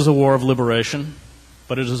like, this is a war of liberation,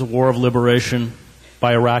 but it is a war of liberation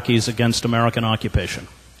by Iraqis against American occupation.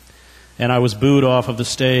 And I was booed off of the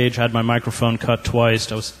stage, had my microphone cut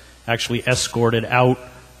twice. I was actually escorted out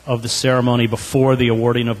of the ceremony before the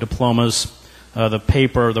awarding of diplomas. The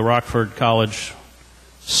paper, the Rockford College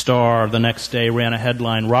Star, the next day ran a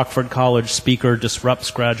headline, Rockford College Speaker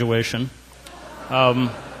Disrupts Graduation. And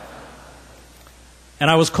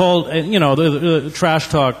I was called, the trash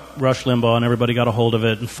talk, Rush Limbaugh, and everybody got a hold of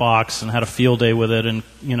it, and Fox, and had a field day with it, and,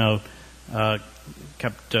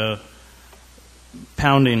 kept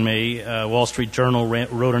pounding me. Wall Street Journal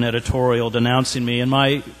wrote an editorial denouncing me, and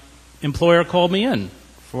my employer called me in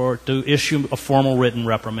to issue a formal written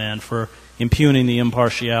reprimand for impugning the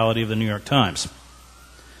impartiality of the New York Times.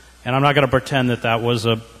 And I'm not going to pretend that was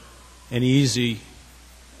an easy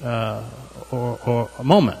or a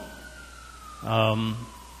moment. And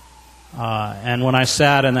when I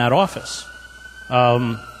sat in that office,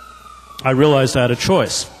 I realized I had a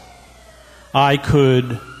choice. I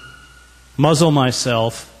could muzzle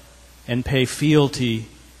myself and pay fealty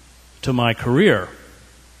to my career,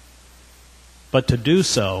 but to do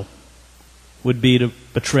so would be to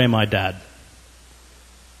betray my dad.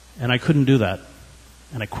 And I couldn't do that.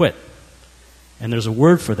 And I quit. And there's a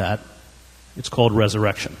word for that. It's called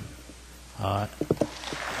resurrection. Thank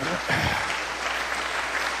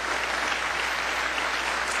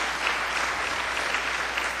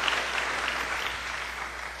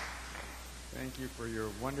you for your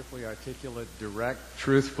wonderfully articulate, direct,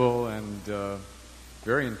 truthful, and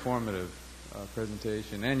very informative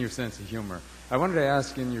presentation, and your sense of humor. I wanted to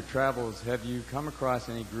ask, in your travels, have you come across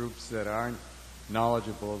any groups that aren't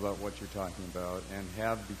knowledgeable about what you're talking about and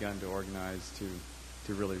have begun to organize to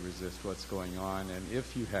really resist what's going on? And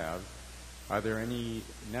if you have, are there any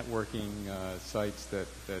networking sites that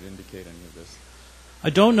indicate any of this? I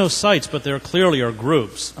don't know sites, but there clearly are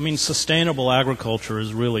groups. I mean, sustainable agriculture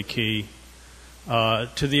is really key.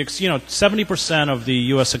 70% of the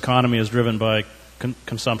U.S. economy is driven by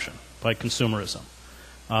consumption, by consumerism.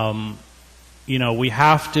 We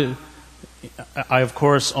have to. I, of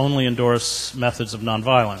course, only endorse methods of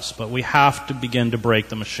nonviolence, but we have to begin to break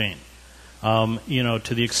the machine. To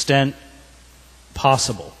the extent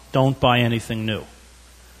possible, don't buy anything new.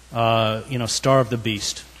 Starve the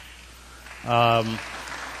beast. I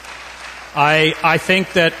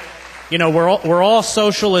think that, we're all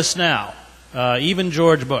socialists now, even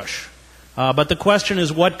George Bush. But the question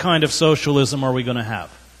is, what kind of socialism are we going to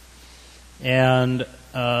have? And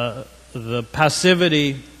the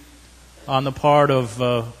passivity on the part of,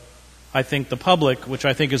 I think, the public, which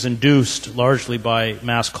I think is induced largely by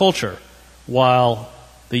mass culture, while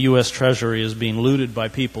the U.S. Treasury is being looted by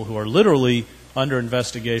people who are literally under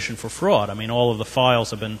investigation for fraud. I mean, all of the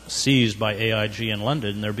files have been seized by AIG in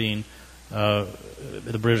London, and they're being,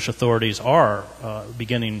 the British authorities are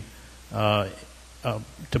beginning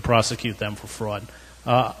to prosecute them for fraud.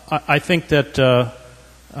 I think that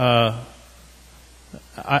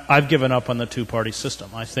I've given up on the two-party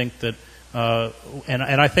system. I think that, and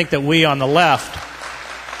I think that we on the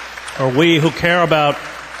left, or we who care about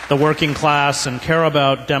the working class and care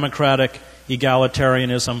about democratic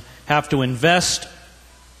egalitarianism, have to invest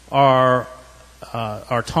our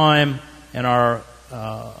time and our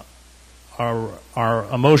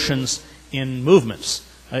emotions in movements.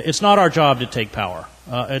 It's not our job to take power.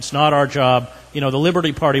 It's not our job. The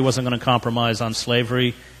Liberty Party wasn't going to compromise on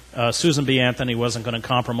slavery. Susan B. Anthony wasn't going to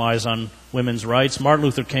compromise on women's rights. Martin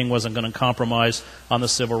Luther King wasn't going to compromise on the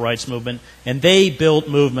civil rights movement. And they built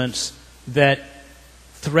movements that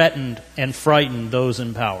threatened and frightened those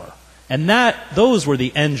in power. And those were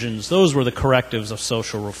the engines, those were the correctives of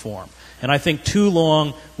social reform. And I think too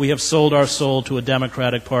long we have sold our soul to a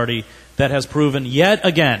Democratic Party that has proven yet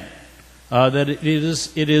again that it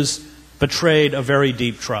is betrayed a very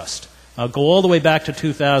deep trust. Go all the way back to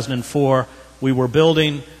 2004. We were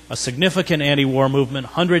building a significant anti-war movement,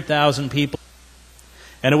 100,000 people.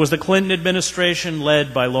 And it was the Clinton administration,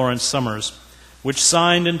 led by Lawrence Summers, which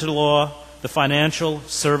signed into law the Financial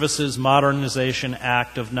Services Modernization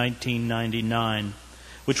Act of 1999,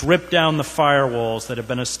 which ripped down the firewalls that had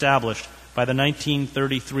been established by the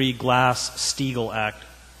 1933 Glass-Steagall Act.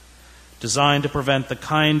 Designed to prevent the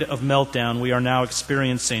kind of meltdown we are now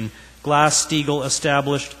experiencing, Glass-Steagall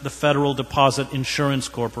established the Federal Deposit Insurance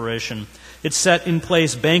Corporation. It set in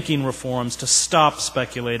place banking reforms to stop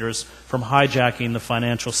speculators from hijacking the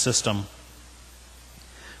financial system.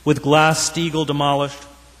 With Glass-Steagall demolished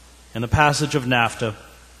and the passage of NAFTA,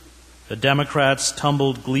 the Democrats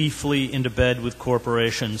tumbled gleefully into bed with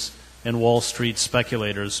corporations and Wall Street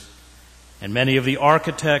speculators. And many of the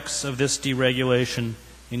architects of this deregulation,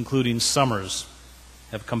 including Summers,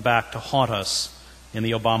 have come back to haunt us in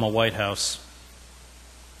the Obama White House.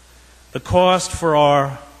 The cost for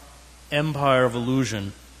our empire of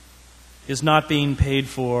illusion is not being paid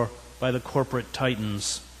for by the corporate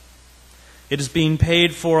titans. It is being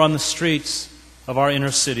paid for on the streets of our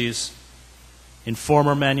inner cities, in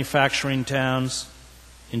former manufacturing towns,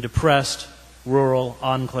 in depressed rural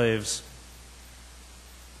enclaves.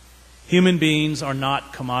 Human beings are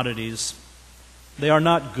not commodities. They are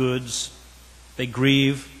not goods. They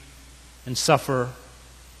grieve and suffer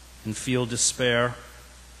and feel despair.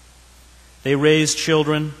 They raise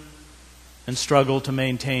children and struggle to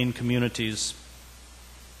maintain communities.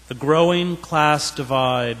 The growing class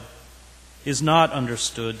divide is not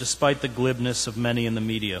understood, despite the glibness of many in the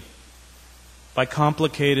media, by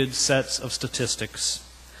complicated sets of statistics,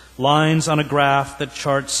 lines on a graph that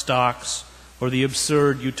charts stocks, or the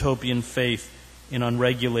absurd utopian faith in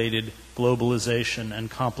unregulated globalization and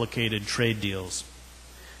complicated trade deals.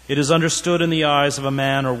 It is understood in the eyes of a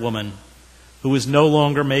man or woman who is no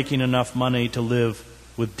longer making enough money to live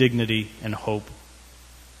with dignity and hope.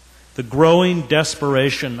 The growing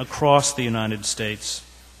desperation across the United States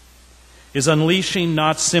is unleashing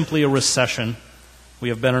not simply a recession — we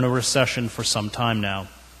have been in a recession for some time now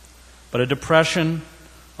 — but a depression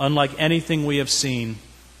unlike anything we have seen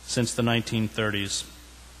since the 1930s.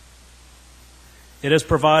 It has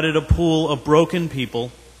provided a pool of broken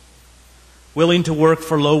people willing to work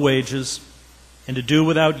for low wages and to do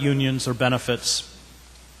without unions or benefits.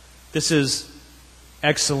 This is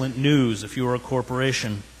excellent news if you are a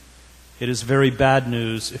corporation. It is very bad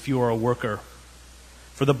news if you are a worker.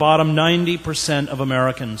 For the bottom 90% of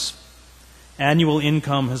Americans, annual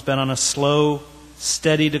income has been on a slow,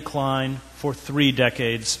 steady decline for 3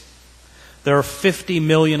 decades. There are 50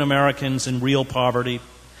 million Americans in real poverty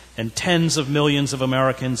and tens of millions of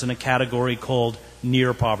Americans in a category called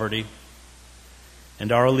near poverty.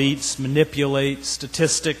 And our elites manipulate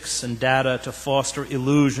statistics and data to foster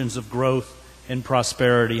illusions of growth and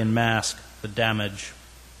prosperity and mask the damage.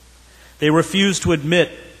 They refuse to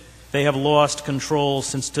admit they have lost control,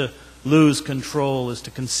 since to lose control is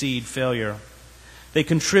to concede failure. They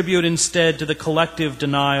contribute instead to the collective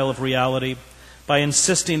denial of reality by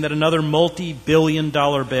insisting that another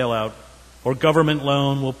multi-billion-dollar bailout or government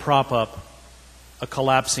loan will prop up a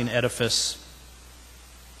collapsing edifice.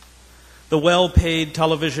 The well-paid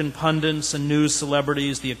television pundits and news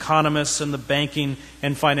celebrities, the economists and the banking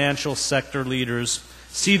and financial sector leaders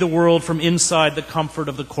see the world from inside the comfort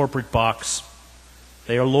of the corporate box.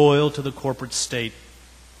 They are loyal to the corporate state.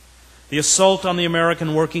 The assault on the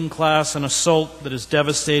American working class, an assault that has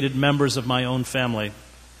devastated members of my own family,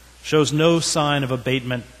 shows no sign of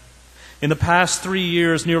abatement. In the past 3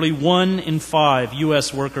 years, nearly 1 in 5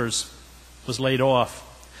 U.S. workers was laid off.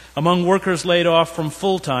 Among workers laid off from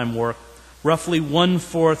full-time work, roughly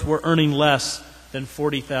 1/4 were earning less than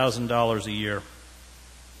 $40,000 a year.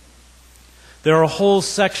 There are whole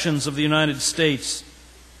sections of the United States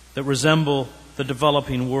that resemble the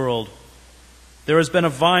developing world. There has been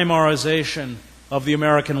a Weimarization of the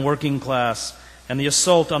American working class, and the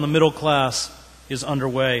assault on the middle class is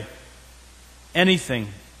underway. Anything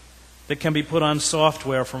that can be put on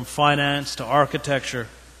software, from finance to architecture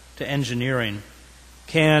to engineering,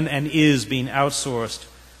 can and is being outsourced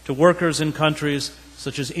to workers in countries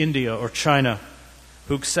such as India or China,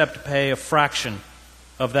 who accept pay a fraction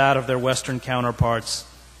of that of their Western counterparts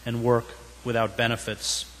and work without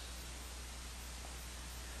benefits.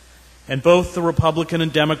 And both the Republican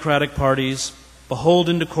and Democratic parties,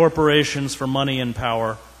 beholden to corporations for money and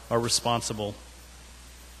power, are responsible.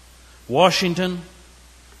 Washington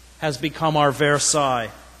has become our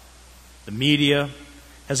Versailles. The media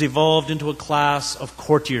has evolved into a class of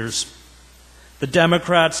courtiers. The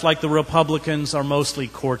Democrats, like the Republicans, are mostly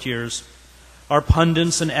courtiers. Our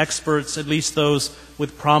pundits and experts, at least those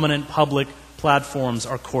with prominent public platforms,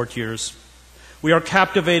 are courtiers. We are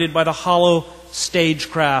captivated by the hollow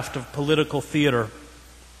stagecraft of political theater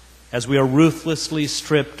as we are ruthlessly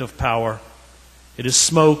stripped of power. It is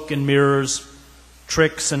smoke and mirrors,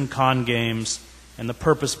 tricks and con games, and the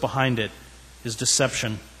purpose behind it is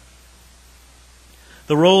deception.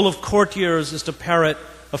 The role of courtiers is to parrot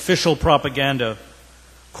official propaganda.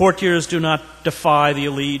 Courtiers do not defy the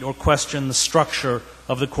elite or question the structure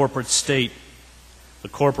of the corporate state. The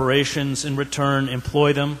corporations, in return,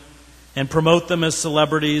 employ them and promote them as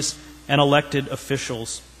celebrities and elected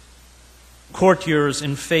officials. Courtiers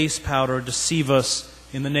in face powder deceive us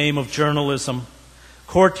in the name of journalism.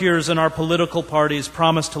 Courtiers in our political parties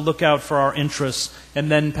promise to look out for our interests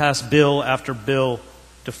and then pass bill after bill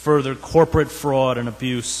to further corporate fraud and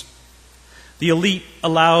abuse. The elite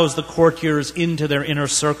allows the courtiers into their inner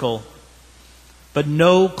circle, but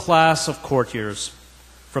no class of courtiers,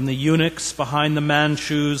 from the eunuchs behind the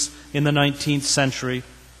Manchus in the 19th century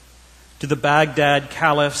to the Baghdad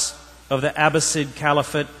caliphs of the Abbasid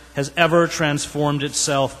Caliphate, has ever transformed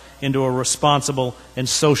itself into a responsible and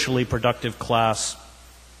socially productive class.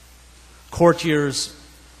 Courtiers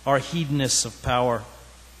are hedonists of power.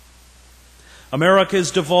 America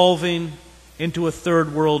is devolving into a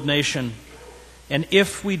third world nation, and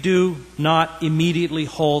if we do not immediately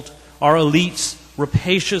halt our elites'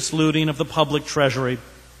 rapacious looting of the public treasury,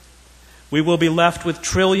 we will be left with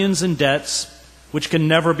trillions in debts which can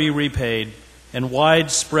never be repaid, and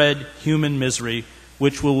widespread human misery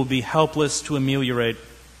which we will be helpless to ameliorate.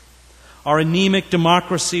 Our anemic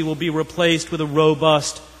democracy will be replaced with a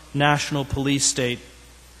robust national police state.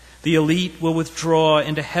 The elite will withdraw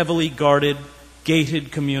into heavily guarded,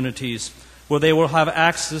 gated communities where they will have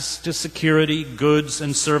access to security, goods,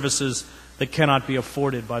 and services that cannot be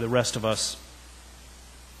afforded by the rest of us.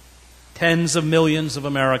 Tens of millions of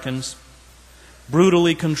Americans,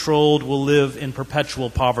 brutally controlled, will live in perpetual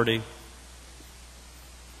poverty.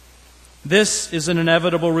 This is an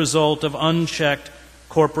inevitable result of unchecked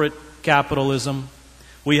corporate capitalism.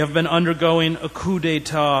 We have been undergoing a coup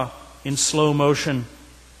d'etat in slow motion.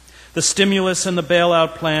 The stimulus and the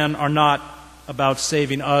bailout plan are not about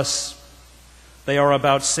saving us. They are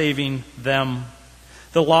about saving them.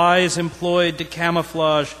 The lies employed to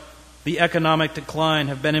camouflage the economic decline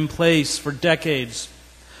have been in place for decades.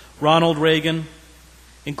 Ronald Reagan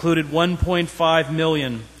included 1.5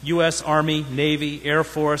 million U.S. Army, Navy, Air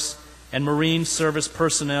Force, and Marine service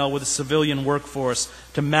personnel with a civilian workforce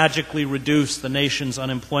to magically reduce the nation's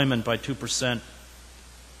unemployment by 2%.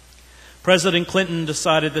 President Clinton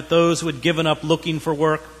decided that those who had given up looking for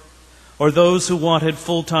work, or those who wanted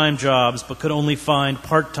full-time jobs but could only find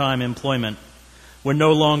part-time employment, were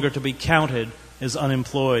no longer to be counted as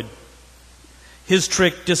unemployed. His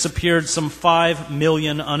trick disappeared some 5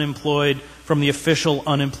 million unemployed from the official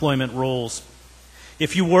unemployment rolls.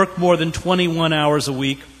 If you work more than 21 hours a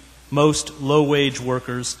week, most low-wage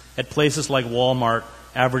workers at places like Walmart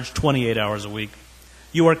average 28 hours a week.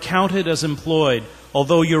 You are counted as employed,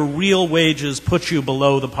 although your real wages put you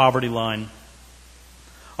below the poverty line.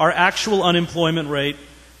 Our actual unemployment rate,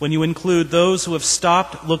 when you include those who have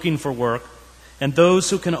stopped looking for work and those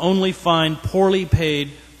who can only find poorly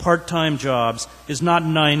paid part-time jobs, is not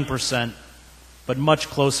 9%, but much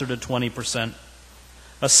closer to 20%.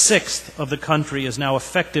 A sixth of the country is now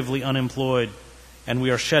effectively unemployed, and we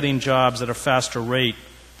are shedding jobs at a faster rate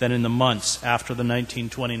than in the months after the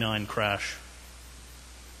 1929 crash.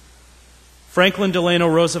 Franklin Delano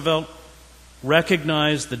Roosevelt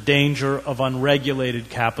recognized the danger of unregulated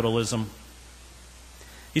capitalism.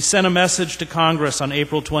 He sent a message to Congress on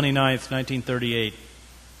April 29, 1938,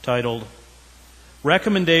 titled,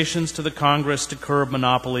 "Recommendations to the Congress to Curb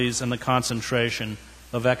Monopolies and the Concentration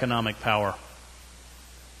of Economic Power."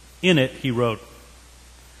 In it, he wrote,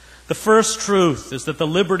 "The first truth is that the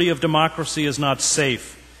liberty of democracy is not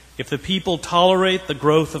safe if the people tolerate the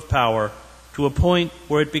growth of power to a point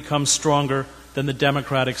where it becomes stronger than the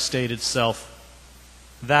democratic state itself.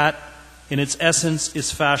 That, in its essence,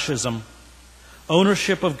 is fascism.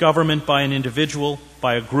 Ownership of government by an individual,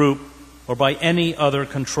 by a group, or by any other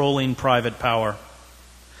controlling private power.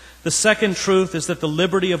 The second truth is that the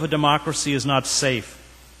liberty of a democracy is not safe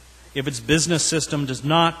if its business system does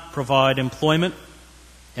not provide employment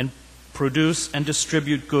and produce and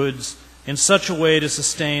distribute goods in such a way to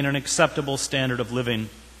sustain an acceptable standard of living.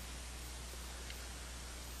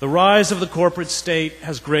 The rise of the corporate state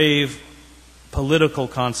has grave political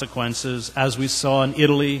consequences, as we saw in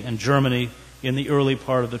Italy and Germany in the early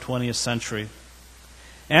part of the 20th century.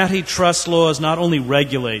 Antitrust laws not only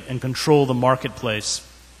regulate and control the marketplace,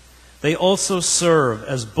 they also serve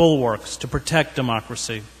as bulwarks to protect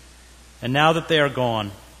democracy. And now that they are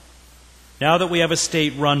gone, now that we have a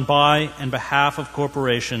state run by and behalf of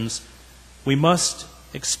corporations, we must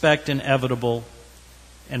expect inevitable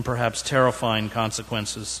and perhaps terrifying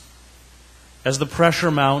consequences. As the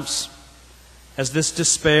pressure mounts, as this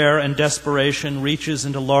despair and desperation reaches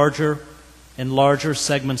into larger and larger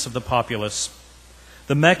segments of the populace,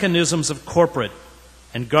 the mechanisms of corporate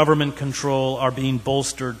and government control are being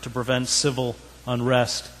bolstered to prevent civil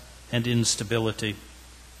unrest and instability.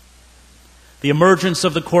 The emergence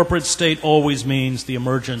of the corporate state always means the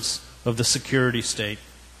emergence of the security state.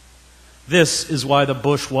 This is why the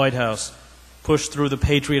Bush White House pushed through the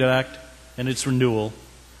Patriot Act and its renewal,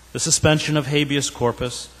 the suspension of habeas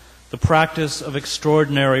corpus, the practice of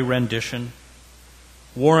extraordinary rendition,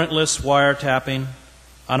 warrantless wiretapping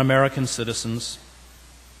on American citizens,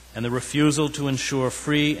 and the refusal to ensure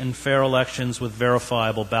free and fair elections with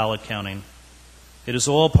verifiable ballot counting. It is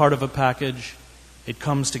all part of a package. It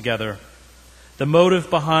comes together. The motive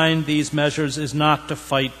behind these measures is not to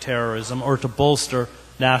fight terrorism or to bolster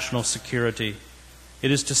national security.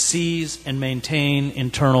 It is to seize and maintain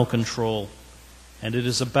internal control, and it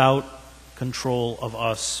is about control of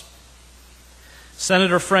us.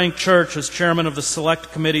 Senator Frank Church, as chairman of the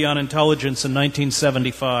Select Committee on Intelligence in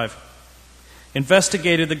 1975,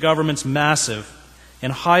 investigated the government's massive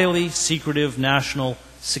and highly secretive national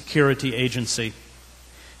security agency.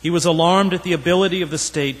 He was alarmed at the ability of the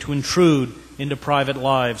state to intrude into private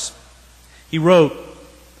lives. He wrote,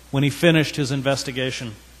 when he finished his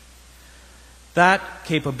investigation, that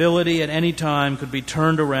capability at any time could be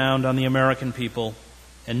turned around on the American people,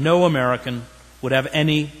 and no American would have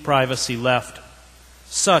any privacy left.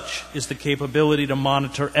 Such is the capability to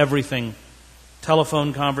monitor everything.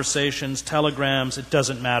 Telephone conversations, telegrams, it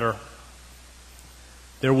doesn't matter.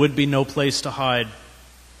 There would be no place to hide.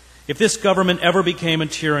 If this government ever became a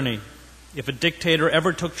tyranny, if a dictator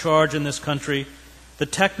ever took charge in this country, the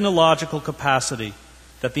technological capacity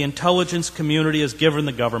that the intelligence community has given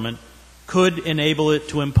the government could enable it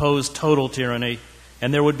to impose total tyranny,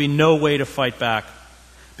 and there would be no way to fight back,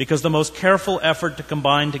 because the most careful effort to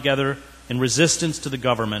combine together in resistance to the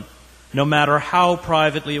government, no matter how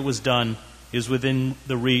privately it was done, is within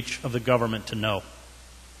the reach of the government to know.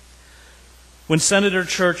 When Senator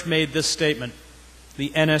Church made this statement, the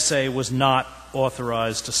NSA was not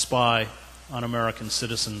authorized to spy on American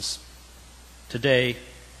citizens. Today,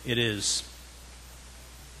 it is.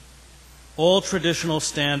 All traditional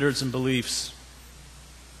standards and beliefs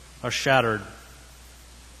are shattered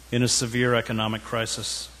in a severe economic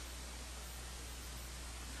crisis.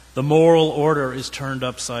 The moral order is turned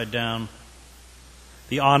upside down.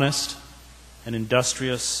 The honest and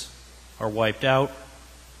industrious are wiped out,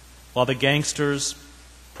 while the gangsters,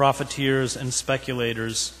 profiteers, and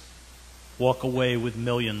speculators walk away with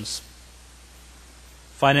millions.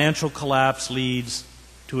 Financial collapse leads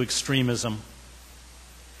to extremism.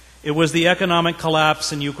 It was the economic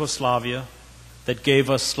collapse in Yugoslavia that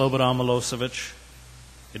gave us Slobodan Milosevic.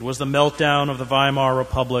 It was the meltdown of the Weimar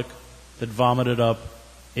Republic that vomited up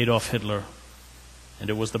Adolf Hitler.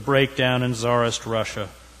 And it was the breakdown in Tsarist Russia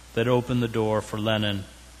that opened the door for Lenin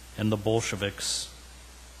and the Bolsheviks.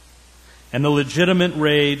 And the legitimate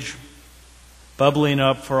rage bubbling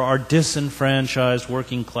up for our disenfranchised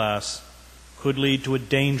working class could lead to a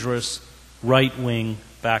dangerous right-wing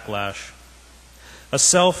backlash. A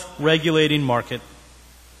self-regulating market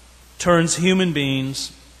turns human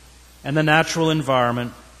beings and the natural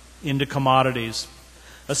environment into commodities,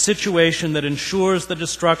 a situation that ensures the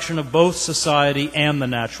destruction of both society and the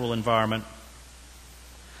natural environment.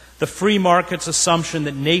 The free market's assumption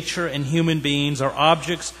that nature and human beings are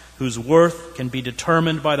objects whose worth can be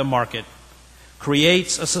determined by the market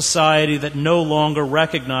creates a society that no longer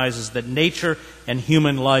recognizes that nature and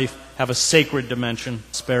human life have a sacred dimension.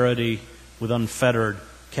 Prosperity with unfettered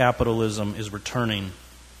capitalism is returning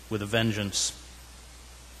with a vengeance.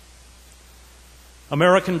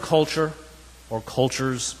 American culture, or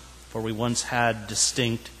cultures, for we once had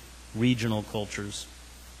distinct regional cultures,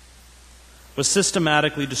 was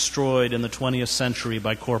systematically destroyed in the 20th century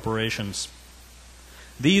by corporations.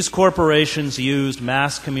 These corporations used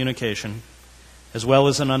mass communication, as well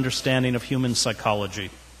as an understanding of human psychology,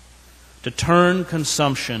 to turn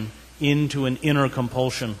consumption into an inner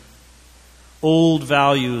compulsion. Old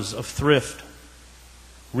values of thrift,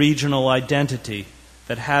 regional identity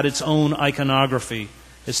that had its own iconography,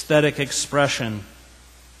 aesthetic expression,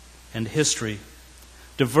 and history,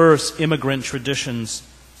 diverse immigrant traditions,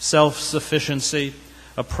 self-sufficiency,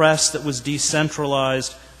 a press that was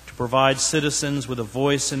decentralized to provide citizens with a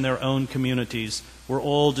voice in their own communities, were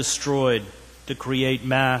all destroyed to create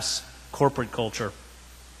mass corporate culture.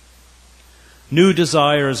 New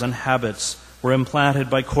desires and habits were implanted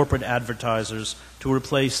by corporate advertisers to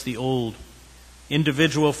replace the old.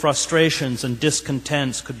 Individual frustrations and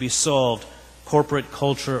discontents could be solved, corporate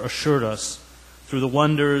culture assured us, through the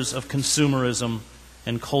wonders of consumerism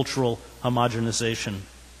and cultural homogenization.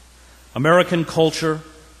 American culture,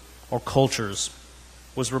 or cultures,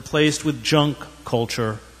 was replaced with junk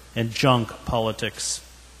culture and junk politics.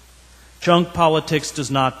 Junk politics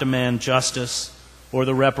does not demand justice or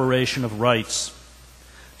the reparation of rights.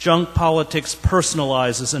 Junk politics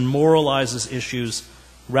personalizes and moralizes issues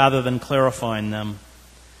rather than clarifying them.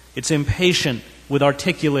 It's impatient with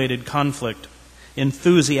articulated conflict,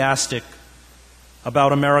 enthusiastic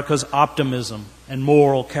about America's optimism and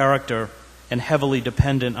moral character, and heavily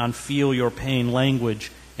dependent on feel-your-pain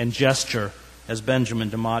language and gesture, as Benjamin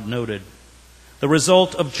DeMott noted. The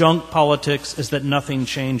result of junk politics is that nothing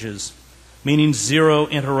changes, meaning zero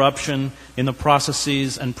interruption in the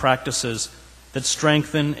processes and practices that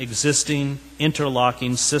strengthen existing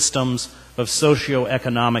interlocking systems of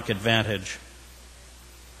socio-economic advantage.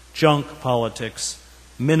 Junk politics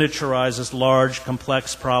miniaturizes large,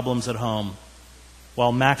 complex problems at home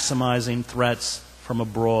while maximizing threats from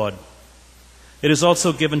abroad. It is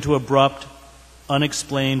also given to abrupt,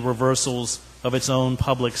 unexplained reversals of its own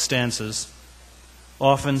public stances,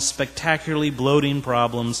 often spectacularly bloating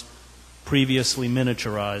problems previously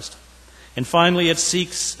miniaturized. And finally, it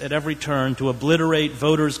seeks at every turn to obliterate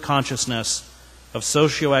voters' consciousness of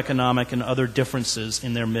socioeconomic and other differences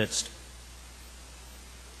in their midst.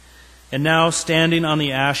 And now, standing on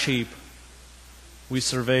the ash heap, we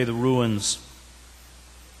survey the ruins.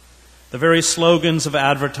 The very slogans of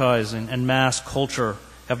advertising and mass culture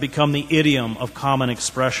have become the idiom of common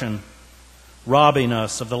expression, robbing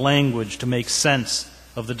us of the language to make sense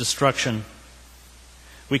of the destruction.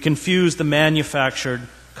 We confuse the manufactured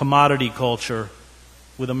commodity culture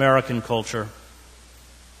with American culture.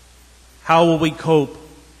 How will we cope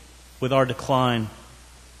with our decline?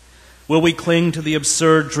 Will we cling to the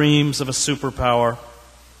absurd dreams of a superpower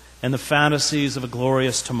and the fantasies of a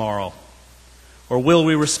glorious tomorrow? Or will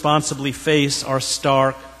we responsibly face our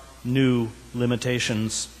stark, new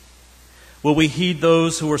limitations? Will we heed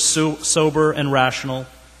those who are sober and rational,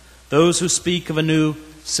 those who speak of a new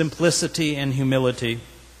simplicity and humility?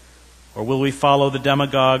 Or will we follow the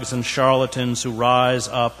demagogues and charlatans who rise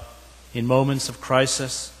up in moments of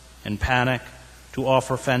crisis and panic to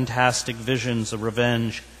offer fantastic visions of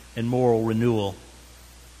revenge and moral renewal?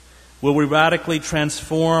 Will we radically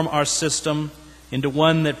transform our system into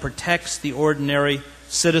one that protects the ordinary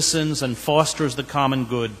citizens and fosters the common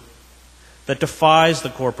good, that defies the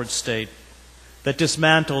corporate state, that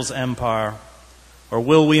dismantles empire? Or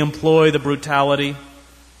will we employ the brutality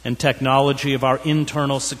and technology of our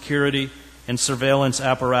internal security and surveillance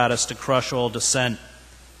apparatus to crush all dissent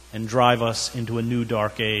and drive us into a new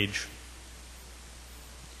dark age?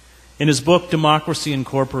 In his book, Democracy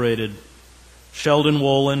Incorporated, Sheldon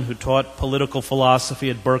Wolin, who taught political philosophy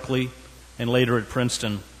at Berkeley and later at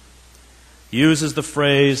Princeton, uses the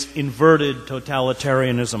phrase inverted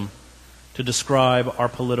totalitarianism to describe our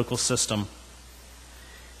political system.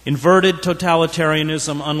 Inverted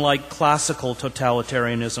totalitarianism, unlike classical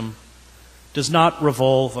totalitarianism, does not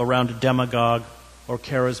revolve around a demagogue or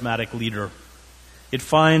charismatic leader. It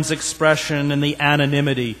finds expression in the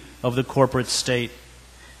anonymity of the corporate state.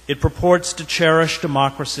 It purports to cherish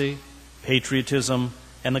democracy, patriotism,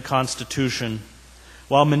 and the Constitution,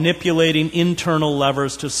 while manipulating internal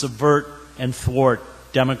levers to subvert and thwart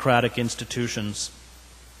democratic institutions.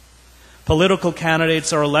 Political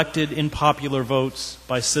candidates are elected in popular votes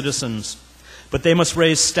by citizens, but they must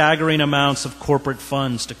raise staggering amounts of corporate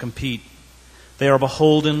funds to compete. They are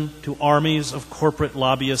beholden to armies of corporate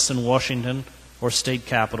lobbyists in Washington or state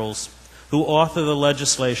capitals who author the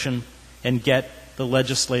legislation and get the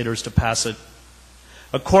legislators to pass it.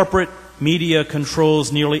 A corporate media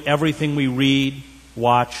controls nearly everything we read,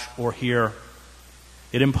 watch, or hear.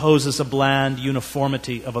 It imposes a bland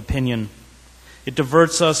uniformity of opinion. It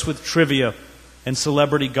diverts us with trivia and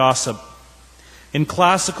celebrity gossip. In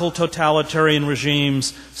classical totalitarian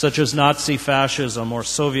regimes such as Nazi fascism or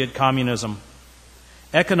Soviet communism,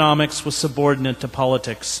 economics was subordinate to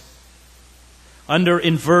politics. Under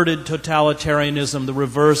inverted totalitarianism, the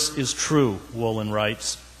reverse is true, Wolin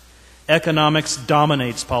writes. Economics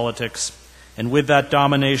dominates politics, and with that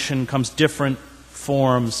domination comes different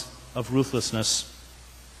forms of ruthlessness.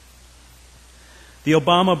 The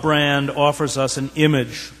Obama brand offers us an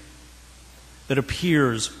image that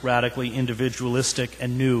appears radically individualistic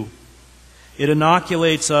and new. It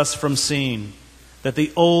inoculates us from seeing that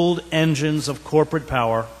the old engines of corporate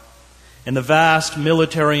power and the vast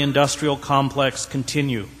military-industrial complex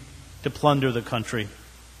continue to plunder the country.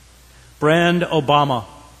 Brand Obama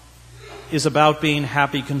is about being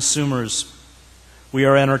happy consumers. We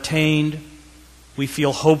are entertained, we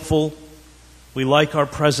feel hopeful, we like our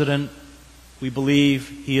president, we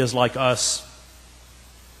believe he is like us.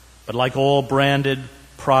 But like all branded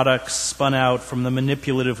products spun out from the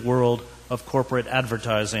manipulative world of corporate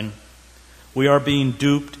advertising, we are being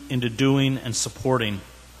duped into doing and supporting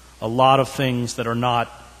a lot of things that are not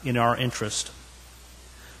in our interest.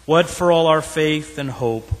 What, for all our faith and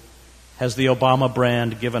hope, has the Obama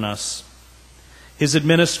brand given us? His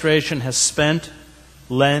administration has spent,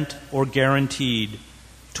 lent, or guaranteed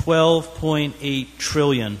 $12.8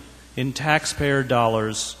 trillion in taxpayer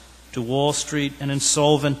dollars to Wall Street and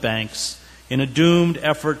insolvent banks in a doomed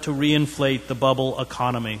effort to reinflate the bubble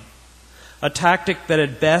economy, a tactic that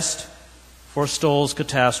at best forestalls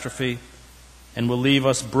catastrophe and will leave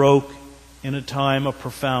us broke in a time of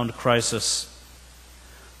profound crisis.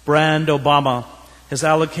 Brand Obama has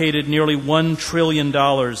allocated nearly $1 trillion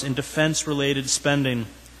in defense-related spending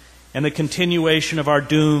and the continuation of our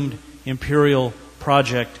doomed imperial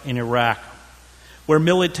project in Iraq, where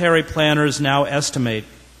military planners now estimate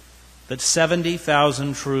that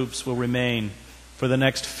 70,000 troops will remain for the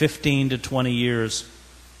next 15 to 20 years.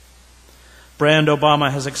 Brand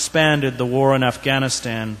Obama has expanded the war in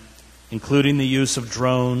Afghanistan, including the use of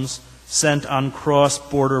drones sent on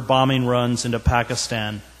cross-border bombing runs into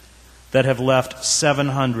Pakistan that have left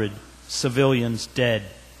 700 civilians dead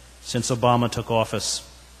since Obama took office.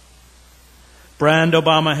 Brand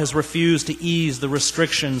Obama has refused to ease the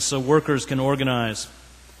restrictions so workers can organize.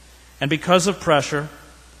 And because of pressure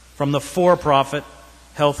from the for-profit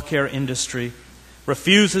healthcare industry,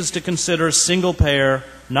 refuses to consider single-payer,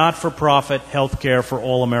 not-for-profit healthcare for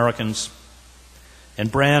all Americans.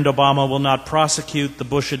 And Brand Obama will not prosecute the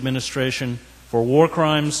Bush administration for war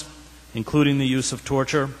crimes, including the use of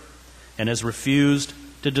torture, and has refused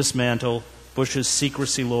to dismantle Bush's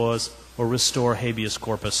secrecy laws or restore habeas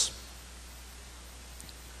corpus.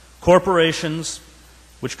 Corporations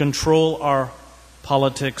which control our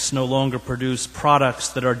politics no longer produce products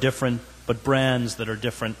that are different, but brands that are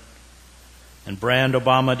different. And Brand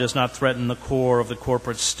Obama does not threaten the core of the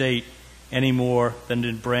corporate state any more than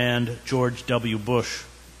did Brand George W. Bush.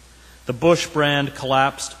 The Bush brand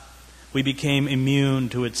collapsed. We became immune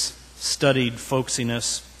to its studied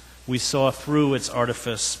folksiness. We saw through its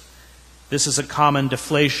artifice. This is a common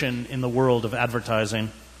deflation in the world of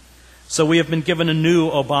advertising. So we have been given a new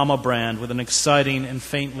Obama brand with an exciting and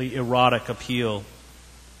faintly erotic appeal.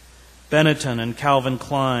 Benetton and Calvin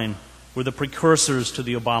Klein were the precursors to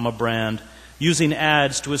the Obama brand, using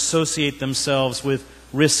ads to associate themselves with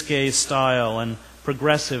risque style and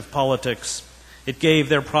progressive politics. It gave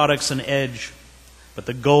their products an edge, but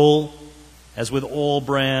the goal, as with all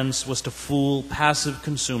brands, was to fool passive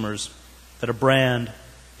consumers that a brand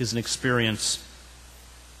is an experience.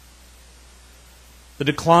 The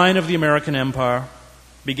decline of the American empire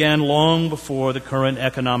began long before the current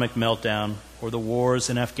economic meltdown or the wars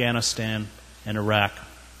in Afghanistan and Iraq.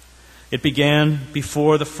 It began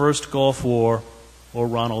before the first Gulf War or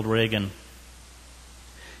Ronald Reagan.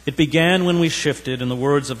 It began when we shifted, in the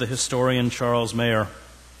words of the historian Charles Mayer,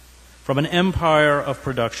 from an empire of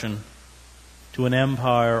production to an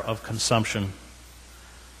empire of consumption.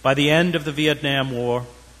 By the end of the Vietnam War,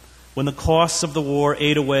 when the costs of the war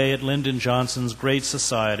ate away at Lyndon Johnson's Great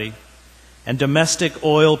Society and domestic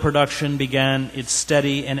oil production began its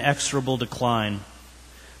steady and inexorable decline,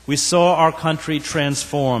 we saw our country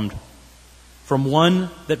transformed from one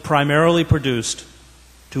that primarily produced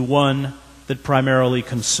to one that primarily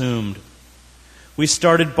consumed. We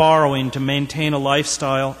started borrowing to maintain a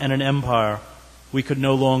lifestyle and an empire we could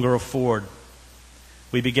no longer afford.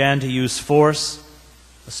 We began to use force,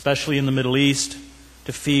 especially in the Middle East,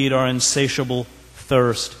 to feed our insatiable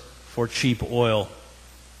thirst for cheap oil.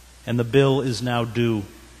 And the bill is now due.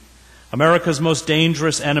 America's most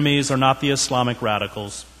dangerous enemies are not the Islamic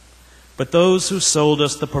radicals, but those who sold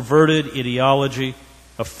us the perverted ideology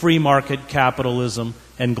of free market capitalism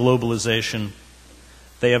and globalization.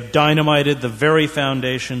 They have dynamited the very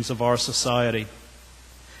foundations of our society.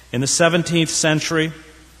 In the 17th century,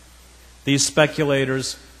 these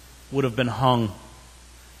speculators would have been hung.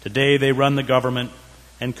 Today they run the government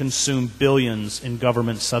and consume billions in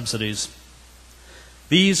government subsidies.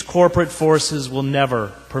 These corporate forces will never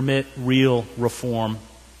permit real reform.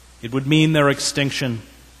 It would mean their extinction.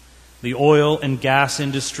 The oil and gas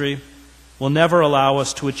industry will never allow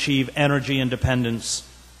us to achieve energy independence.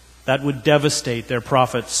 That would devastate their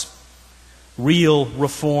profits. Real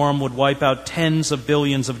reform would wipe out tens of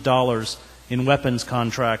billions of dollars in weapons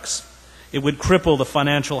contracts. It would cripple the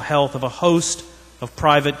financial health of a host of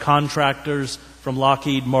private contractors from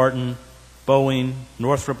Lockheed Martin, Boeing,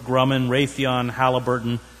 Northrop Grumman, Raytheon,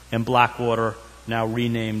 Halliburton, and Blackwater, now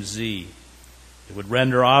renamed Z. It would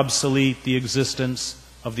render obsolete the existence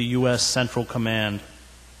of the U.S. Central Command.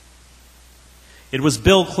 It was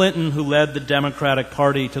Bill Clinton who led the Democratic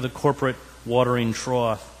Party to the corporate watering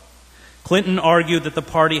trough. Clinton argued that the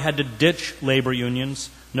party had to ditch labor unions,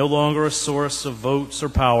 no longer a source of votes or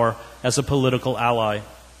power, as a political ally.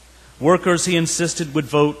 Workers, he insisted, would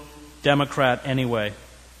vote Democrat anyway.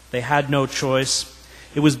 They had no choice.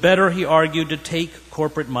 It was better, he argued, to take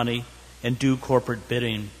corporate money and do corporate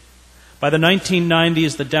bidding. By the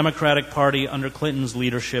 1990s, the Democratic Party, under Clinton's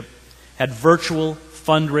leadership, had virtual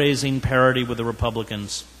fundraising parity with the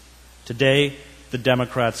Republicans. Today, the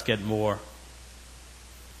Democrats get more.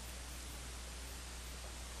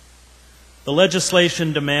 The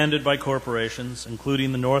legislation demanded by corporations,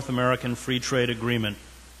 including the North American Free Trade Agreement,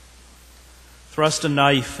 thrust a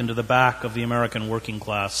knife into the back of the American working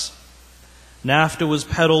class. NAFTA was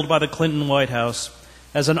peddled by the Clinton White House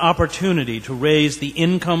as an opportunity to raise the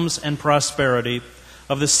incomes and prosperity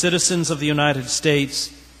of the citizens of the United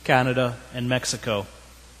States, Canada, and Mexico.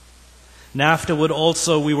 NAFTA would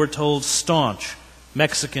also, we were told, staunch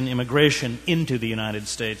Mexican immigration into the United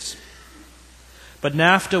States. But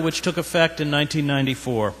NAFTA, which took effect in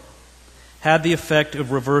 1994, had the effect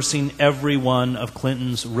of reversing every one of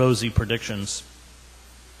Clinton's rosy predictions.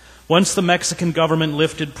 Once the Mexican government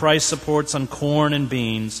lifted price supports on corn and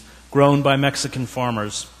beans grown by Mexican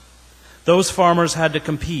farmers, those farmers had to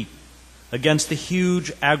compete against the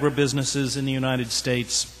huge agribusinesses in the United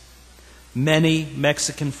States. Many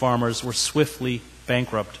Mexican farmers were swiftly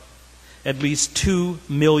bankrupt. At least 2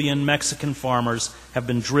 million Mexican farmers have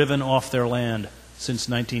been driven off their land since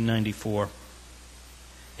 1994.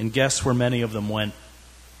 And guess where many of them went?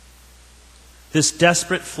 This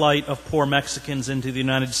desperate flight of poor Mexicans into the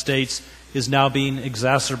United States is now being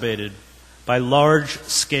exacerbated by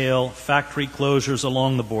large-scale factory closures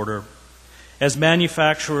along the border, as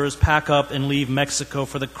manufacturers pack up and leave Mexico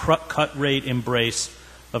for the cut-rate embrace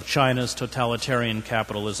of China's totalitarian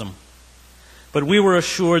capitalism. But we were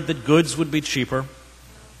assured that goods would be cheaper,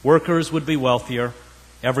 workers would be wealthier,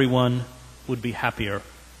 everyone would be happier.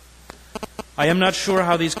 I am not sure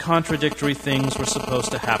how these contradictory things were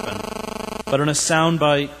supposed to happen, but in a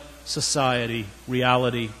soundbite society,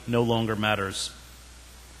 reality no longer matters.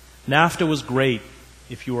 NAFTA was great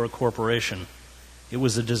if you were a corporation. It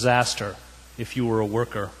was a disaster if you were a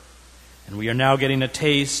worker. And we are now getting a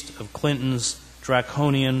taste of Clinton's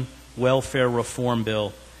draconian welfare reform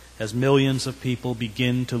bill as millions of people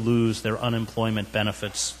begin to lose their unemployment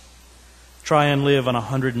benefits. Try and live on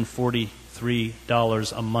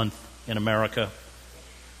 $143 a month in America.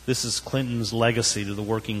 This is Clinton's legacy to the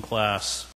working class.